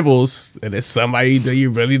your rivals, and it's somebody that you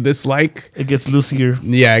really dislike, It gets loosier.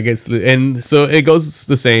 yeah, it gets. And so it goes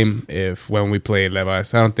the same if when we play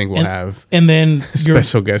Levas. I don't think we'll have And then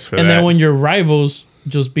special guests for and that. then when your rivals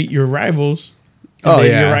just beat your rivals. and Oh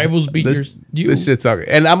then yeah, your rivals beat you. This shit's okay.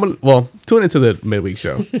 And tune into the midweek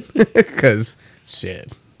show because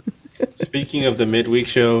shit. Speaking of the midweek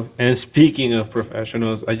show and speaking of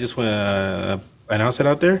professionals, I just want to announce it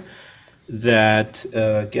out there that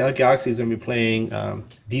Galaxy is going to be playing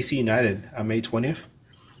DC United on May 20th.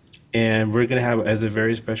 And we're going to have as a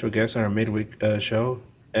very special guest on our midweek show,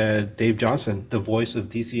 Dave Johnson, the voice of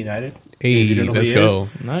DC United. If you Hey, don't know who let's he go.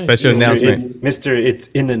 is, Nice. Special announcement. Mr. It's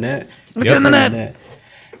in the net. Yep. in the net.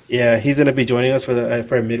 Yeah, he's going to be joining us for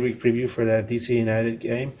a midweek preview for that DC United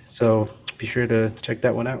game. So be sure to check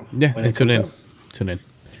that one out. Yeah, when and it tune comes in. out. Tune in.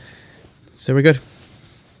 So we're good.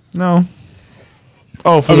 No.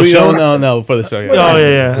 Oh, for Oh, the show. no, for the show. Yeah. Oh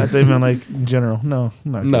yeah. I think meant like in general. No,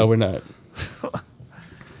 not No, we're not. All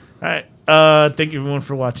right. Thank you everyone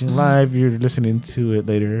for watching live. You're listening to it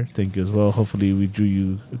later. Thank you as well. Hopefully we drew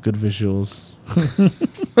you good visuals.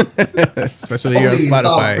 Especially here on Hopefully you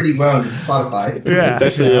saw Spotify. pretty well on Spotify. Yeah.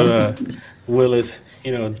 Especially Willis,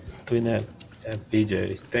 doing that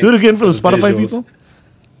BJ. Do it again for the Those Spotify visuals. people.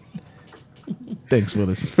 Thanks,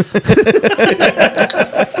 Willis.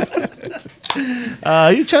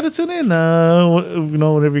 You try to tune in.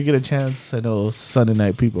 Whenever you get a chance. I know Sunday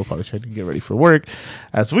night people probably trying to get ready for work,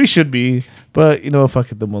 as we should be. But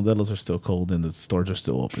fuck it, the Modelos are still cold and the stores are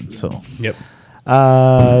still open. So, Yep.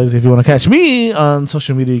 if you want to catch me on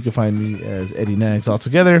social media, you can find me as Eddie Nags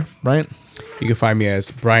altogether. Right? You can find me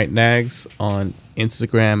as Bryant Nags on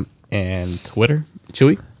Instagram and Twitter.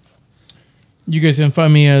 Chewy. You guys can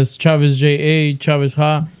find me as Chavez JA, Chavez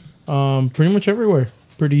Ha, pretty much everywhere.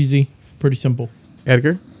 Pretty easy, pretty simple.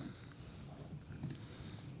 Edgar.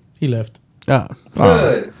 He left. Ah.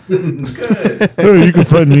 Good. Good. Hey, you can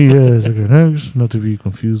find me as Edgar Nags, not to be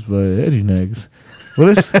confused by Eddie Nags.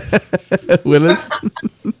 Willis? Willis.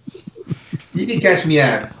 You can catch me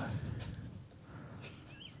at.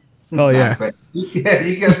 Oh yeah. You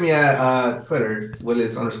can catch me at Twitter,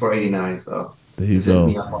 Willis_89. So There you just hit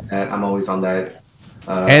me go. up on that. I'm always on that.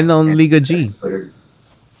 And on Liga G. Twitter.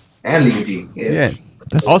 And Liga G. Yeah.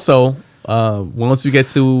 Also, once you get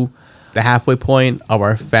to the halfway point of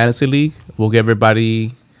our fantasy league. We'll give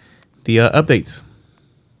everybody the updates.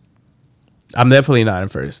 I'm definitely not in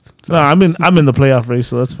first. No, I'm in the playoff race,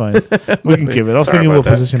 so that's fine. We can give it. I was thinking what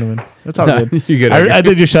position I'm in. That's all good. You good, I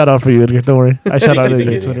did your shout out for you, Edgar. Don't worry. I shout out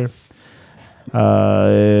Edgar on Twitter.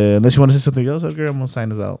 Unless you want to say something else, Edgar, I'm gonna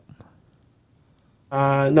sign us out.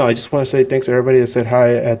 No, I just want to say thanks to everybody that said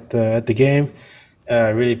hi at the game.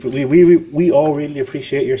 Really, we all really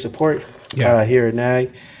appreciate your support here at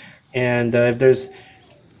NAG. And if there's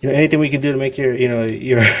anything we can do to make your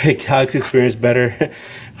Galaxy experience better,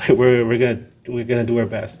 we're gonna do our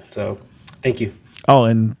best. So thank you. Oh,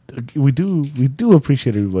 and we do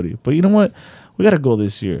appreciate everybody. But you know what? We gotta go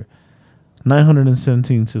this year.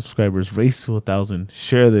 917 subscribers, race to 1,000.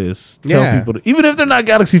 Share this. Tell people, even if they're not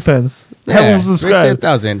Galaxy fans, have them subscribe. Race to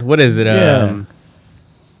 1,000. What is it? Yeah.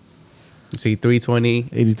 Let's see, 320.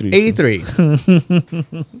 83.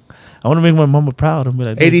 I want to make my mama proud. I'm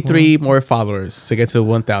like, 83 more followers to get to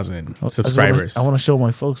 1,000 subscribers. I want to show my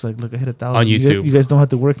folks, like, look, I hit 1,000 on YouTube. You guys don't have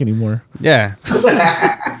to work anymore. Yeah.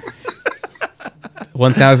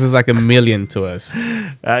 1,000 is like a million to us.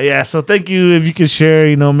 Yeah, so thank you. If you can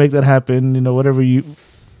share, make that happen. Whatever you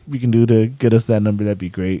can do to get us that number, that'd be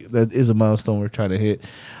great. That is a milestone we're trying to hit.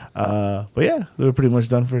 But yeah, we're pretty much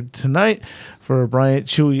done for tonight. For Bryant,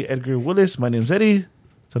 Chewy, Edgar, Willis, my name's Eddie.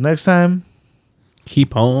 Till next time,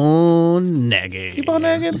 keep on nagging. Keep on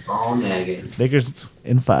nagging. Keep on nagging. Lakers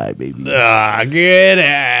in 5, baby. Get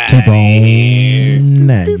out. Keep on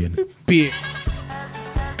nagging.